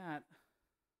harder than that.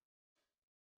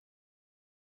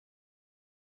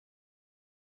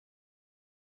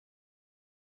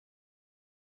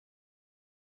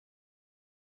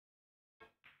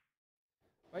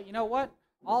 But you know what?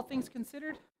 All things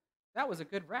considered, that was a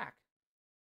good rack.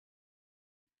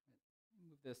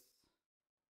 Move this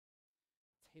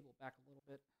table back a little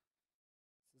bit.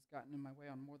 This has gotten in my way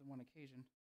on more than one occasion.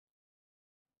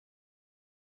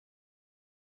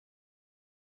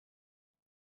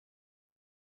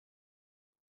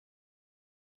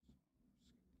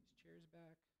 Scoot these chairs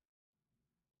back.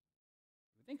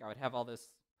 I think I would have all this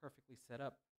perfectly set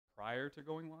up prior to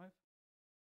going live.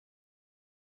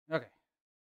 Okay.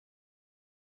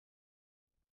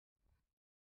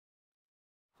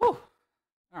 Whew.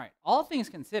 All right. All things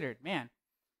considered, man,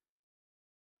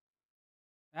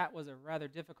 that was a rather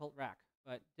difficult rack,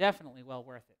 but definitely well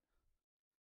worth it.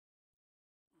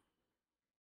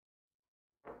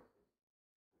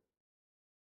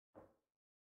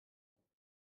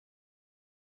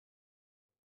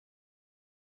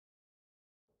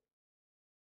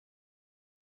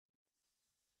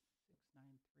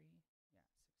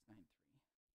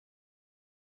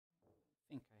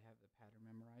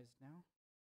 now.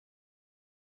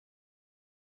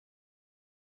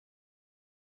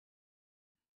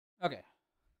 Okay.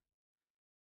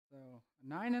 So a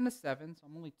 9 and a 7, so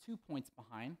I'm only 2 points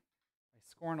behind. If I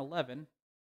score an 11,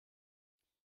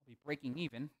 I'll be breaking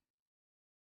even.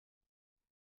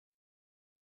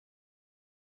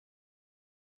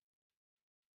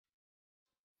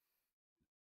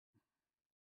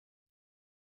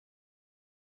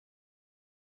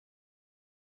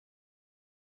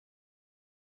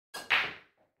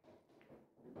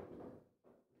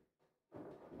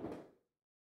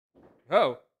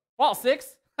 Oh, ball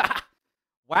 6.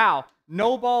 Wow,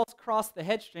 no balls crossed the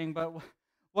head string, but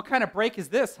what kind of break is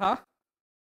this, huh?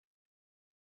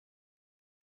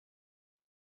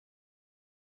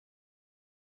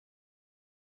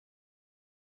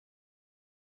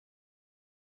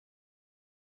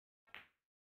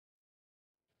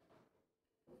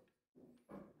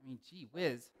 I mean, gee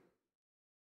whiz.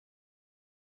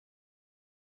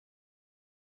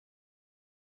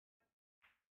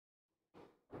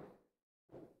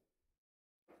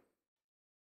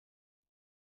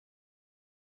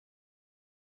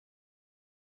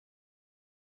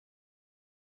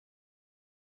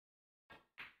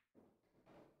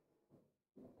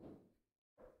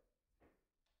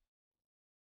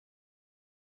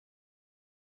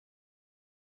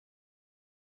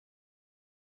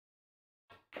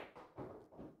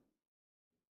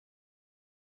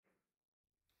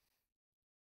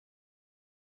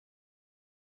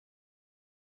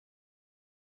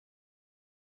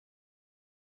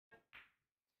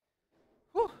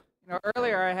 Whew.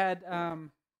 Earlier I had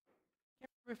can't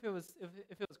remember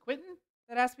if it was Quentin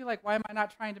that asked me like, why am I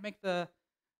not trying to make the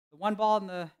one ball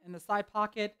in the side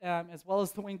pocket as well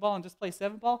as the wing ball and just play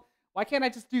 7 ball? Why can't I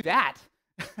just do that?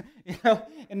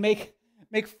 And make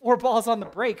 4 balls on the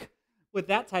break with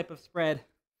that type of spread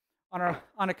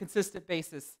on a consistent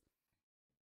basis.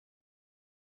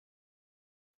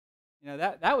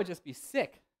 That would just be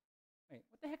sick. Wait,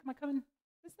 what the heck am I coming?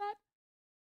 What is that?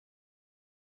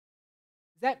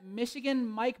 Is that Michigan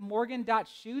Mike Morgan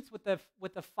shoots with the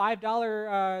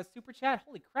 $5 super chat?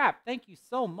 Holy crap! Thank you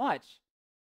so much.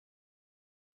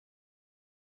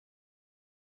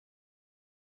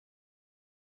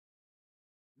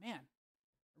 Man,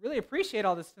 I really appreciate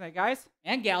all this tonight, guys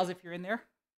and gals, if you're in there.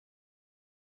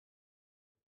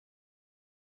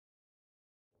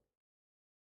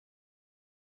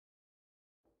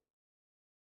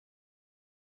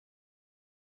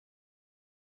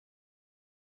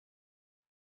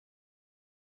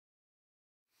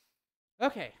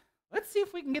 Okay, let's see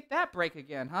if we can get that break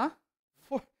again, huh?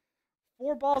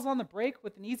 Four balls on the break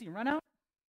with an easy run out.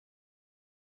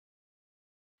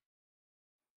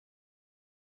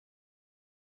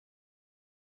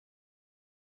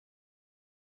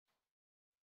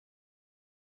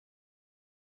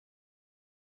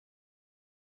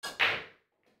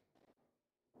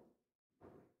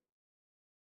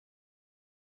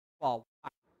 Ball.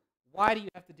 Why do you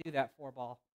have to do that 4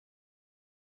 ball?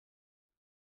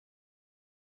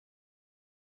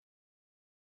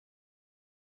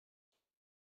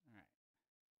 All right.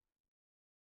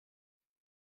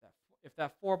 If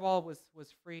that 4 ball was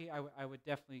free, I would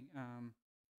definitely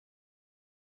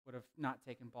would have not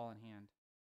taken ball in hand.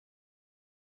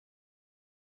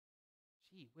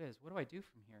 Gee whiz, what do I do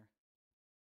from here?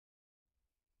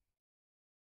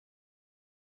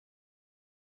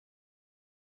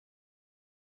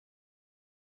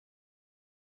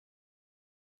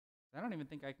 I don't even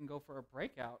think I can go for a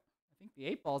breakout. I think the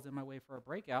 8 ball's in my way for a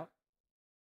breakout.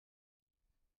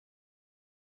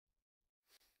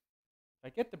 If I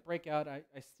get the breakout, I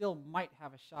still might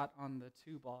have a shot on the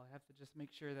 2 ball. I have to just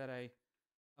make sure that I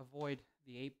avoid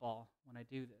the 8 ball when I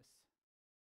do this.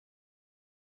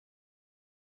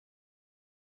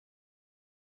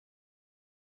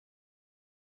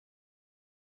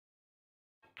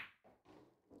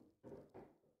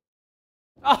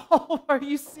 Oh, are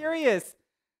you serious?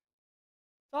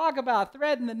 Talk about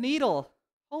threading the needle.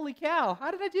 Holy cow,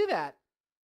 how did I do that?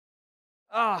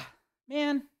 Ah,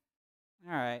 man.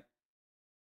 All right.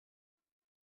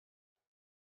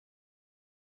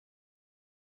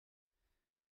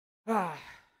 Ah,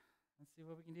 let's see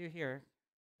what we can do here.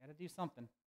 Got to do something.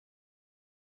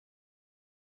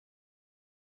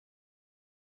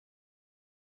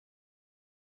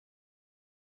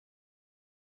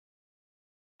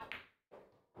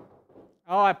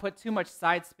 Oh, I put too much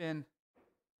side spin.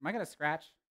 Am I going to scratch?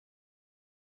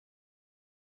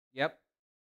 Yep.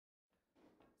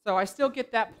 So I still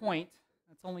get that point.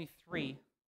 That's only 3.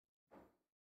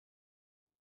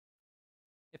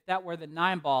 If that were the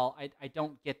 9 ball, I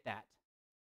don't get that.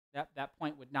 That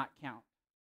point would not count.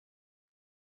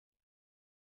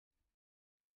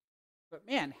 But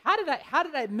man, how did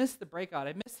I miss the breakout?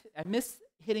 I miss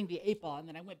hitting the 8 ball, and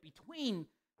then I went between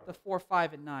the 4,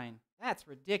 5, and 9. That's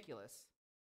ridiculous.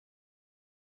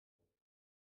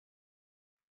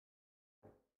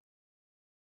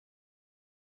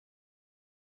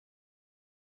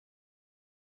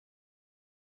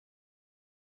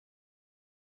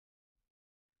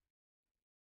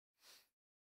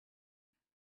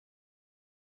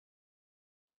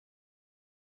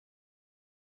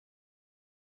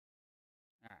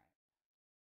 All right.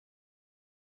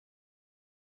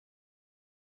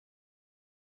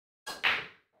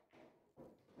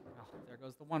 Oh, there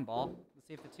goes the 1 ball. Let's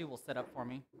see if the 2 will set up for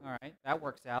me. All right, that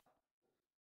works out.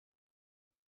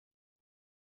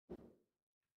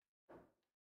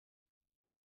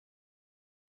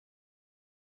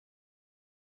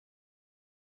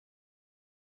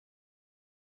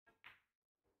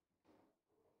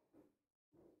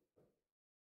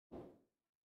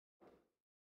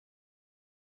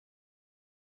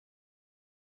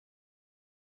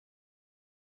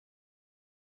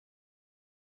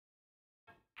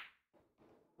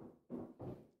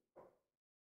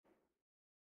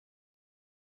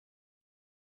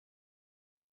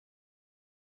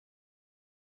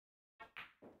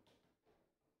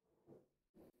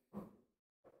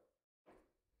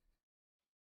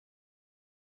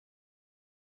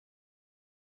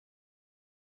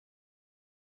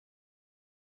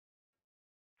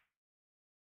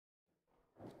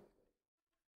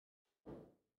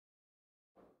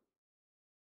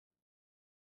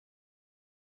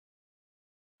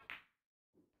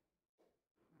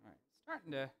 All right,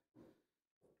 starting to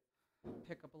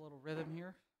pick up a little rhythm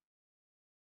here.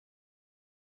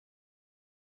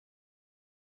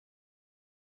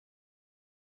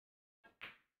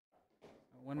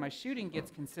 When my shooting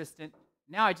gets consistent,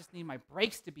 now I just need my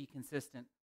breaks to be consistent.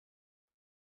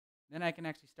 Then I can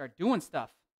actually start doing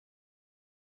stuff.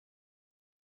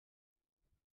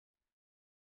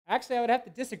 Actually, I would have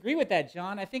to disagree with that,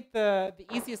 John. I think the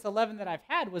easiest 11 that I've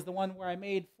had was the one where I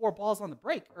made 4 balls on the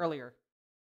break earlier.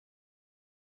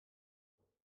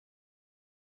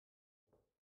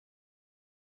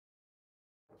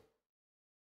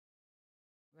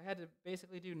 I had to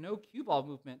basically do no cue ball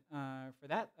movement for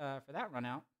that run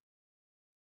out.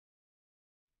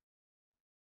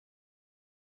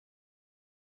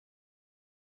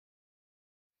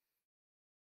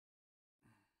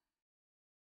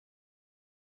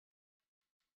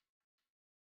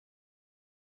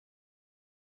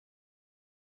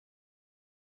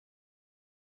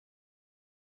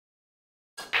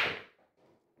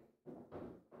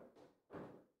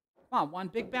 Come on, 1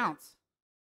 big bounce.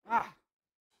 Ah.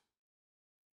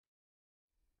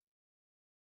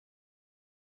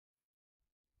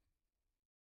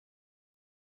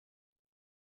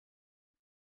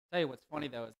 Tell you what's funny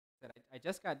though is that I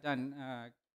just got done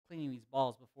cleaning these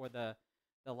balls before the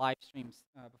live streams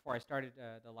before I started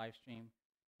the live stream,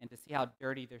 and to see how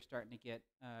dirty they're starting to get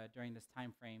during this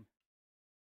time frame,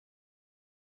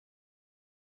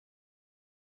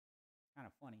 kind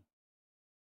of funny.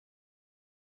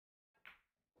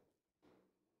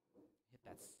 Hit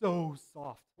that so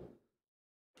soft.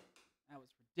 That was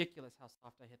ridiculous how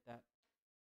soft I hit that.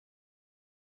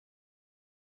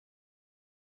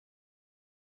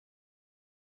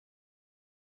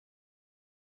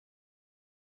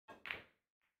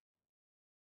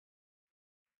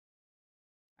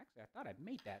 Actually, I thought I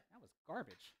made that. That was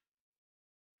garbage.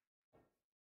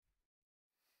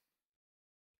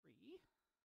 3.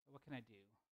 So what can I do?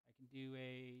 I can do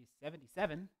a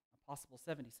 77, a possible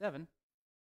 77.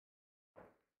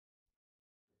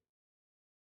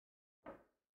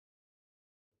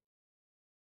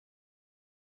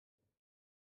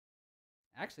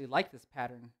 I actually like this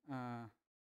pattern,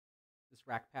 this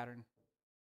rack pattern,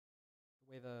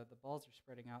 the way the balls are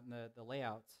spreading out and the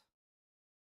layouts.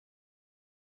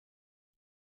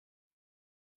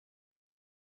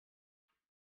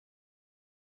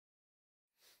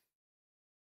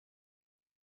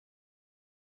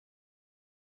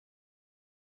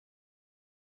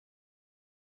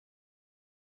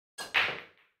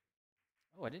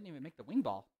 Oh, I didn't even make the wing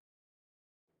ball.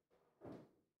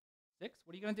 6,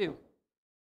 what are you going to do?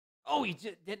 Oh, he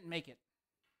just didn't make it.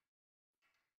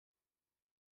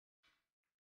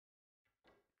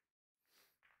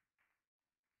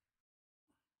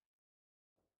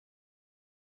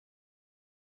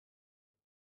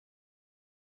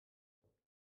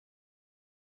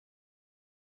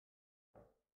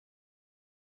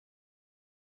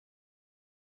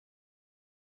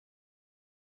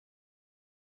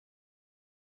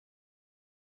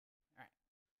 All right.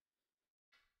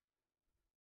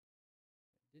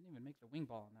 Didn't even make the wing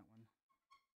ball on that one.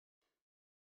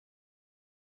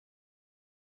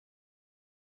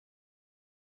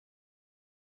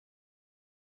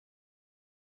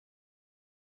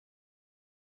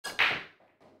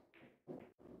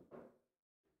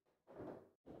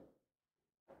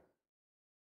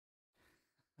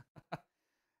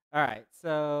 All right,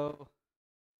 so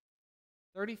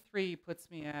 33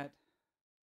 puts me at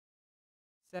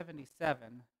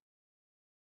 77,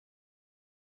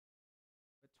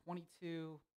 but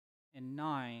 22 and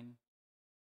 9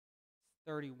 is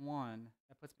 31.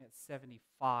 That puts me at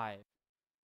 75. I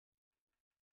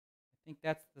think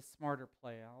that's the smarter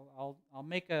play. I'll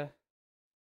make an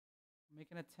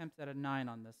attempt at a 9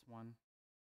 on this one,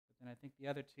 but then I think the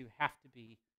other two have to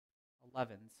be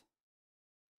 11s.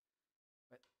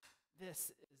 But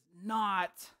this is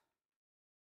not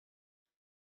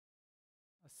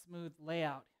a smooth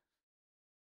layout.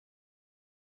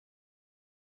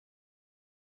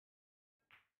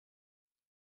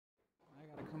 I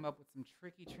got to come up with some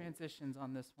tricky transitions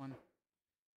on this one.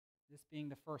 This being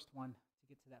the first one to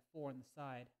get to that 4 on the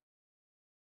side.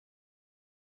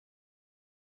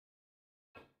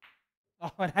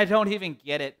 Oh, and I don't even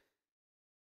get it.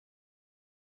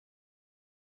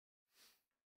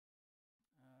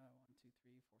 1, 2,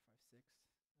 3, 4, 5, 6.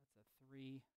 That's a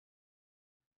 3.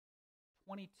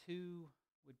 22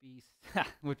 would be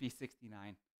would be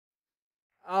 69.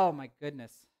 Oh my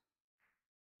goodness.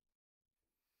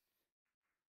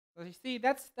 So you see,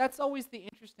 that's always the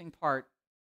interesting part.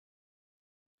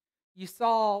 You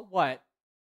saw what,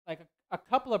 like a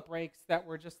couple of breaks that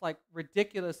were just like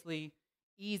ridiculously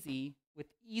easy with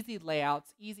easy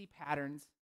layouts, easy patterns,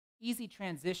 easy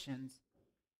transitions,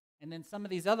 and then some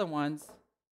of these other ones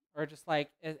are just like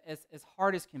as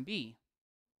hard as can be.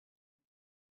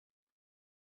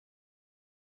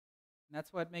 And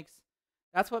that's what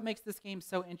makes this game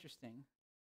so interesting.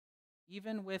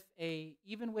 Even with a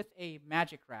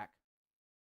magic rack,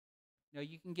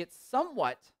 you can get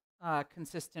somewhat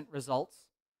consistent results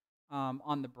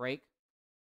on the break,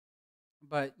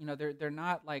 but they're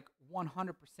not like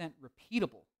 100%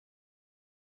 repeatable.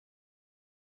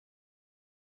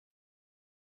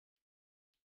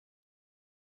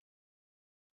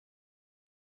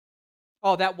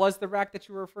 Oh, that was the rack that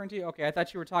you were referring to? Okay, I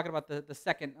thought you were talking about the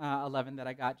second 11 that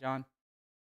I got, John.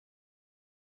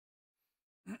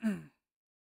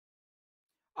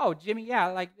 Oh, Jimmy, yeah,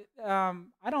 like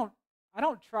I don't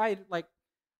try like,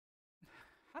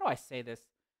 how do I say this?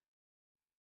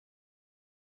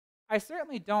 I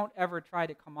certainly don't ever try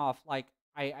to come off like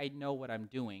I know what I'm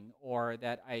doing, or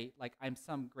that I'm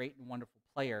some great and wonderful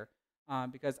player,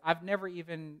 because I've never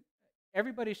even.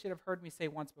 Everybody should have heard me say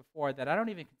once before that I don't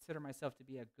even consider myself to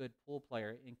be a good pool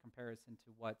player in comparison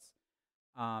to what's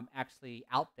actually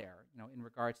out there, in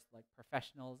regards to like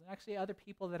professionals and actually other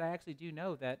people that I actually do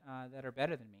know that are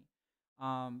better than me.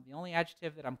 The only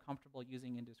adjective that I'm comfortable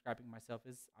using in describing myself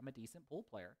is I'm a decent pool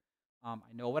player. I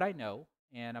know what I know,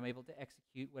 and I'm able to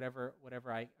execute whatever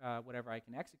I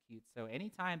can execute. So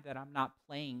anytime that I'm not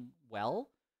playing well,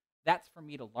 that's for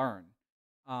me to learn,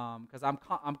 because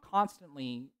I'm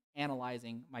constantly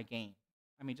analyzing my game.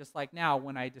 I mean, just like now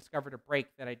when I discovered a break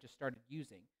that I just started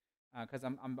using, because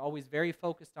I'm always very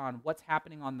focused on what's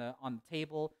happening on the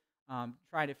table,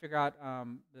 trying to figure out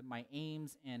my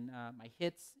aims and my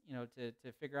hits,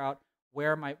 to figure out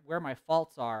where my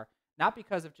faults are, not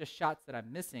because of just shots that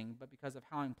I'm missing, but because of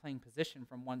how I'm playing position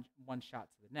from one shot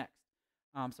to the next.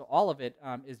 So all of it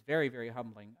is very, very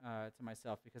humbling to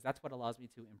myself, because that's what allows me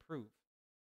to improve.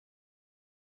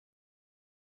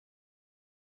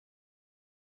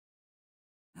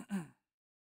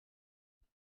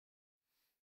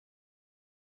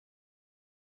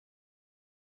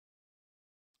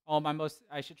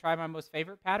 I should try my most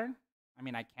favorite pattern. I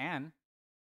mean, I can.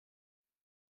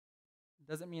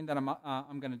 It doesn't mean that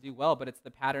I'm going to do well, but it's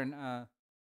the pattern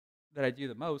that I do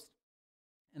the most,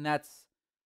 and that's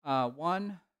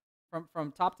one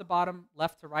from top to bottom,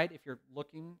 left to right. If you're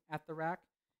looking at the rack,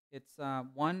 it's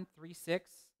 1 3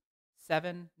 6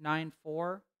 7 9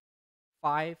 4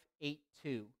 5 8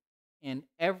 2, and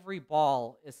every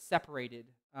ball is separated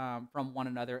from one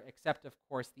another, except of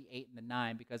course the 8 and the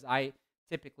 9, because I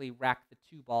typically rack the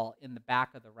 2 ball in the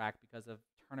back of the rack because of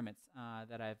tournaments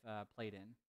that I've played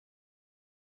in.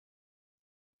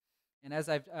 And as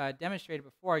I've demonstrated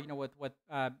before, what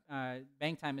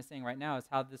Bang Time is saying right now is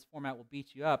how this format will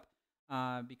beat you up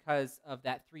because of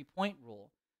that 3-point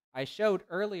rule. I showed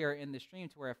earlier in the stream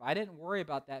to where if I didn't worry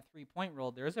about that 3-point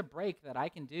rule, there's a break that I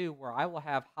can do where I will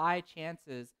have high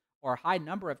chances, or a high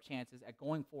number of chances, at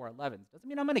going for 11s. Doesn't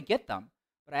mean I'm going to get them,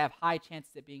 but I have high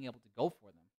chances at being able to go for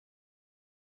them.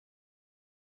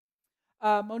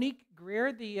 Monique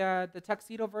Greer, the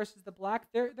tuxedo versus the black,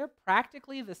 they're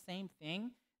practically the same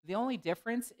thing. The only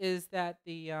difference is that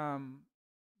the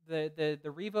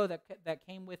Revo that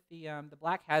came with the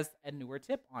black has a newer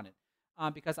tip on it,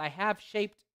 because I have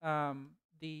shaped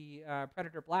the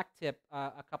Predator Black tip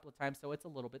a couple of times, so it's a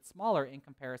little bit smaller in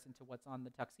comparison to what's on the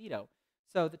Tuxedo.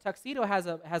 So the Tuxedo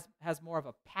has more of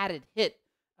a padded hit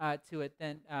to it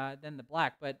than the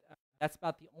Black, but that's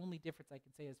about the only difference I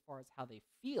can say as far as how they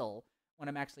feel when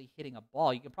I'm actually hitting a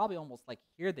ball. You can probably almost like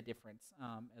hear the difference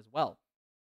as well.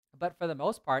 But for the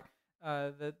most part,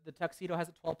 the Tuxedo has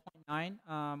a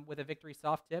 12.9 with a Victory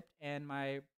soft tip, and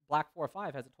my Black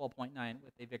 4.5 has a 12.9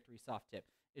 with a Victory soft tip.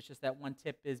 It's just that one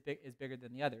tip is bigger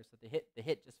than the other, so the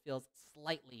hit just feels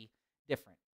slightly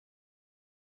different.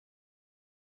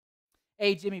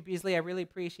 Hey, Jimmy Beasley, I really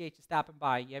appreciate you stopping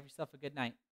by. You have yourself a good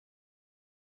night.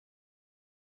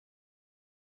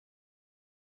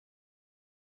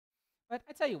 But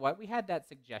I tell you what, we had that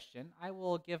suggestion. I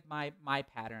will give my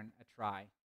pattern a try.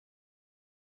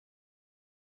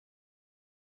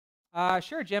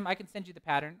 Sure, Jim, I can send you the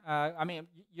pattern. I mean,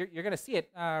 you're going to see it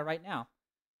right now.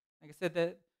 Like I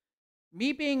said,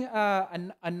 me being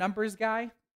a numbers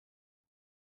guy,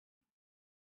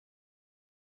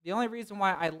 the only reason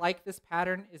why I like this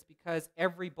pattern is because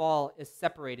every ball is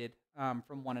separated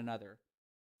from one another.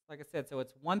 Like I said, so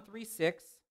it's 136,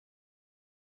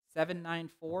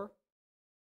 794,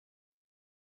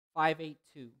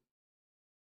 582.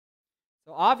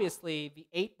 So obviously, the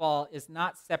 8 ball is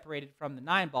not separated from the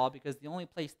 9 ball because the only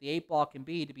place the 8 ball can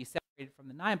be to be separated from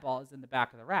the 9 ball is in the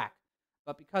back of the rack.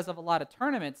 But because of a lot of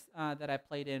tournaments that I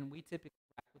played in, we typically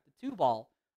rack with the 2 ball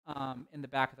in the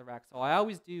back of the rack. So I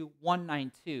always do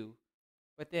 192.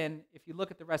 But then if you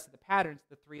look at the rest of the patterns,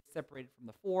 the 3 is separated from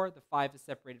the 4, the 5 is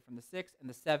separated from the 6, and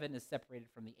the 7 is separated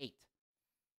from the 8.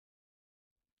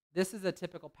 This is a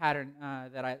typical pattern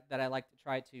that I like to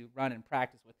try to run and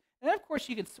practice with. And then of course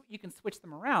you can switch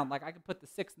them around. Like I can put the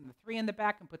 6 and the 3 in the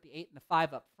back and put the 8 and the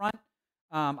 5 up front.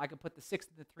 I can put the 6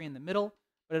 and the 3 in the middle.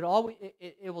 But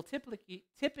it will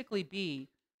typically be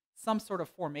some sort of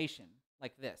formation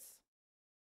like this.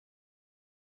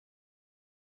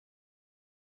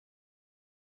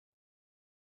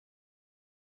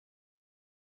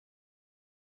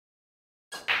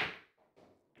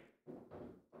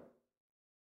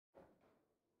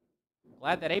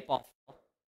 Glad that 8 ball fell.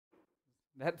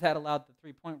 That allowed the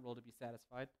 3-point rule to be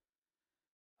satisfied.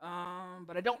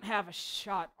 But I don't have a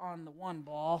shot on the 1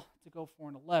 ball to go for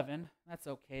an 11. That's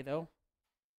okay, though.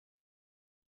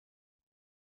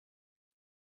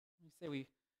 Let me say we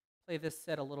play this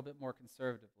set a little bit more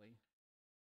conservatively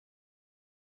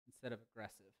instead of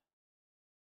aggressive.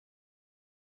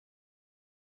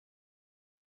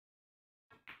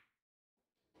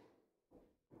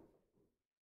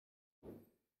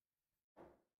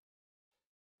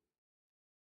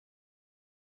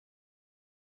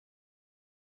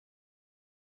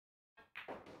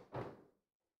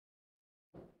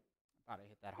 Thought I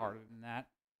hit that harder than that.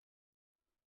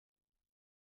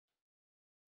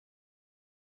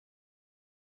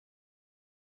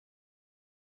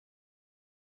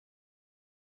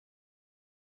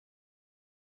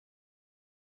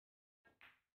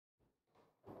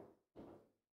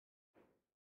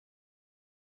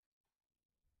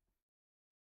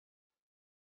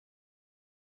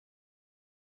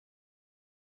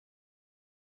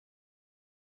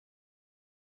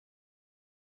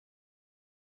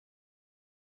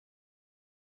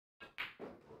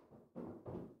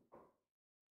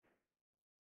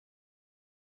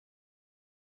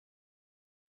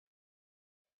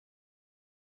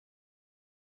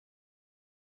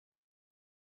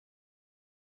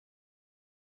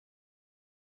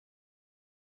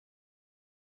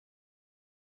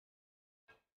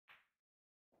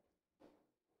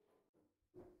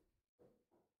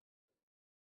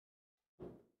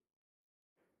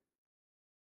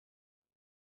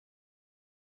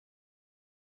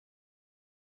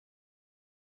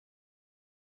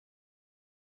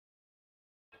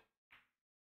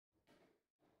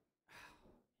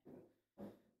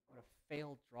 What a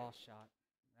failed draw shot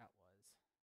that was.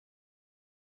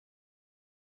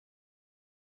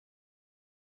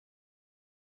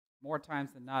 More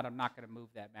times than not, I'm not going to move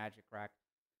that magic rack.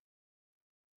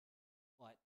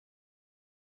 But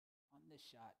on this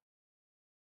shot, I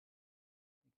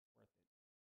think it's worth it.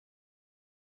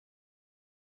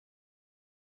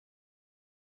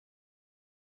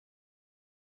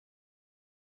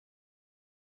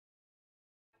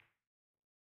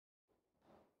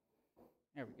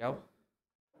 There we go.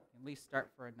 At least start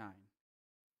for a 9.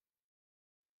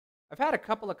 I've had a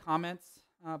couple of comments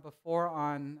before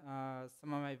on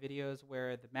some of my videos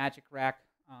where the magic rack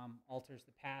alters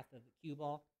the path of the cue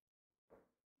ball.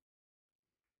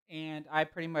 And I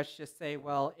pretty much just say,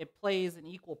 well, it plays an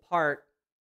equal part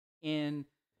in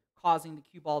causing the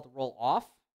cue ball to roll off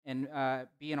and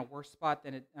be in a worse spot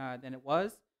than it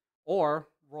was. or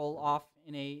roll off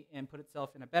and put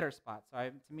itself in a better spot. So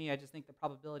to me, I just think the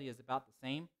probability is about the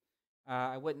same.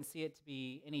 I wouldn't see it to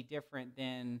be any different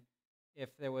than if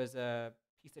there was a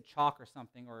piece of chalk or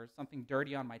something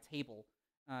dirty on my table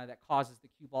that causes the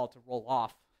cue ball to roll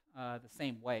off the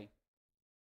same way.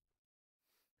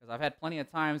 Because I've had plenty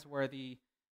of times where the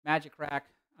magic rack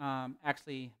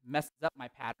actually messes up my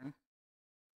pattern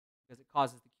because it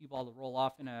causes the cue ball to roll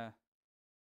off in a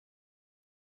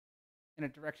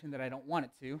direction that I don't want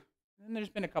it to. And there's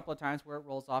been a couple of times where it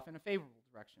rolls off in a favorable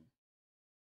direction.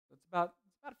 So it's about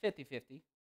 50-50.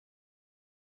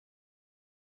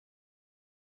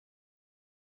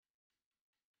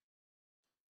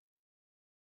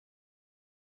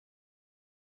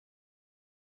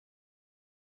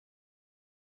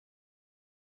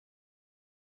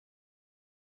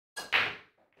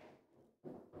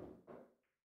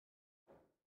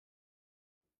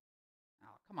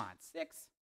 Oh, come on, 6.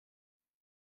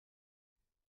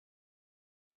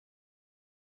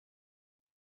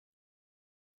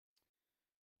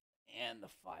 And the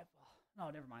 5 ball. No,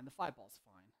 never mind. The 5 ball's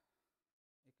fine.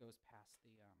 It goes past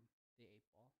the 8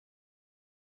 ball.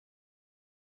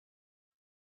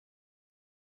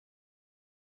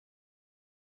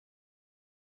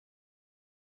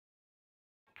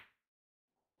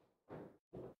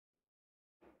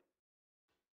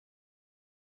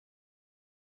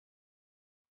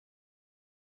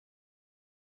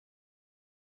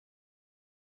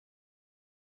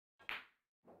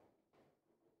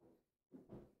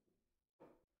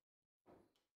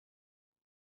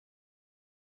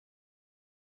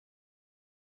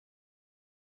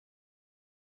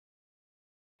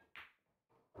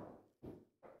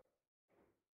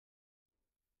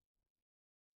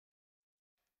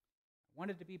 I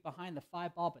wanted to be behind the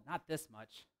 5 ball, but not this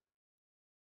much.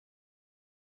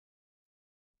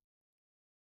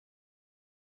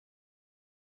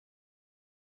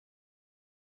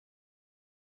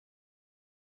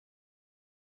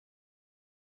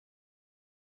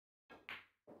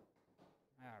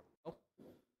 There we go.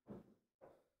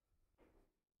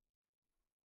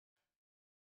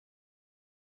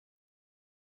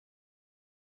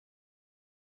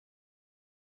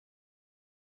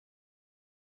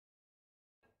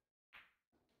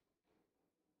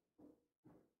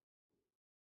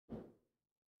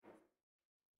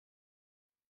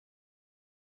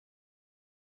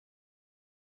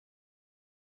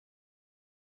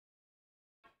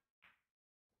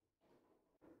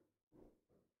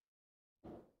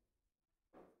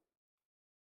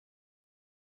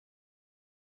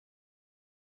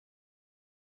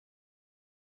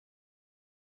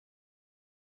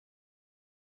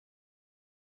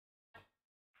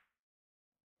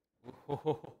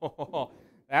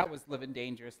 That was living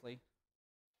dangerously.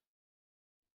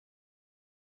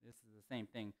 This is the same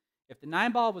thing. If the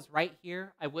 9 ball was right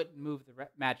here, I wouldn't move the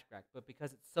magic rack. But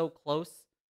because it's so close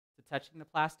to touching the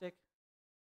plastic,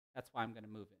 that's why I'm going to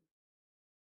move it.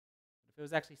 But if it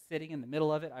was actually sitting in the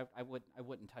middle of it, I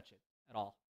wouldn't touch it at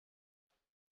all.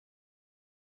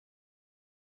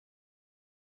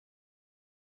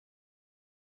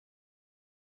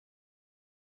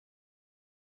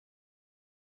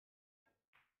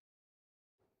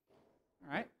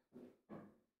 All right.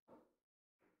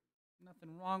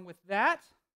 Nothing wrong with that.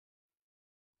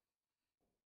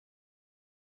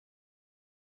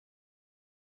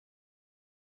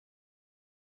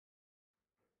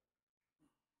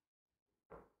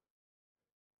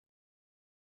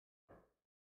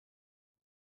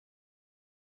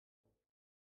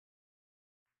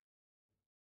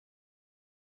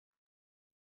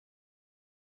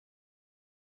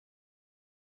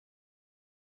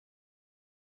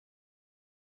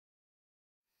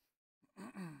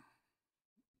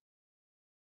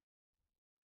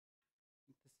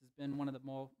 This has been one of the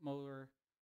more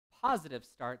positive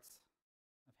starts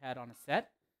I've had on a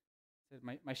set. So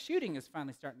my shooting is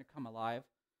finally starting to come alive.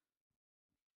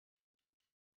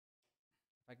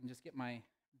 If I can just get my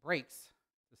breaks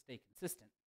to stay consistent.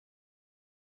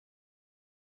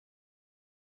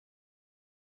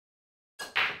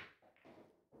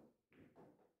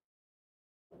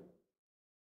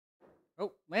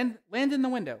 Oh, land in the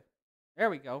window. There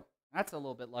we go. That's a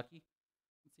little bit lucky.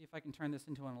 Let's see if I can turn this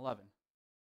into an 11.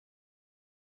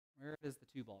 Where does the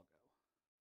 2 ball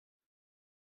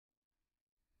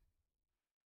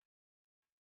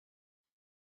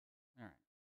go? All right.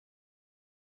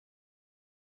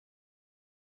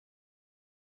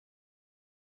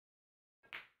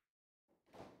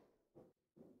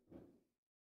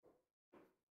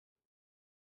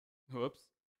 Whoops.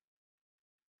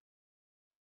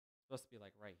 It's supposed to be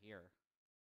like right here.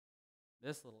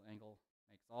 This little angle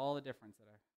makes all the difference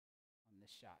on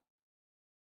this shot.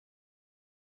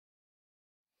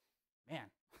 Man,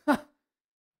 what do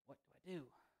I do?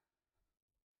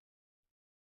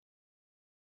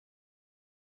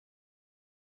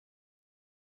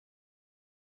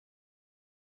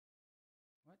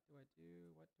 What do I do?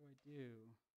 What do I do?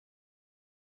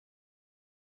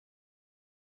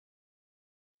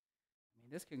 I mean,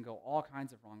 this can go all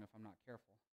kinds of wrong if I'm not careful.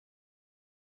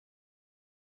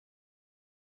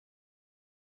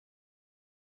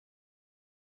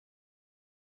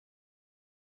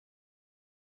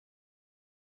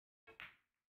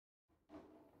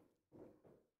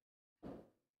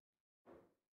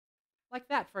 Like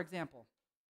that, for example.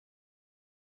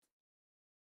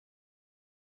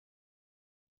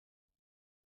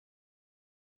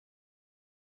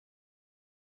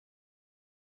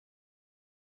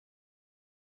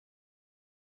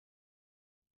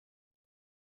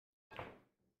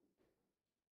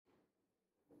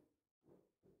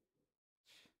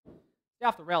 Stay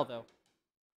off the rail, though.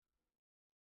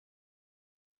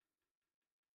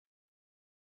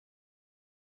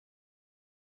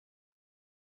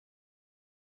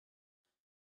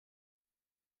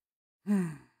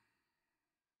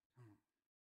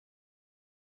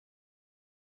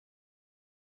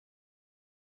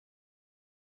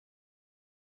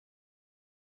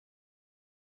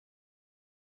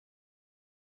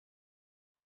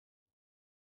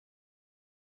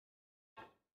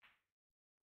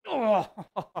 Oh,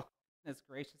 goodness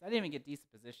gracious. I didn't even get decent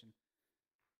position.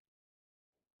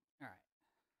 All right.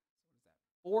 So what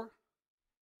is that? 4?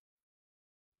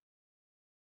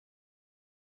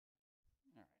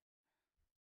 All right.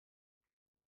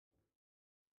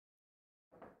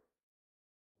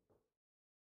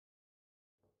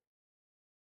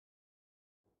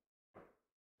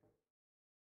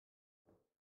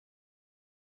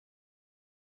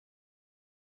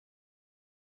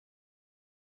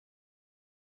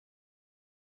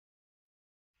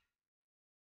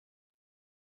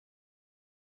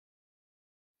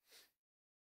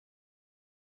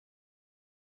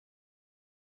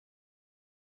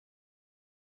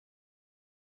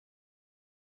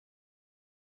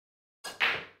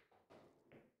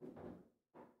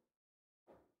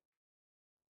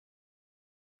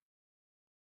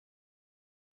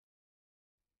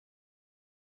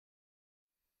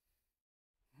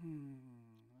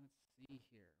 Let's see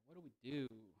here. What do we do?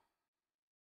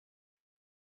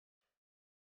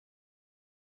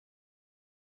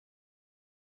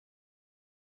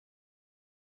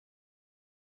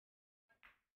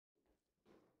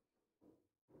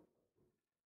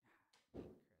 Chris,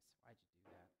 why'd you do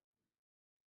that?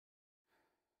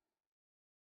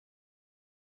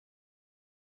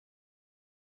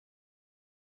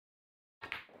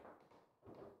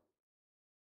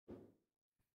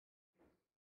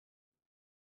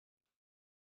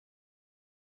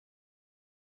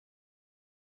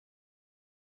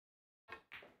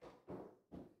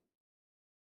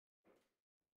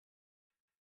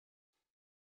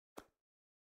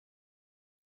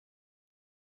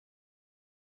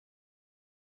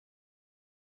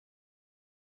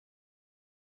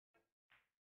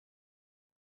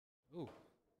 Ooh,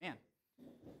 man.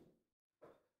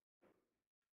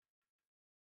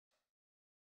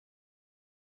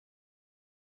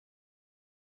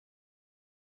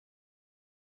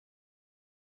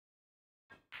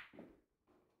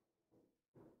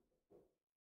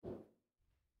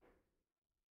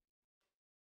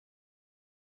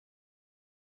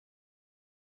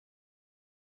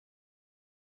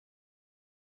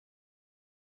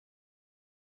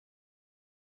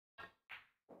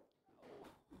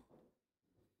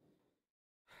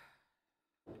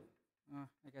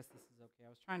 I guess this is okay. I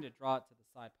was trying to draw it to the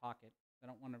side pocket. I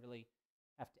don't want to really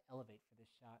have to elevate for this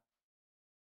shot.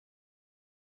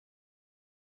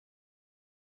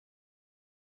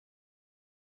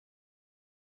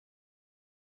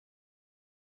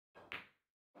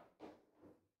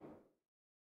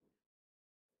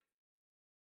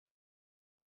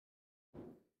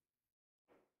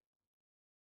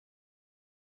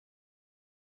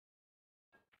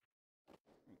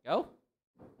 There we go.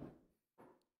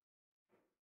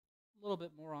 A little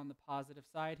bit more on the positive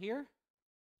side here.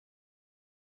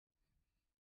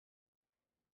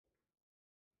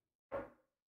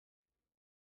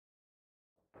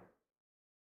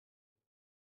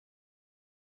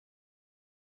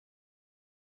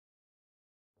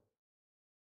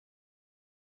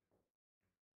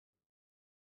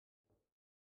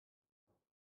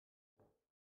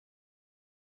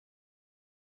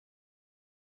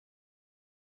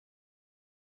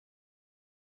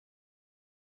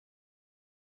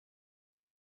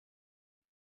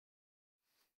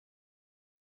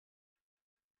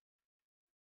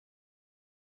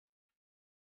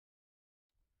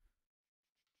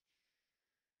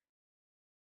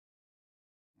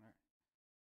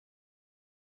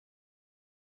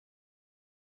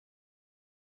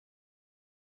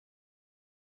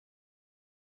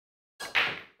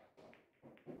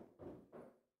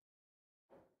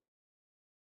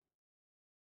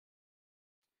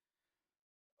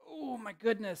 Oh my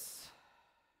goodness.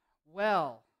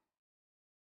 Well,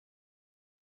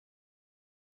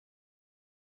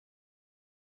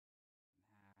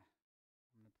 nah,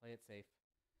 I'm gonna play it safe.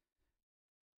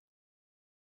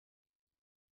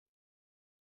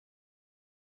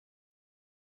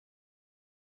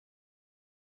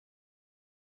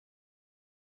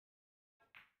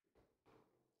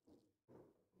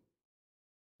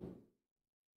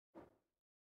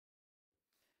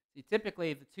 See,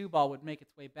 typically the two ball would make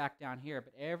its way back down here,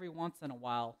 but every once in a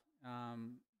while,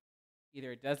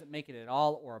 either it doesn't make it at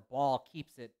all or a ball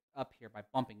keeps it up here by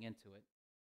bumping into it.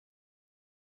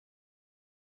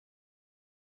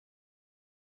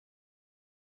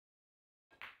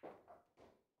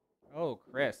 Oh,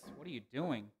 Chris, what are you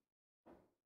doing?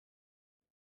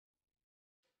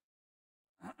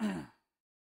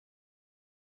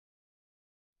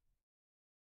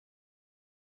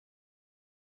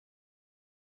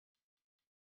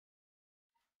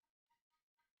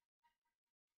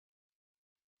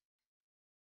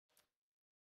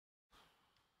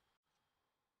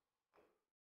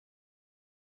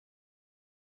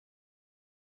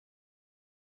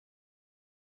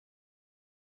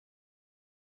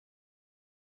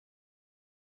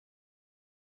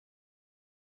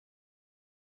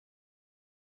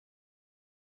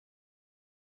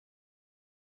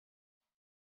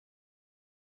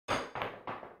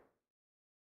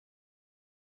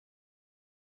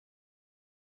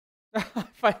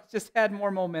 If I just had more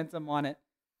momentum on it,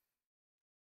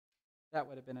 that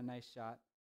would have been a nice shot.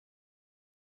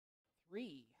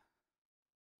 3.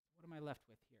 What am I left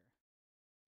with here?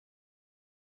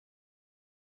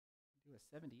 Do a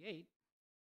 78.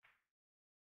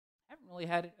 Haven't really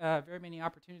had very many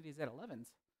opportunities at 11s.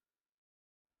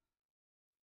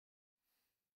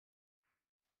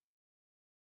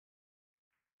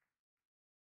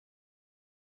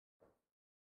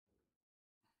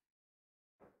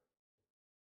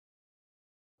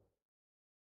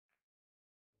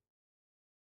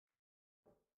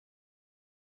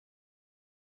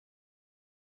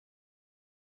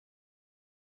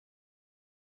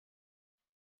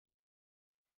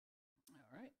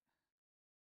 All right.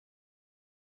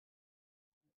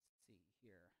 Let's see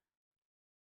here.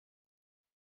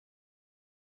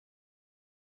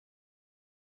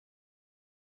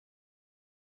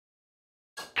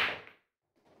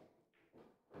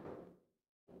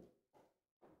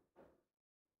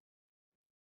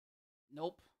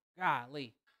 Nope.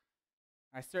 Golly.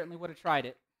 I certainly would have tried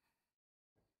it.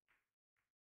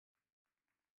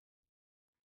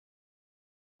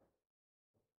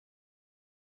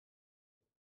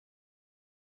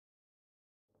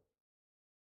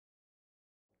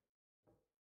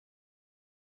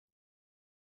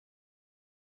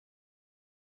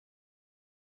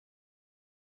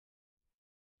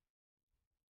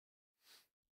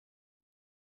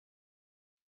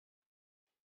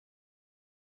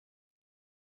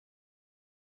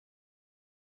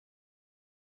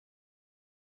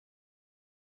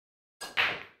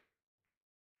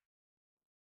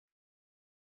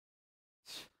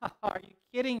 Are you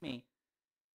kidding me?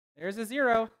 There's a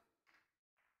 0.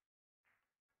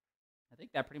 I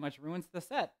think that pretty much ruins the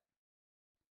set.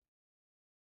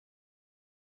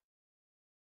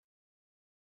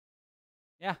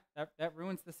 Yeah, that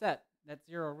ruins the set. That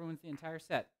 0 ruins the entire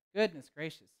set. Goodness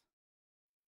gracious.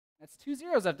 That's 2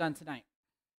 zeros I've done tonight.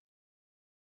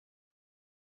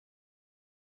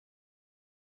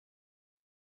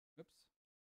 Oops.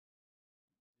 0, 0,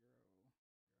 0, 0.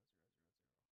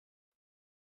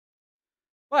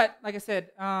 But like I said,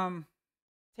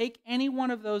 take any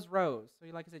one of those rows. So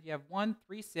like I said, you have 1,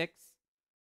 3, 6,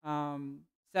 7,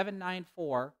 9,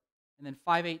 4, and then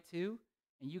 5, 8, 2,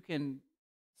 and you can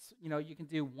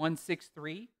do 1, 6,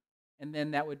 3, and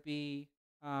then that would be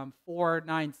 4,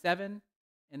 9, 7,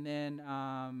 and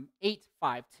then 8,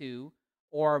 5, 2,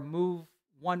 or move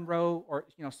one row, or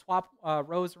swap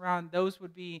rows around. Those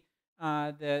would be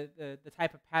the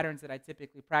type of patterns that I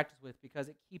typically practice with, because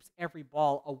it keeps every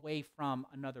ball away from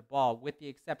another ball, with the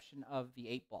exception of the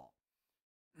 8 ball.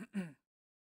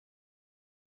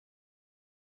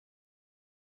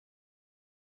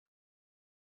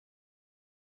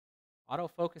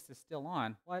 Autofocus is still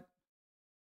on. What?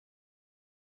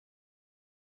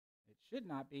 It should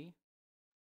not be.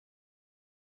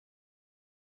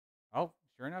 Oh,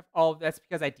 sure enough. Oh, that's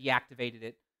because I deactivated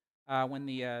it when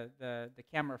the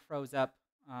camera froze up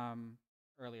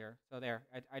earlier. So there,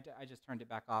 I just turned it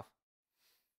back off.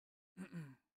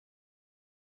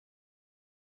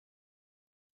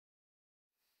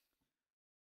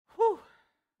 Whew.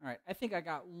 All right, I think I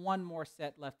got one more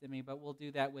set left in me, but we'll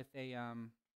do that with a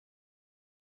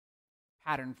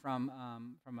pattern from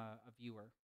a viewer.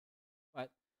 But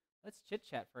let's chit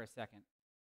chat for a second.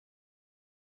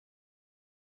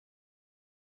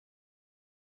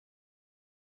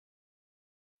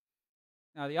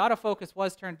 Now, the autofocus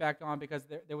was turned back on because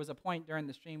there was a point during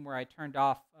the stream where I turned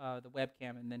off the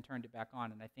webcam and then turned it back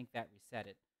on, and I think that reset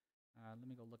it. Let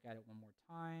me go look at it one more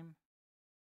time.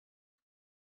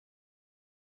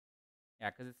 Yeah,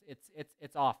 because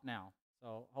it's off now,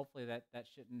 so hopefully that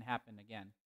shouldn't happen again.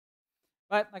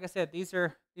 But like I said, these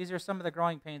are some of the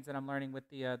growing pains that I'm learning with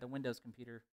the Windows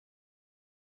computer.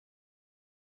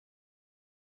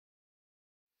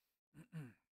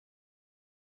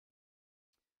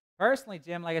 Personally,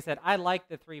 Jim, like I said, I like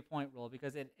the 3-point rule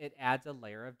because it adds a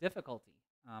layer of difficulty.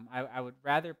 I would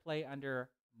rather play under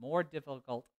more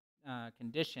difficult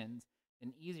conditions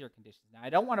than easier conditions. Now, I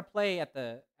don't want to play at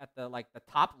the like the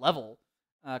top level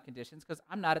conditions because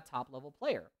I'm not a top level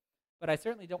player. But I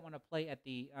certainly don't want to play at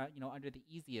the under the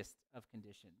easiest of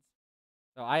conditions.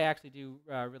 So I actually do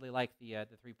really like the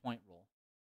 3-point rule.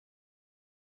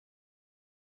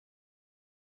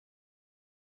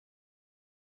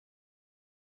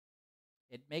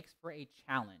 It makes for a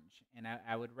challenge, and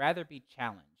I would rather be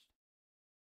challenged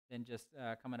than just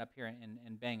coming up here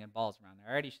and banging balls around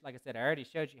there. Like I said, I already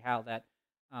showed you how that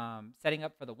setting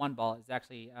up for the 1 ball is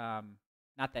actually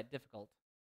not that difficult.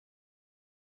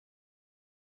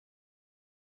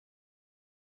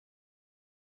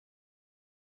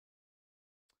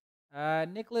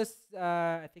 Nicholas,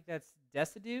 I think that's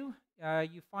Decidue.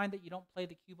 You find that you don't play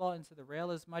the cue ball into the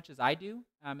rail as much as I do,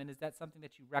 and is that something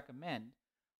that you recommend?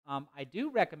 I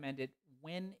do recommend it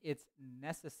when it's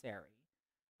necessary.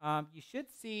 You should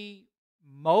see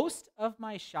most of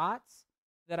my shots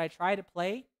that I try to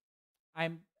play,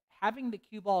 I'm having the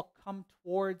cue ball come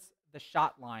towards the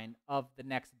shot line of the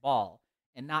next ball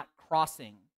and not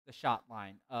crossing the shot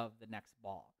line of the next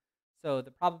ball. So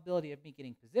the probability of me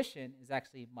getting position is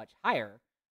actually much higher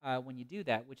when you do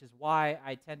that, which is why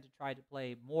I tend to try to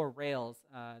play more rails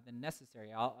than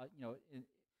necessary.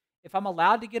 If I'm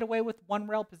allowed to get away with 1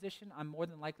 rail position, I'm more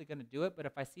than likely going to do it. But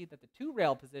if I see that the 2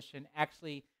 rail position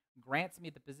actually grants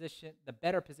me the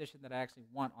better position that I actually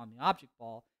want on the object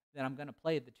ball, then I'm going to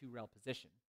play the 2 rail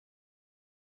position.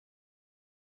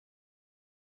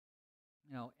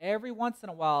 Every once in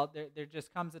a while, there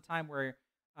just comes a time where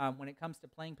when it comes to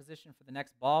playing position for the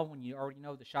next ball, when you already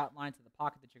know the shot lines of the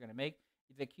pocket that you're going to make,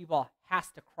 the cue ball has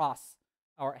to cross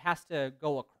or it has to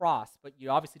go across, but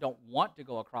you obviously don't want to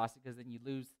go across because then you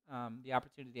lose the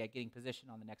opportunity at getting position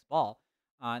on the next ball.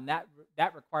 And that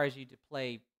requires you to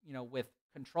play, with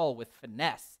control, with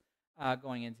finesse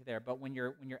going into there. But when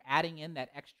you're adding in that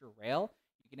extra rail,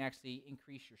 you can actually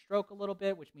increase your stroke a little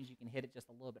bit, which means you can hit it just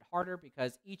a little bit harder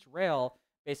because each rail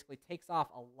basically takes off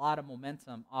a lot of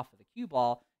momentum off of the cue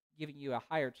ball, giving you a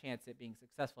higher chance at being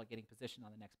successful at getting position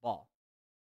on the next ball.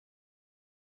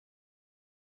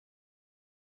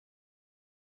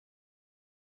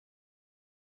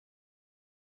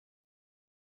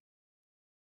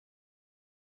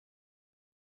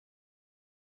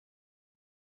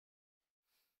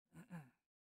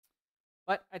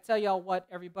 But I tell y'all what,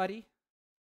 everybody,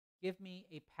 give me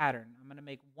a pattern. I'm going to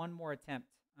make one more attempt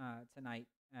tonight.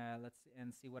 Let's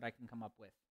see what I can come up with.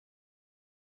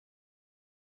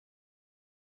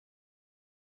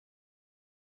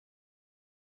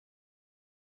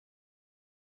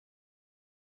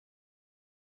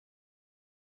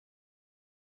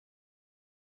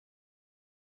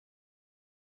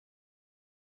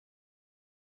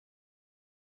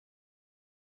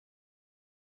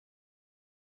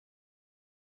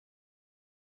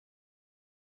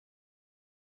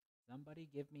 Somebody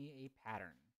give me a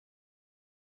pattern.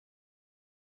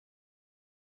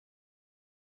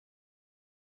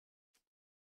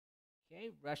 Okay,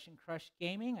 Russian Crush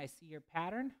Gaming. I see your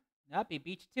pattern. Nope, he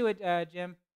beat you to it,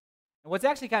 Jim. And what's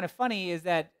actually kind of funny is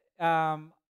that,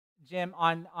 Jim,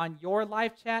 on your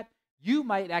live chat, you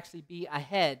might actually be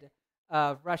ahead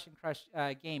of Russian Crush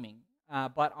Gaming.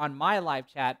 But on my live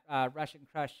chat, Russian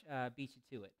Crush beat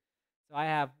you to it. So I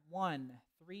have 1,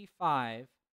 3, 5,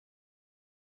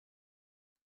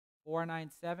 4, 9,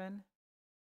 7,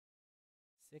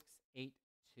 6, 8,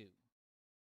 2.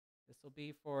 This will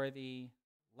be for the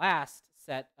last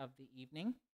set of the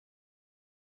evening.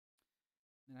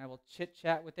 And I will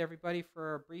chit-chat with everybody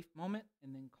for a brief moment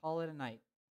and then call it a night.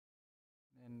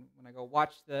 And when I go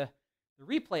watch the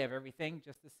replay of everything,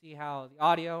 just to see how the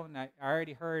audio, and I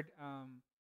already heard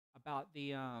about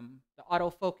the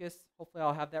autofocus. Hopefully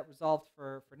I'll have that resolved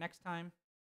for next time.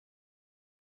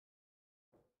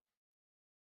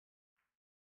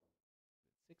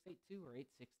 Six 682 or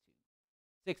 862?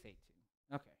 682.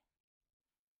 Okay.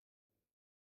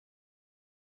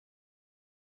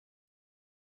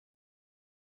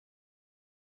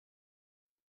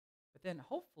 But then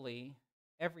hopefully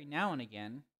every now and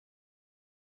again,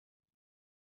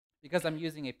 because I'm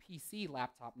using a PC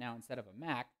laptop now instead of a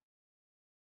Mac,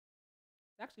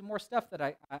 there's actually more stuff that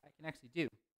I can actually do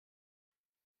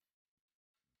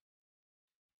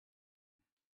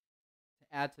to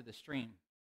add to the stream.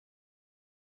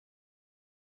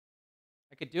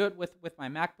 I could do it with my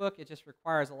MacBook. It just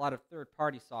requires a lot of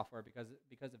third-party software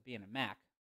because of being a Mac.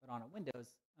 But on a Windows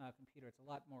computer, it's a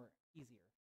lot more easier.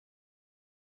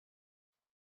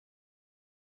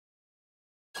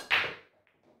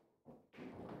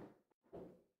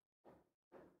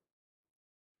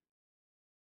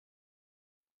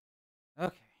 Okay,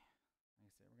 like I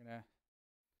said, we're gonna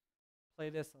play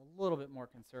this a little bit more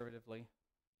conservatively.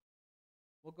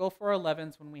 We'll go for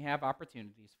 11s when we have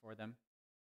opportunities for them.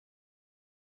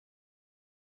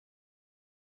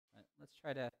 But let's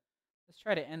try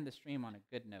to end the stream on a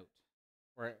good note,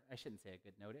 or I shouldn't say a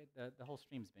good note. The whole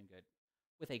stream's been good,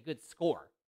 with a good score.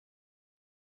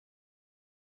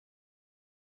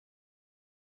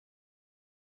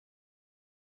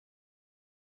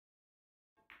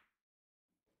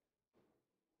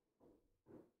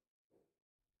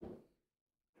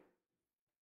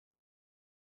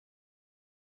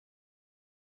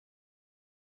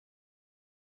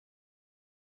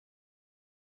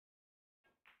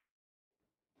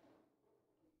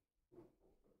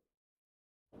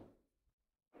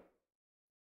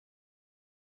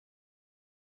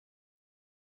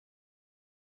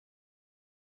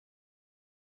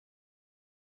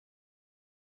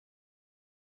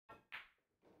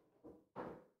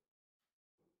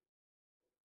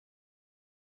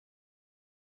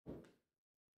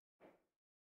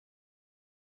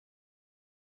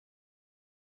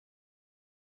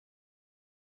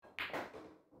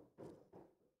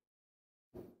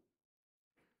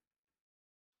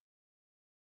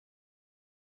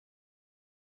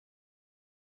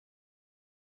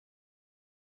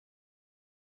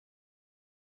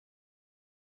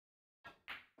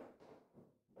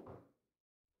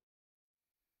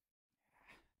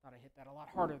 Thought I hit that a lot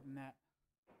harder than that.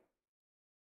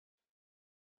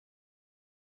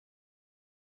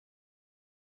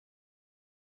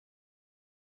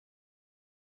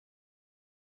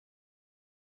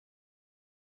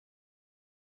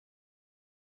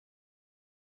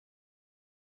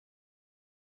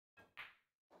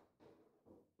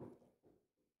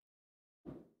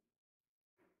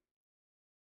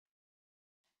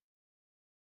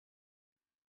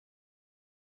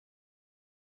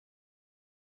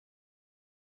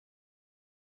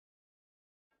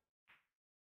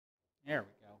 There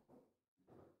we go.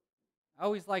 I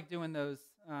always like doing those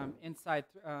inside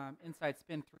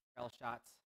spin 3-rail shots.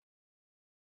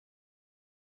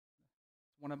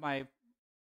 One of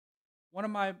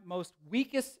my most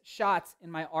weakest shots in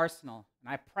my arsenal,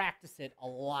 and I practice it a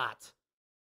lot.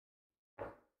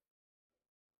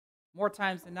 More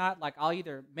times than not, like I'll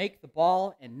either make the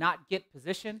ball and not get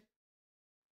position,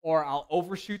 or I'll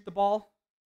overshoot the ball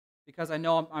because I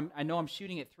know I'm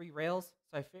shooting at 3 rails.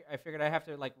 So I figured I have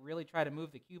to like really try to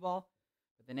move the cue ball.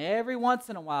 But then every once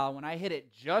in a while, when I hit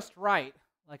it just right,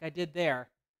 like I did there,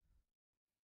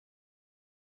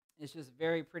 it's just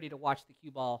very pretty to watch the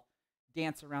cue ball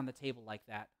dance around the table like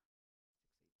that.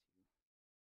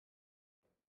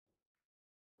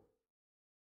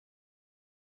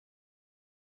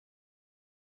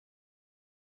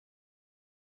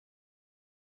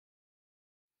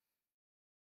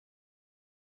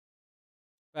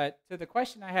 But to the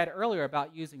question I had earlier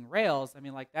about using rails, I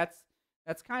mean, like that's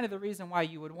kind of the reason why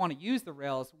you would want to use the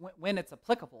rails when it's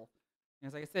applicable.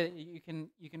 Because, like I said, you can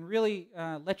really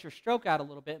let your stroke out a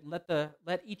little bit and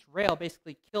let each rail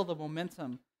basically kill the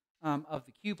momentum of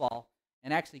the cue ball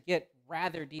and actually get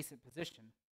rather decent position.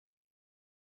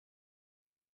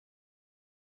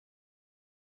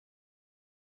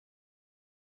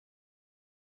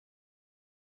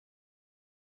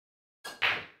 Okay,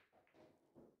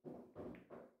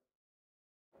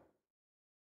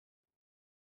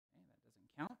 that doesn't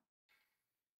count.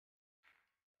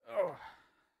 Oh.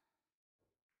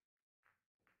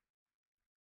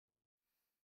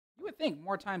 You would think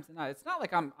more times than not. It's not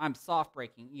like I'm soft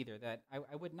breaking either. That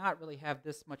I would not really have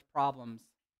this much problems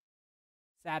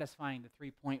satisfying the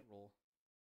 3-point rule.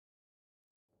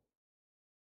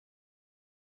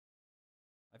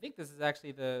 I think this is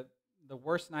actually the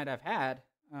worst night I've had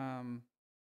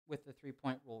with the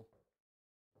 3-point rule.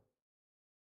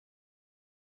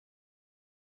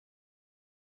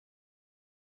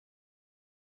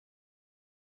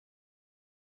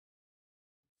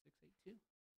 Yes.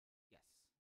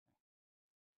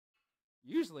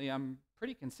 Usually I'm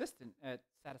pretty consistent at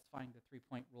satisfying the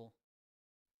 3-point rule.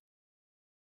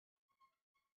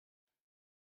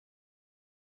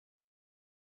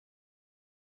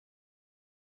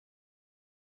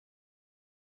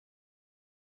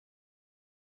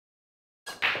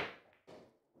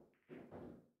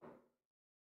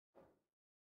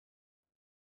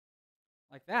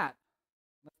 like that.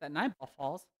 Unless that 9-ball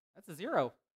falls. That's a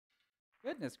 0.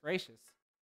 Goodness gracious.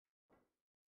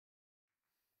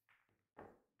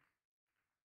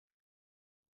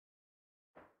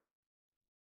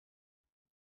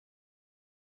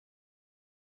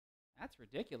 That's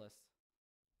ridiculous.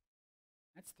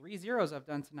 That's 3 zeros I've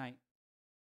done tonight.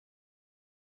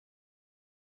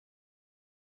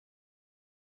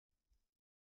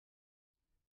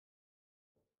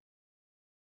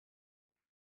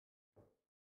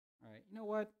 All right, you know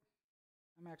what?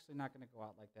 I'm actually not going to go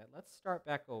out like that. Let's start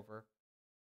back over.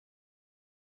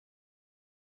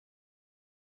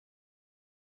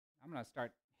 I'm going to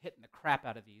start hitting the crap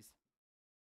out of these.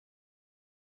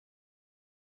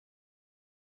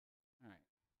 All right.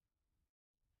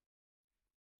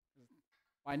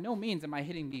 By no means am I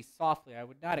hitting these softly. I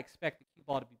would not expect the cue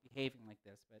ball to be behaving like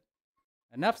this, but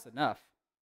enough's enough.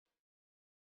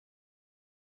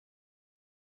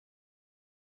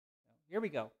 So here we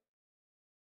go.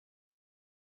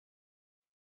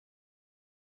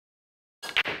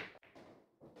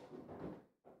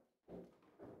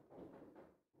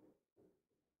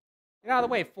 Get out of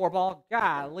the way, 4-ball.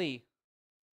 Golly.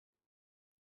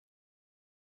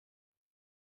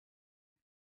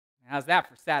 How's that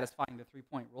for satisfying the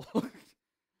 3-point rule?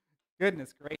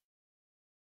 Goodness gracious.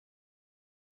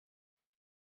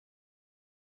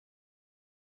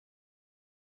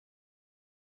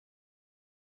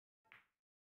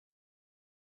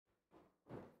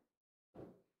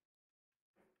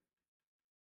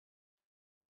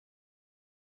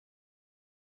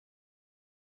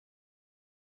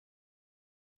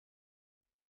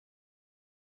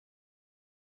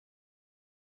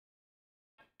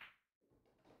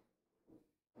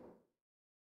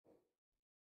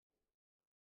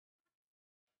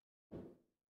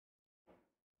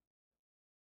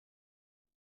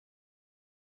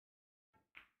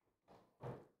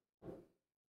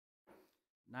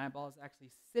 Nine ball is actually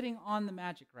sitting on the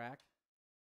magic rack.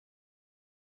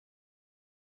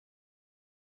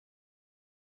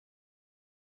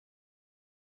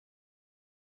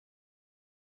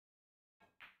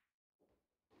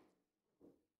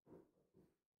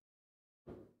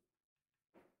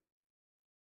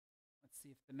 Let's see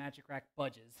if the magic rack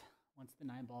budges once the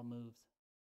 9-ball moves.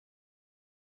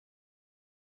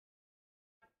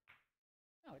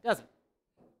 No, it doesn't.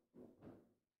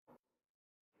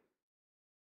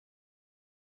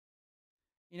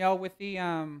 You know, with the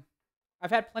I've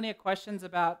had plenty of questions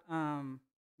about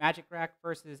Magic Rack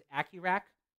versus AccuRack,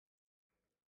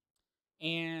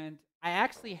 and I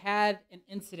actually had an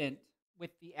incident with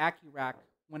the AccuRack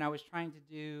when I was trying to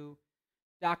do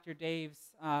Dr.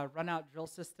 Dave's runout drill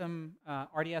system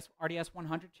RDS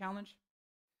 100 challenge,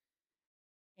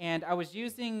 and I was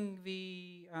using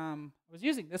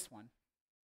this one.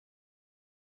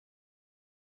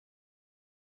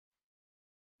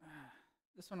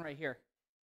 This one right here.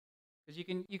 Because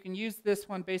you can use this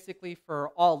one basically for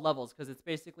all levels, because it's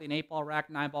basically an 8-ball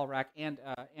rack, 9-ball rack, and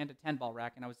a 10-ball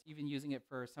rack, and I was even using it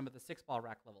for some of the 6-ball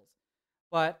rack levels.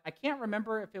 But I can't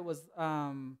remember if it was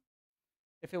one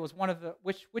of the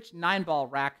which 9-ball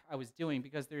rack I was doing,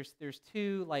 because there's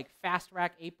 2 like fast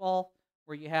rack 8-ball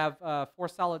where you have 4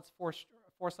 solids, 4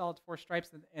 stripes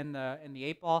in the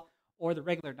 8-ball, or the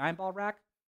regular 9-ball rack.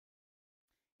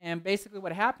 And basically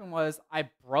what happened was I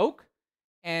broke,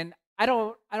 and I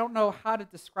don't know how to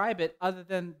describe it other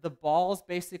than the balls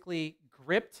basically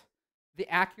gripped the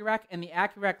AccuRack, and the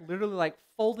AccuRack literally like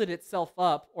folded itself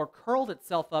up or curled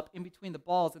itself up in between the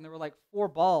balls, and there were like 4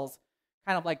 balls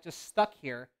kind of like just stuck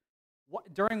here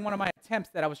during one of my attempts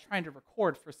that I was trying to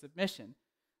record for submission.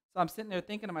 So I'm sitting there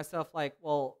thinking to myself like,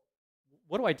 well,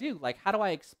 what do I do? Like, how do I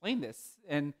explain this?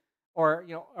 And or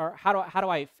how do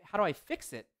I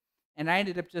fix it? And I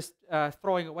ended up just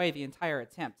throwing away the entire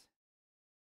attempt.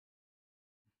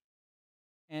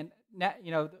 And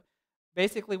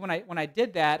basically, when I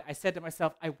did that, I said to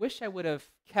myself, I wish I would have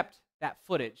kept that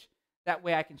footage. That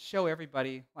way, I can show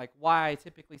everybody like why I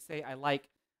typically say I like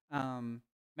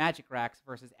Magic Racks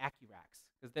versus AccuRacks,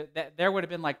 because there would have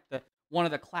been like one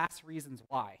of the class reasons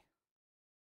why.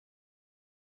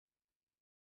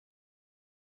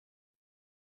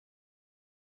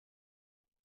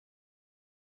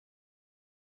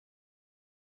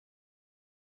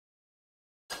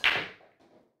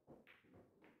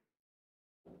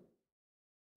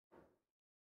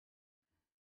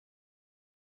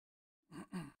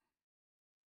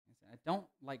 I don't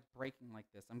like breaking like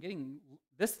this. I'm getting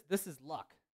this. This is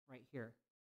luck right here.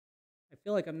 I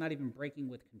feel like I'm not even breaking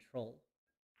with control.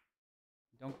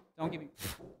 Don't give me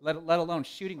let alone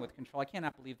shooting with control. I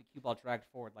cannot believe the cue ball dragged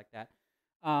forward like that.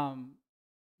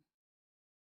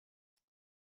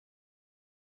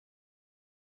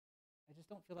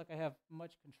 don't feel like I have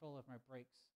much control of my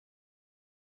brakes.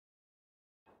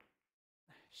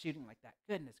 Shooting like that.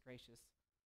 Goodness gracious.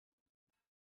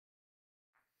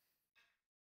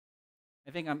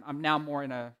 I think I'm now more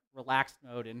in a relaxed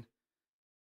mode and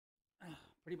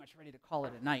pretty much ready to call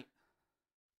it a night.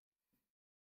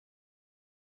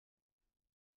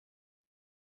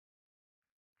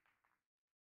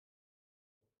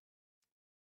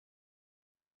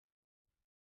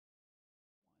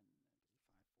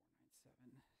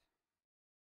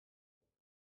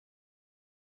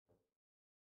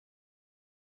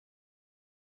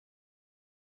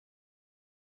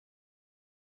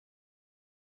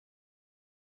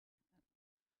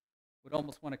 Would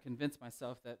almost want to convince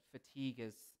myself that fatigue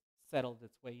has settled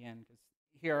its way in, because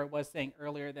here I was saying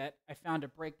earlier that I found a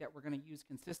brake that we're going to use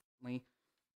consistently,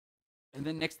 and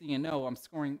then next thing you know, I'm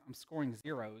scoring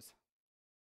zeros.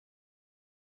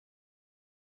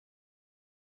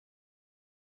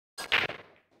 And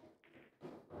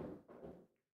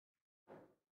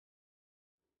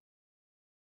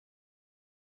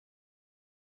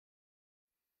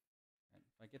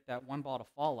if I get that one ball to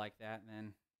fall like that, and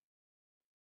then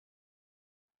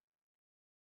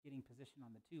getting position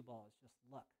on the two ball is just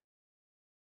luck.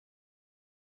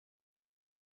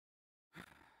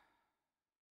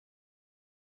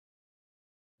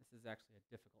 This is actually a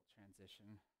difficult transition.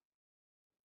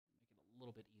 Make it a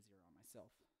little bit easier on myself.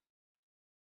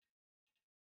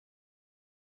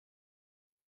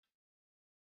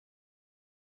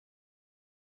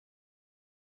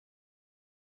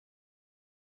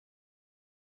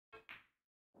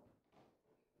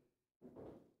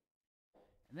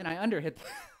 And then I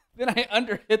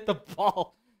underhit the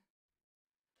ball.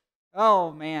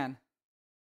 Oh man.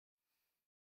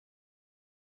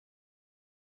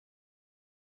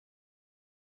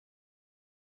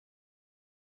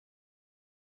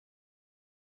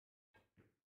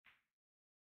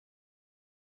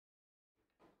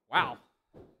 Wow.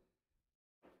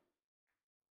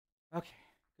 Okay.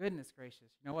 Goodness gracious.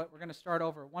 You know what? We're going to start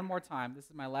over one more time. This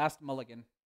is my last mulligan.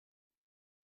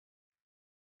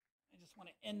 I just want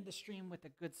to end the stream with a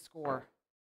good score.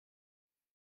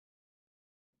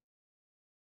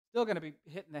 Still going to be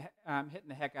hitting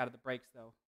the heck out of the brakes,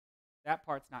 though. That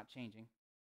part's not changing.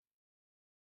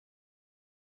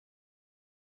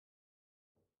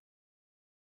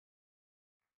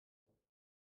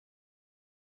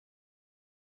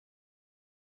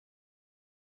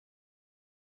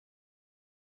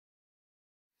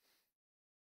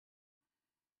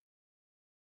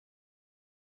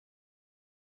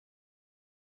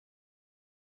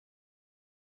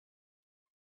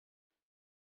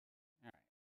 All right.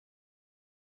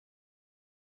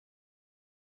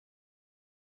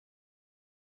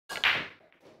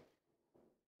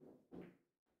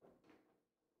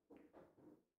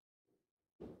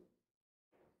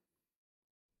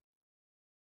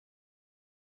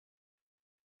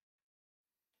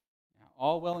 Now,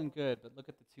 all well and good, but look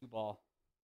at the two ball.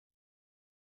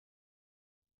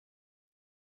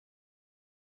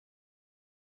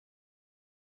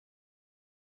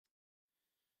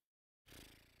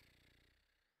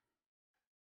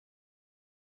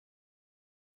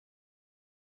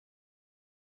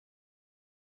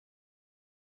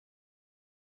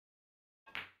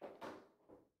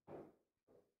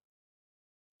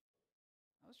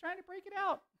 I was trying to break it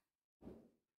out.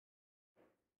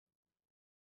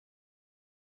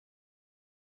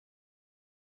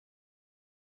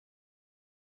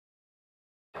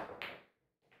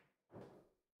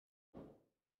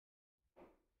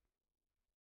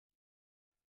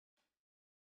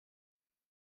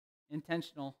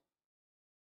 Intentional.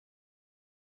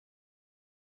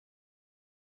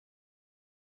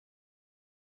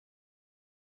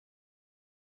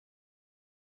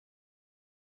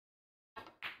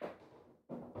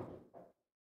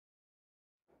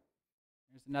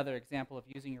 Here's another example of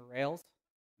using your rails,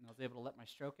 and I was able to let my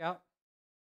stroke out.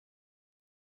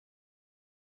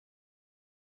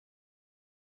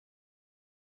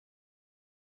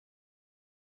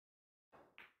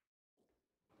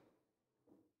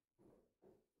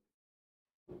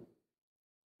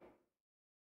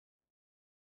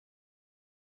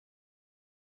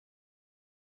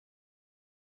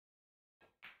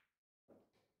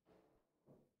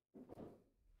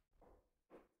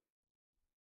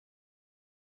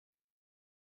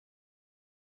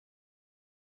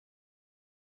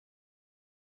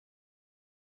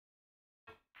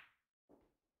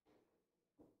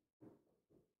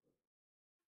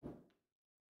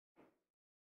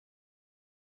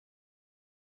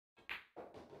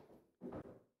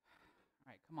 All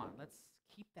right, come on, let's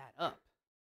keep that up.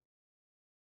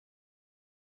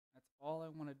 That's all I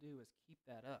want to do is keep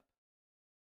that up.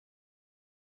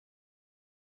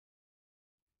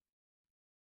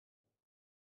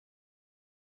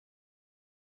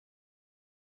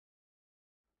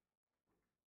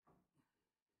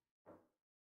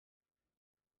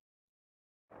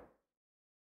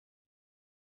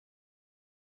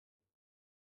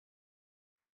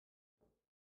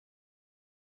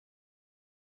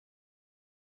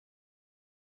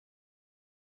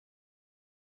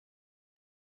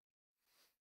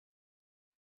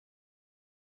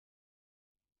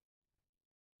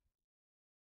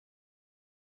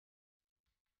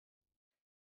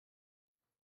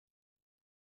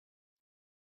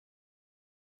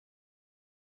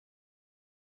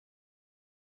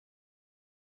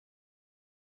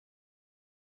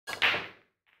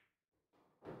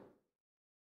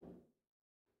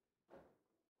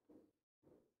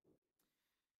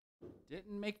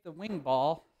 Didn't make the wing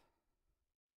ball.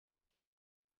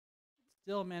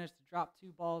 Still managed to drop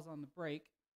 2 balls on the break.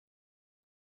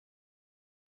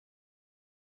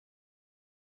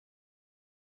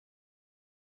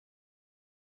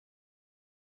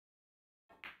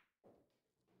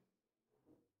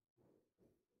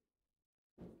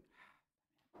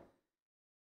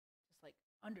 Just like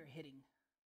under hitting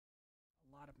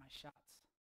a lot of my shots.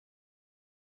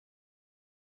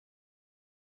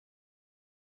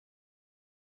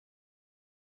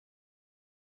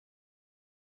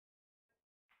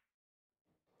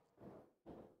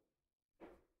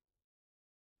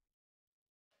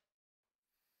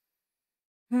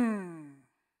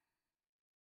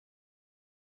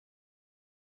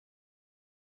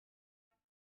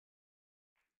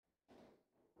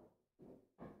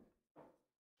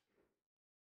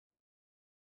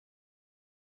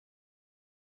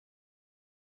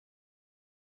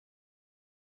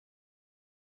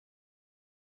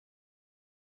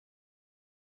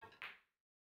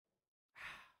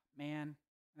 Man,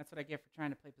 that's what I get for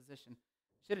trying to play position.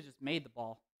 Should have just made the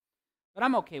ball. But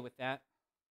I'm okay with that.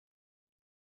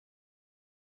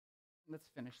 Let's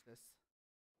finish this.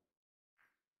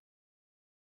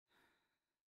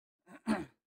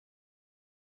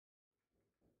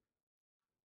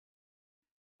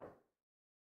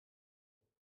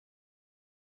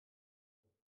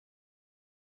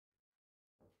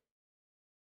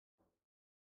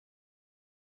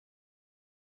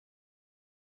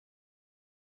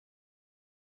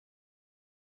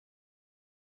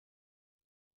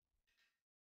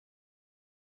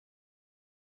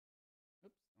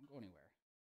 Oops, don't go anywhere.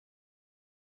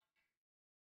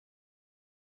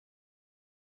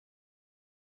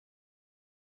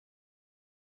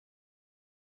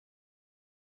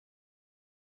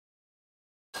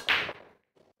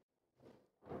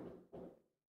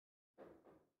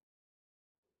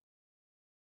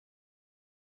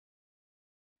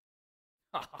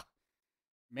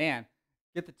 Man,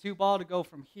 get the 2 ball to go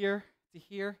from here to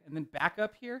here and then back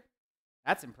up here.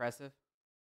 That's impressive.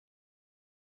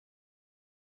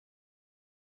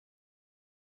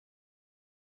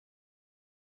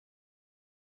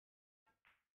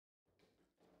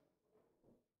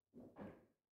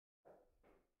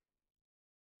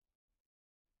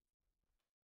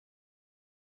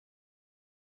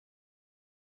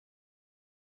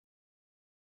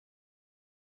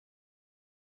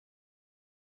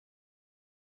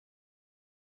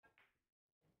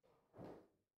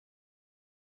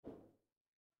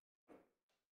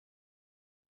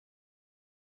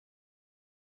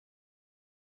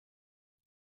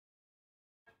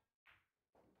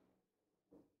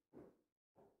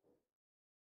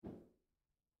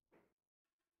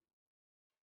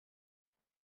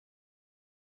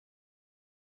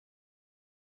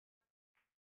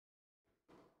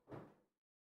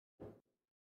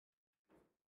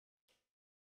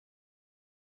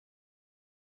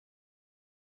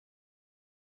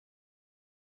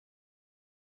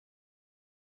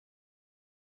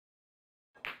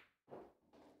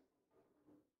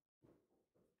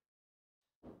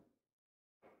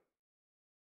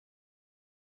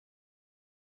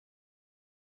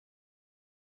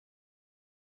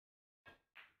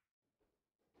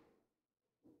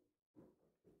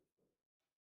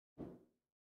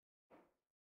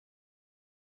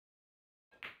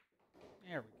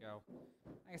 There we go.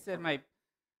 Like I said, my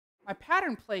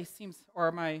pattern play seems,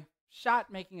 or my shot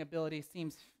making ability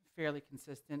seems fairly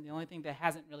consistent. The only thing that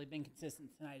hasn't really been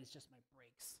consistent tonight is just my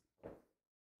breaks.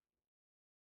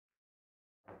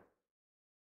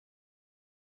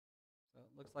 So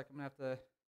it looks like I'm gonna have to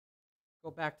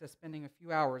go back to spending a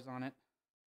few hours on it,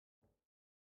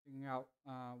 figuring out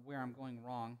where I'm going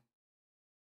wrong.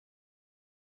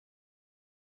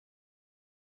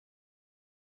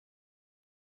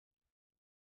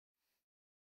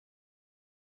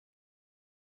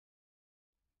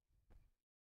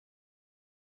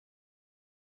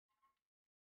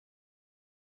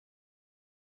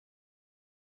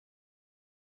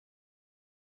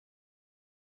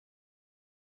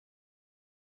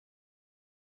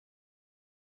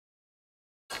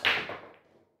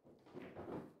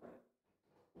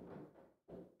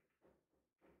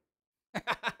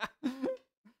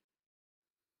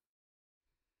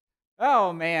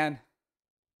 Oh man.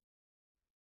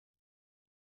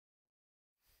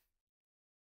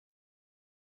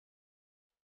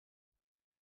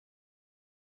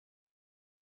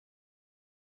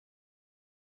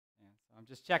 Yeah, so I'm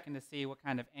just checking to see what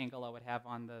kind of angle I would have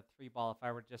on the 3 ball if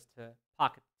I were just to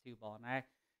pocket the 2 ball. And I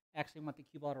actually want the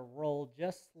cue ball to roll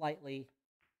just slightly,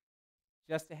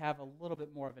 just to have a little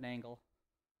bit more of an angle.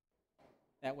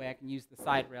 That way I can use the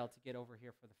side rail to get over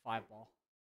here for the 5-ball.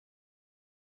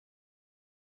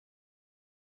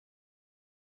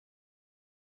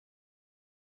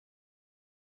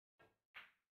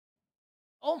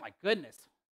 Oh my goodness.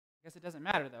 I guess it doesn't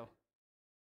matter though.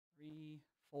 3,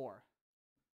 4.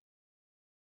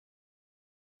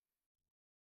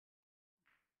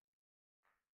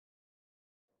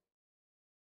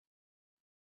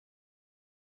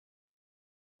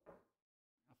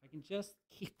 If I can just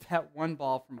keep that one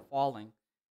ball from falling.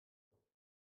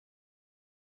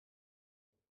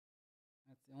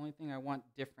 That's the only thing I want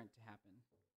different to happen.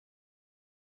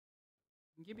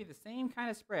 You can give me the same kind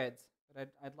of spreads, but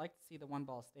I'd like to see the one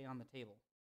ball stay on the table.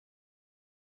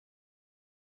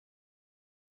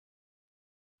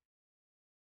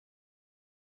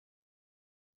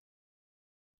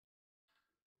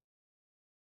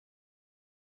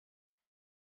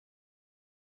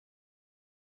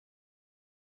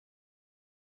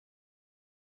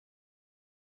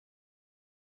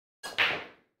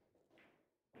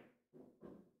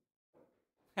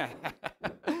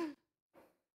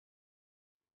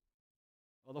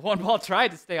 Well, the one ball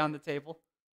tried to stay on the table.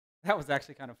 That was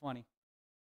actually kind of funny.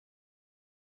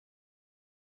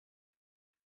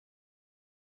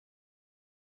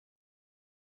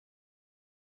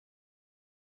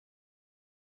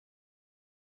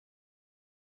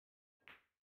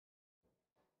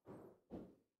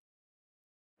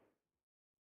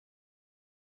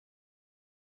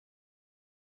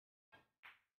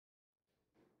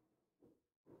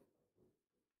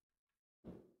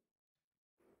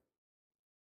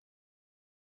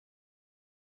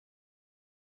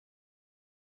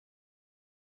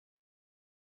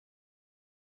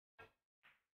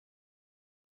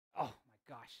 Oh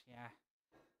my gosh, yeah.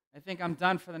 I think I'm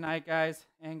done for the night, guys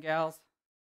and gals.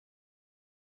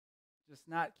 Just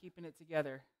not keeping it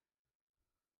together.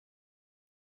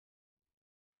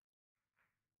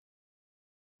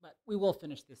 But we will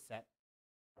finish this set.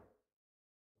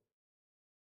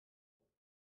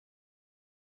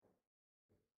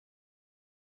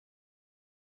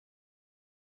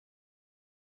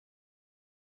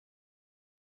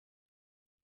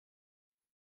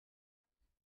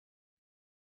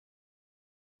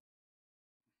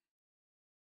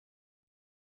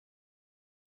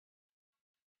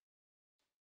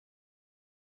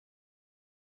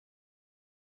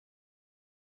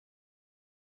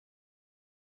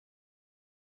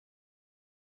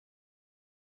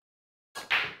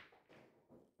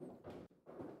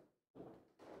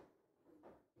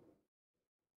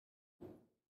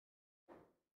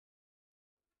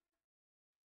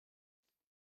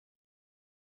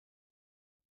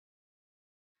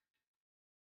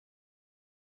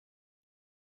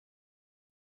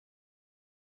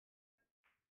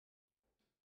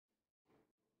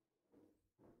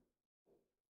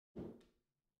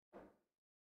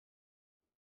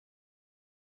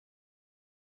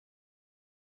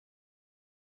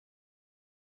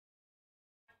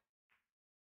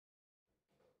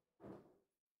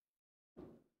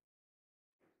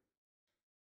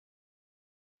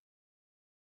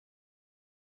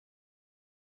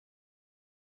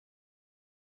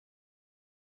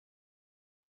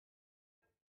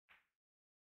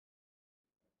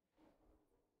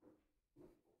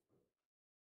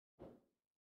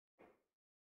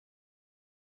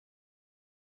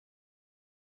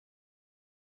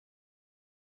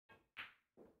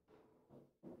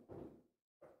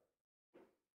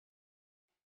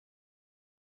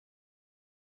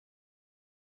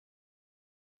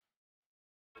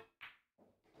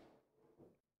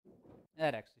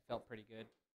 That actually felt pretty good.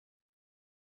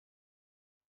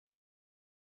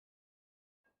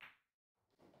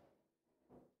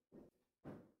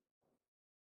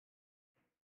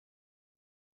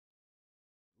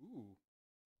 Ooh.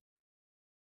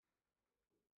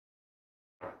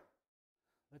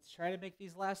 Let's try to make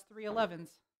these last 3 11s.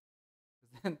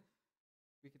 Because then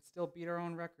we could still beat our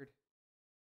own record.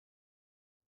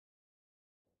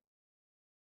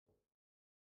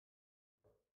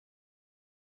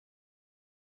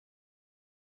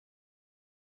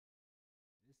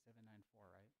 It is 794,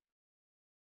 right?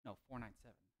 No,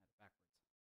 497. I had it backwards.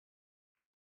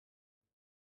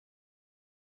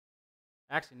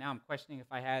 Actually, now I'm questioning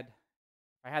if I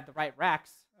had the right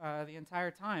racks the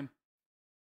entire time.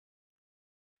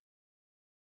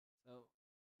 So,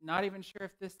 not even sure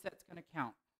if this set's going to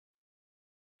count.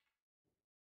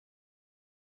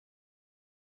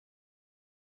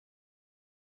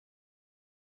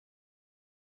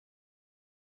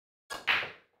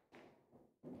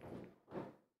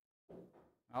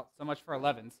 Well, so much for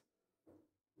 11s.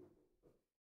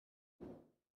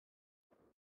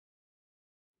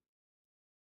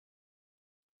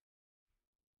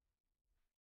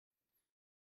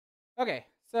 Okay,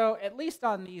 so at least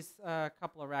on these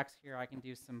couple of racks here, I can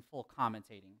do some full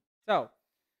commentating. So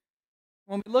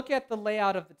when we look at the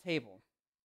layout of the table,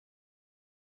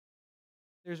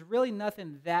 there's really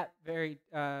nothing that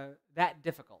that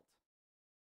difficult,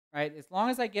 right? As long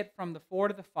as I get from the 4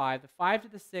 to the 5 to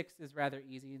the 6 is rather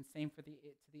easy, and same for the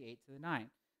 8 to the 8 to the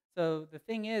 9. So the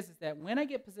thing is that when I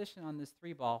get position on this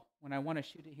 3 ball, when I want to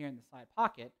shoot it here in the side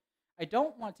pocket, I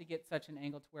don't want to get such an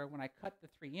angle to where when I cut the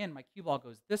 3 in, my cue ball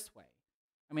goes this way.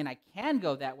 I mean, I can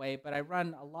go that way, but I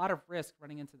run a lot of risk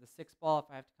running into the 6 ball if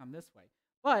I have to come this way.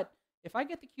 But if I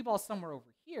get the cue ball somewhere over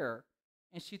here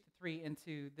and shoot the 3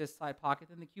 into this side pocket,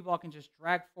 then the cue ball can just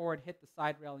drag forward, hit the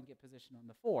side rail, and get position on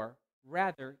the 4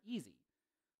 rather easy.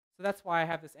 So that's why I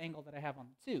have this angle that I have on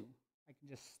the 2. I can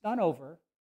just stun over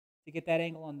to get that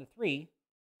angle on the 3,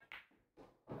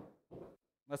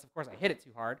 unless, of course, I hit it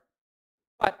too hard.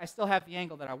 But I still have the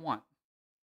angle that I want.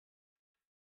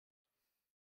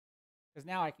 Because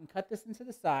now I can cut this into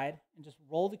the side and just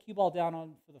roll the cue ball down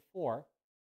on for the 4.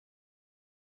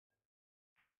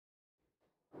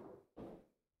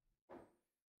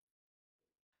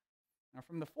 Now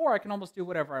from the 4, I can almost do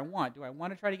whatever I want. Do I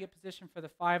want to try to get position for the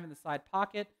 5 in the side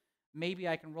pocket? Maybe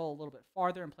I can roll a little bit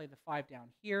farther and play the 5 down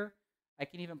here. I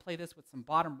can even play this with some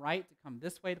bottom right to come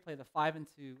this way to play the 5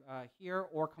 into here,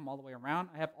 or come all the way around.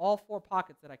 I have all 4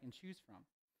 pockets that I can choose from.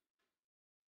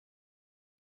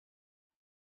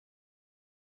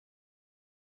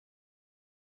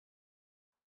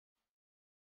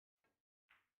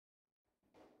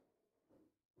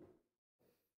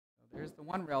 So there's the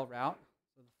 1 rail route.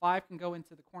 So the 5 can go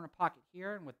into the corner pocket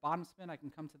here, and with bottom spin, I can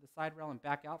come to the side rail and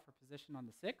back out for position on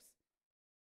the 6.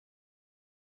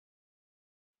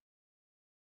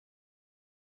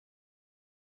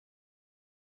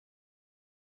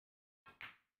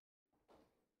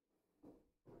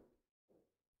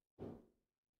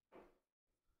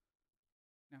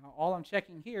 Now, all I'm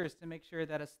checking here is to make sure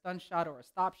that a stun shot or a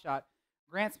stop shot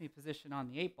grants me position on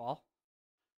the 8 ball.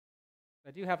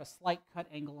 I do have a slight cut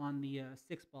angle on the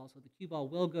 6 ball, so the cue ball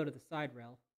will go to the side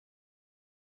rail.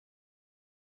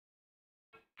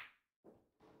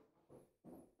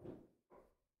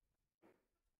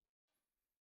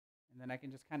 And then I can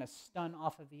just kind of stun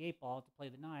off of the 8 ball to play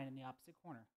the 9 in the opposite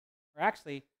corner. Or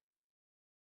actually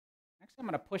I'm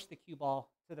going to push the cue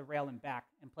ball to the rail and back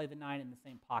and play the 9 in the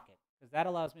same pocket, because that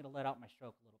allows me to let out my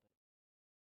stroke a little bit.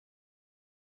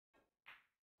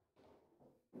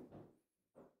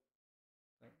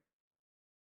 So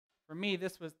for me,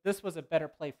 this was a better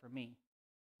play for me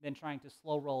than trying to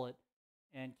slow roll it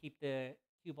and keep the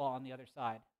cue ball on the other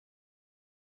side.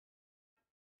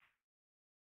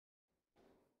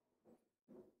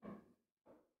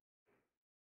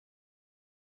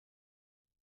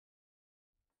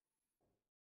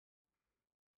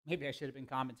 Maybe I should have been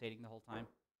commentating the whole time.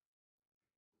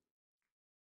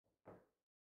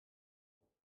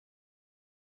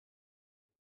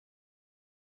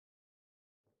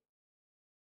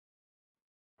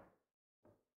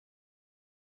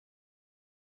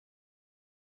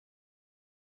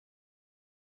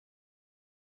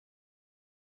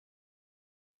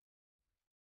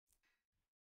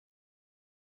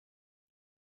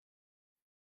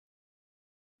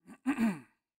 I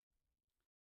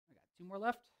got 2 more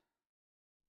left.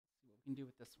 Let's see what we can do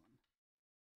with this one.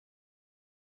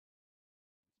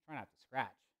 Try not to scratch.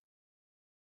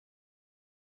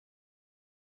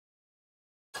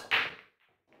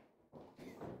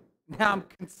 Now I'm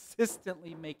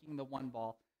consistently making the 1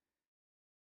 ball.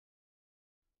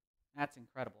 That's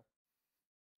incredible.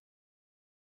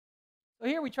 So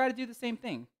here we try to do the same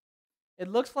thing. It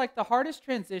looks like the hardest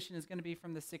transition is going to be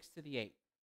from the 6 to the 8.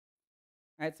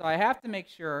 All right, so I have to make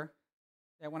sure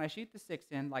that when I shoot the 6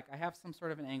 in, like I have some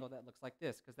sort of an angle that looks like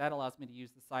this, because that allows me to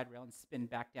use the side rail and spin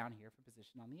back down here for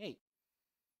position on the 8.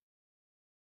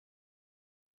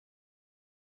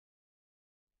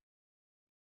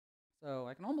 So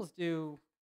I can almost do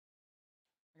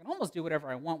whatever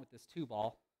I want with this 2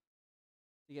 ball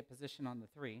to get position on the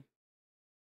 3.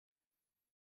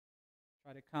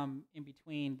 Try to come in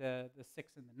between the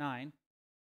 6 and the 9.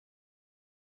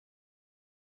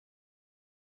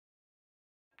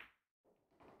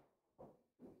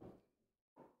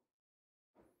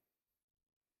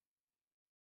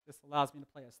 This allows me to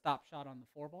play a stop shot on the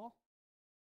 4 ball.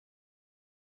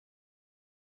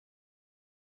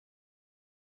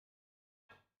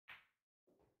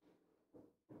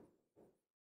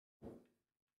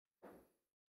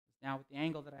 Now with the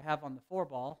angle that I have on the 4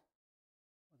 ball,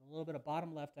 with a little bit of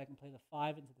bottom left, I can play the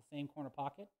 5 into the same corner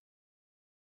pocket.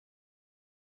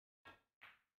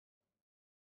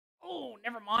 Oh,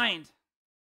 never mind.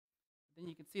 Then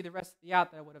you can see the rest of the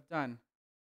out that I would have done.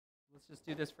 Let's just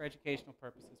do this for educational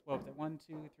purposes. What was it? 1,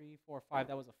 2, 3, 4, 5.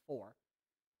 That was a 4.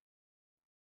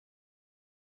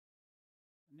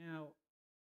 Now,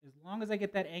 as long as I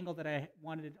get that angle that I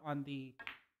wanted on the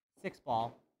 6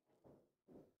 ball,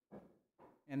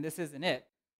 and this isn't it,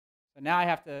 so now I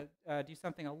have to do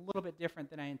something a little bit different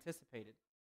than I anticipated.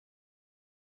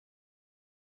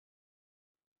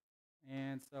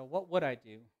 And so what would I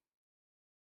do?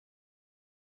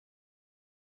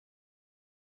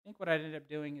 I think what I ended up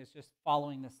doing is just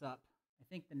following this up. I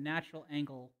think the natural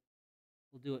angle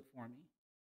will do it for me.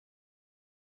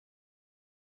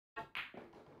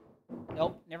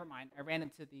 Nope, never mind. I ran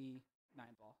into the 9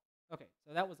 ball. Okay,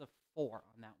 so that was a 4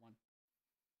 on that one.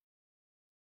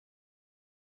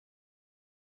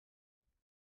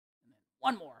 And then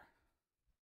one more.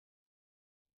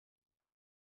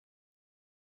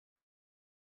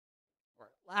 Or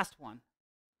last one.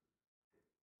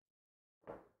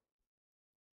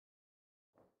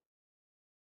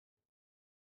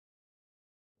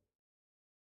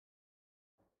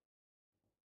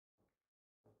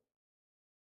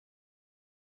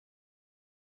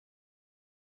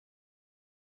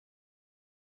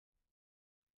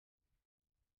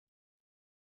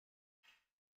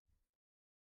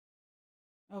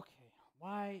 Okay,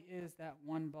 why is that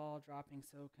one ball dropping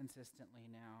so consistently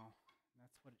now?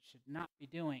 That's what it should not be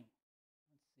doing.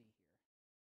 Let's see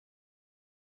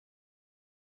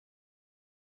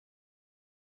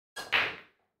here.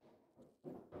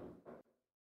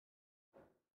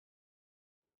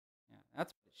 Yeah,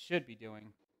 that's what it should be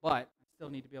doing, but I still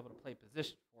need to be able to play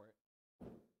position for it.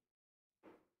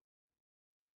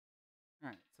 All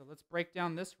right, so let's break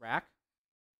down this rack.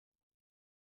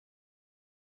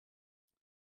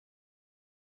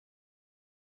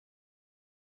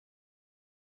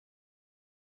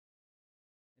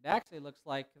 It actually looks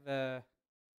like the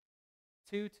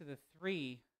 2 to the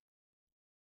 3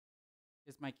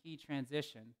 is my key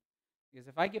transition. Because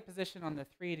if I get position on the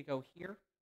 3 to go here,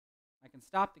 I can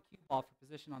stop the cue ball for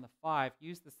position on the 5,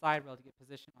 use the side rail to get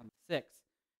position on the 6,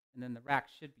 and then the rack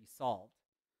should be solved.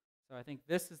 So I think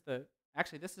this is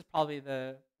this is probably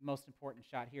the most important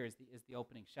shot here is the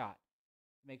opening shot.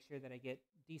 Make sure that I get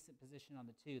decent position on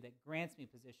the 2 that grants me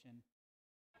position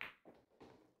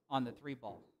on the 3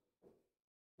 ball.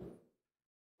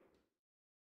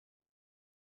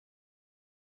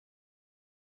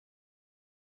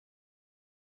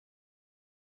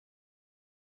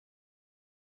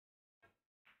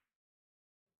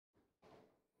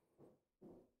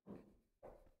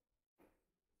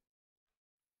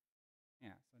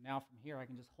 Yeah, so now from here I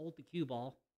can just hold the cue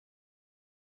ball.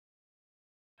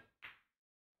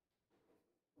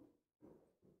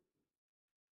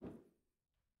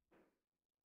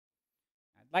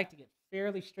 I'd like to get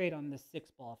fairly straight on this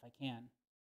 6 ball if I can.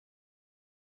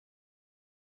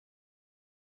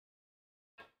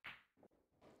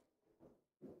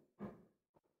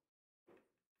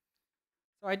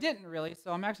 So I didn't really,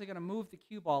 so I'm actually going to move the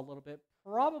cue ball a little bit,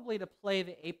 probably to play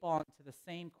the 8 ball into the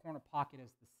same corner pocket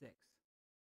as the 6.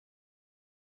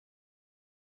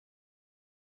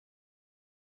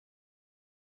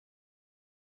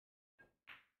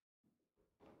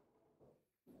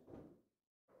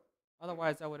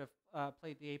 Otherwise, I would have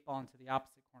played the 8 ball into the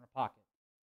opposite corner pocket.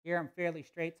 Here I'm fairly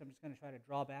straight, so I'm just going to try to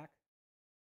draw back.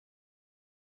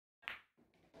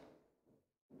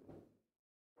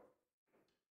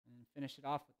 And finish it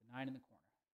off with the 9 in the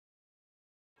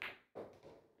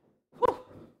corner. Whew.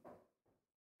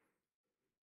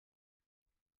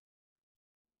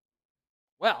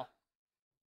 Well,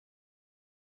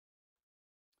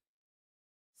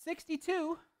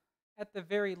 62 at the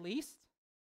very least.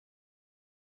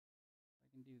 I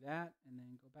can do that and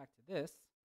then go back to this.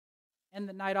 End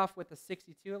the night off with a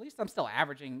 62. At least I'm still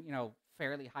averaging,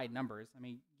 fairly high numbers. I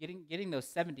mean, getting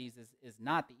those 70s is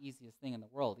not the easiest thing in the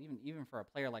world, even for a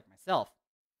player like myself.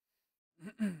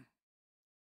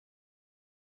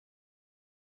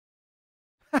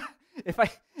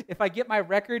 If I get my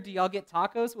record, do y'all get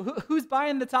tacos? Who's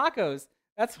buying the tacos?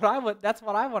 That's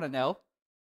what I want to know.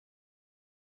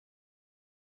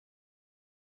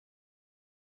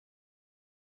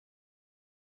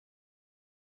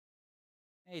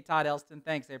 Hey, Todd Elston,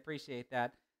 thanks. I appreciate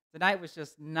that. Tonight was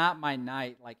just not my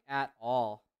night, like, at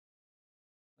all.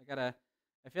 I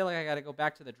feel like I gotta go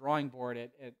back to the drawing board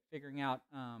at figuring out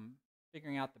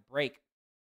the break.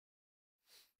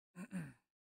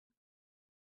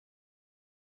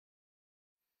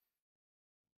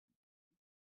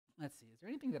 Let's see. Is there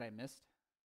anything that I missed?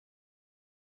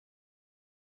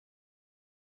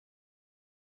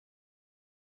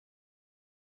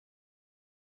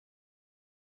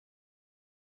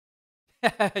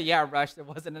 Yeah, Rush. There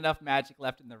wasn't enough magic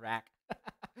left in the rack.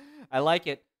 I like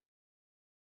it.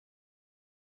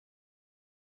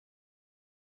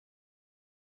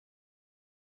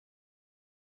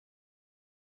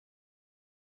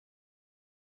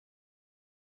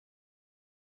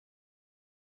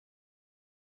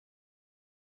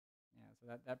 Yeah, so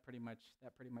that pretty much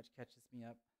catches me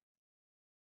up.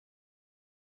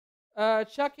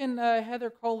 Chuck and Heather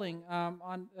Coling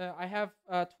on I have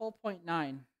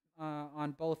 12.9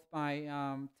 on both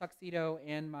my tuxedo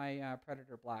and my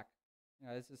Predator Black.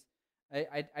 This is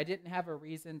I didn't have a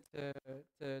reason to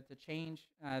change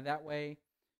that way.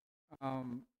 I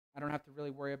don't have to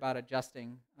really worry about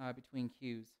adjusting between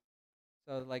cues.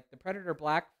 So like the Predator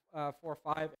Black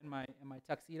 4.5 and my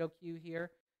tuxedo cue here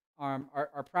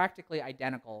are practically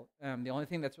identical. The only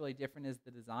thing that's really different is the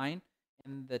design,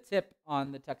 and the tip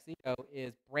on the tuxedo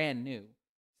is brand new.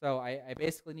 So I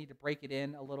basically need to break it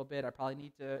in a little bit. I probably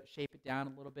need to shape it down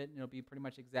a little bit, and it'll be pretty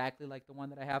much exactly like the one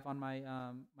that I have on my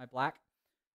my black.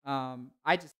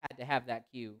 I just had to have that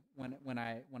cue when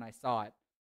I saw it.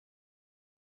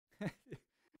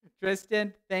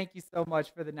 Tristan, thank you so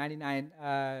much for the 99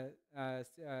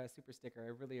 super sticker. I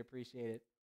really appreciate it.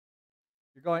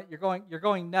 You're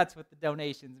going nuts with the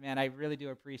donations, man. I really do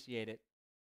appreciate it.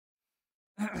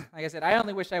 Like I said, I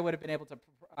only wish I would have been able to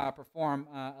perform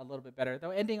a little bit better.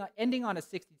 Though ending on a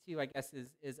 62, I guess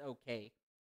is okay.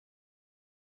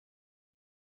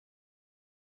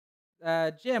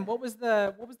 Jim, what was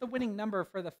the winning number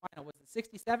for the final? Was it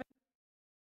 67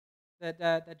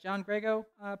 that John Grego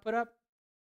put up?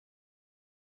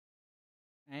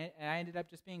 And I ended up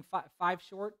just being five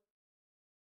short.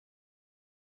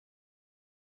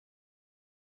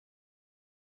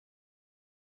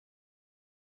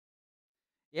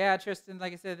 Yeah, Tristan.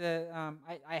 Like I said,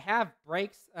 I have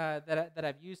breaks that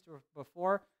I've used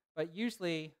before, but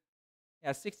usually,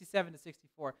 yeah, 67 to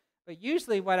 64. But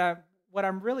usually, what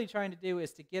I'm really trying to do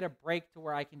is to get a break to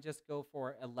where I can just go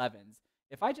for 11s.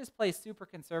 If I just play super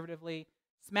conservatively,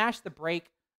 smash the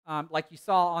break, like you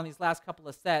saw on these last couple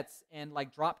of sets, and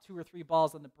like drop 2 or 3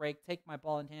 balls on the break, take my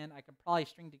ball in hand, I could probably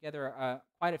string together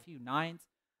quite a few nines.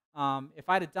 If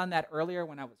I'd have done that earlier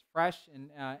when I was fresh and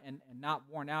not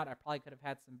worn out, I probably could have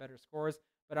had some better scores.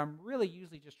 But I'm really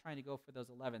usually just trying to go for those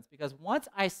 11s because once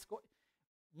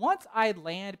I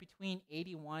land between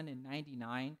 81 and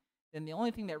 99, then the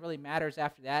only thing that really matters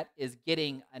after that is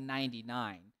getting a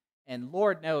 99. And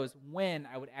Lord knows when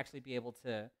I would actually be able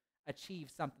to achieve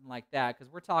something like that,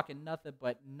 because we're talking nothing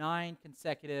but 9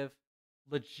 consecutive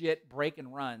legit break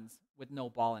and runs with no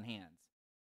ball in hands.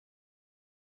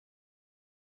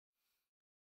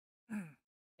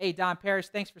 Hey, Don Parrish,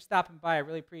 thanks for stopping by. I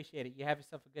really appreciate it. You have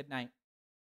yourself a good night.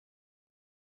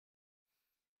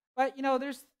 But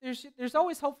there's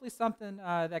always hopefully something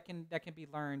that can be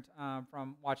learned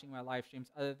from watching my live streams,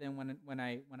 other than when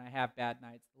I have bad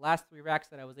nights. The last 3 racks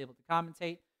that I was able to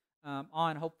commentate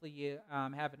on, hopefully you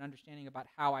have an understanding about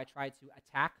how I try to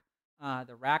attack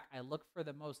the rack. I look for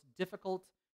the most difficult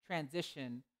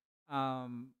transition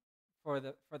um, for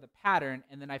the pattern,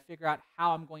 and then I figure out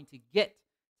how I'm going to get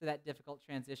to that difficult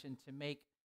transition to make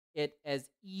it as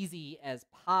easy as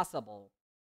possible,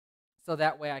 so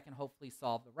that way I can hopefully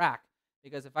solve the rack.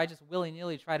 Because if I just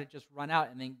willy-nilly try to just run out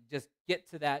and then just get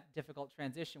to that difficult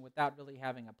transition without really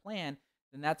having a plan,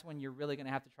 then that's when you're really going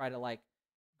to have to try to like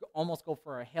almost go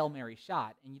for a Hail Mary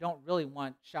shot, and you don't really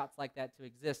want shots like that to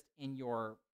exist in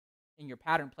your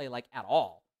pattern play like at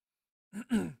all.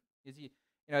 Because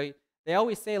they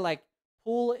always say like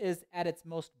pool is at its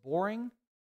most boring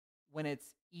when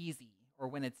it's easy or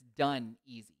when it's done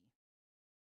easy.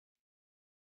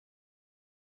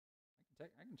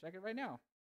 I can check it right now.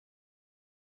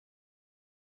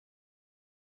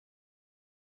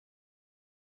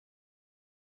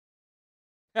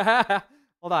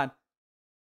 Hold on.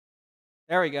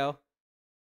 There we go.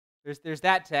 There's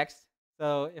that text.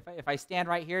 So if I stand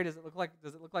right here, does it look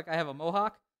like I have a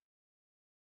mohawk?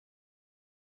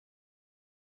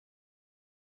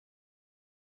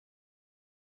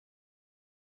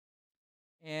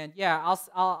 And yeah,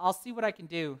 I'll see what I can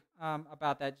do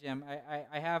about that, Jim.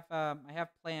 I have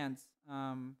plans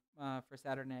for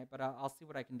Saturday night, but I'll see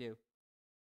what I can do.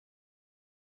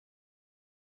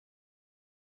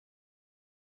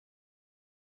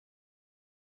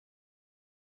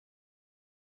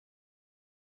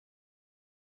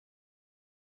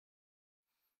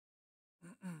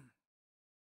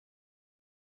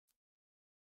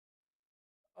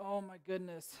 Oh my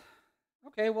goodness.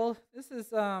 Okay, well this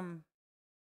is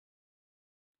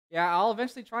yeah, I'll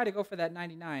eventually try to go for that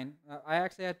 99. I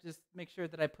actually have to just make sure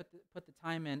that I put the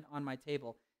time in on my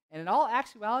table. And in all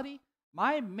actuality,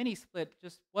 my mini split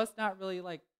just was not really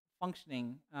like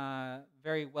functioning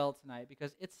very well tonight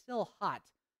because it's still hot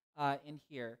in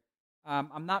here.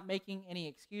 I'm not making any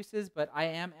excuses, but I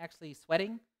am actually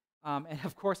sweating. And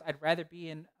of course, I'd rather be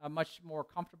in a much more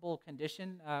comfortable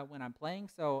condition when I'm playing.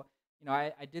 So,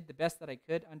 I did the best that I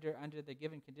could under the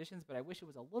given conditions, but I wish it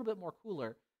was a little bit more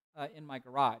cooler in my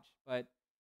garage. But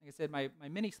like I said, my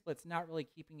mini split's not really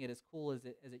keeping it as cool as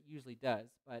it usually does.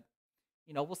 But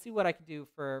we'll see what I can do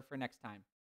for next time.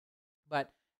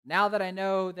 But now that I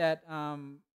know that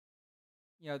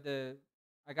the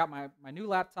I got my new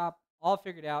laptop all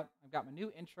figured out. I've got my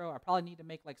new intro. I probably need to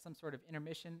make like some sort of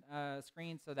intermission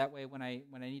screen so that way when I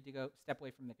need to go step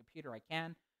away from the computer I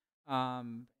can.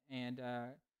 And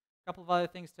a couple of other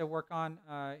things to work on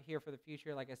here for the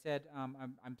future. Like I said,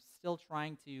 I'm still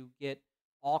trying to get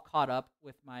all caught up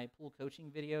with my pool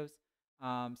coaching videos,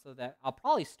 so that I'll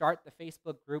probably start the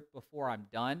Facebook group before I'm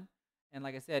done. And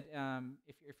like I said,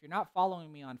 if you're not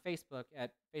following me on Facebook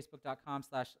at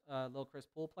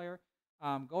facebook.com/LilChrisPoolPlayer,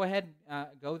 go ahead and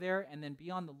go there and then be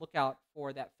on the lookout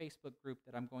for that Facebook group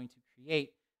that I'm going to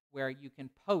create where you can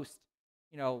post,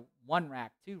 1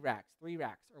 rack, 2 racks, 3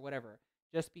 racks, or whatever.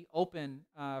 Just be open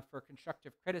for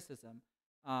constructive criticism.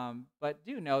 But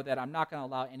do know that I'm not going to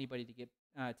allow anybody to get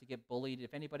bullied.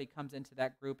 If anybody comes into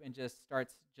that group and just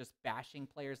starts just bashing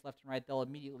players left and right, they'll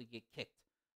immediately get kicked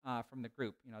from the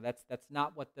group. That's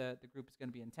not what the group is going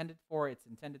to be intended for. It's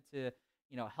intended to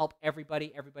help everybody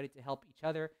to help each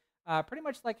other. Pretty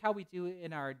much like how we do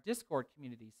in our Discord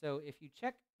community. So if you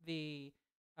check the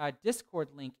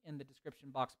Discord link in the description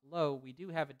box below, we do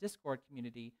have a Discord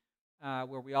community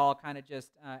where we all kind of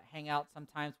just hang out.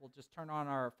 Sometimes we'll just turn on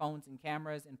our phones and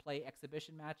cameras and play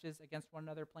exhibition matches against one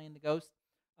another, playing the Ghost,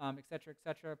 et cetera, et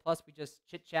cetera. Plus, we just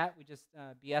chit-chat. We just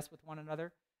BS with one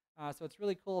another. So it's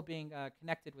really cool being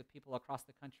connected with people across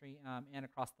the country and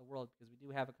across the world, because we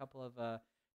do have a couple of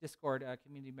Discord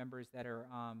community members that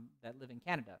live in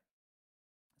Canada.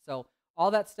 So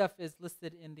all that stuff is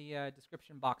listed in the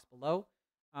description box below.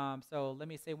 So let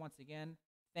me say once again,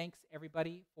 thanks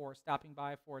everybody for stopping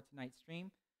by for tonight's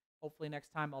stream. Hopefully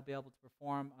next time I'll be able to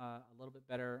perform a little bit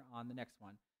better on the next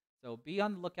one. So be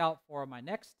on the lookout for my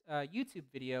next YouTube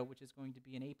video, which is going to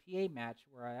be an APA match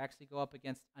where I actually go up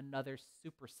against another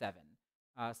Super 7.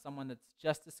 Someone that's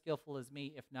just as skillful as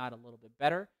me, if not a little bit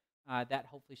better. That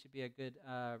hopefully should be a good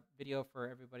video for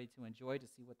everybody to enjoy, to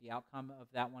see what the outcome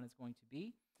of that one is going to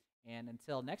be. And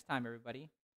until next time,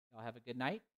 everybody, y'all have a good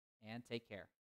night and take care.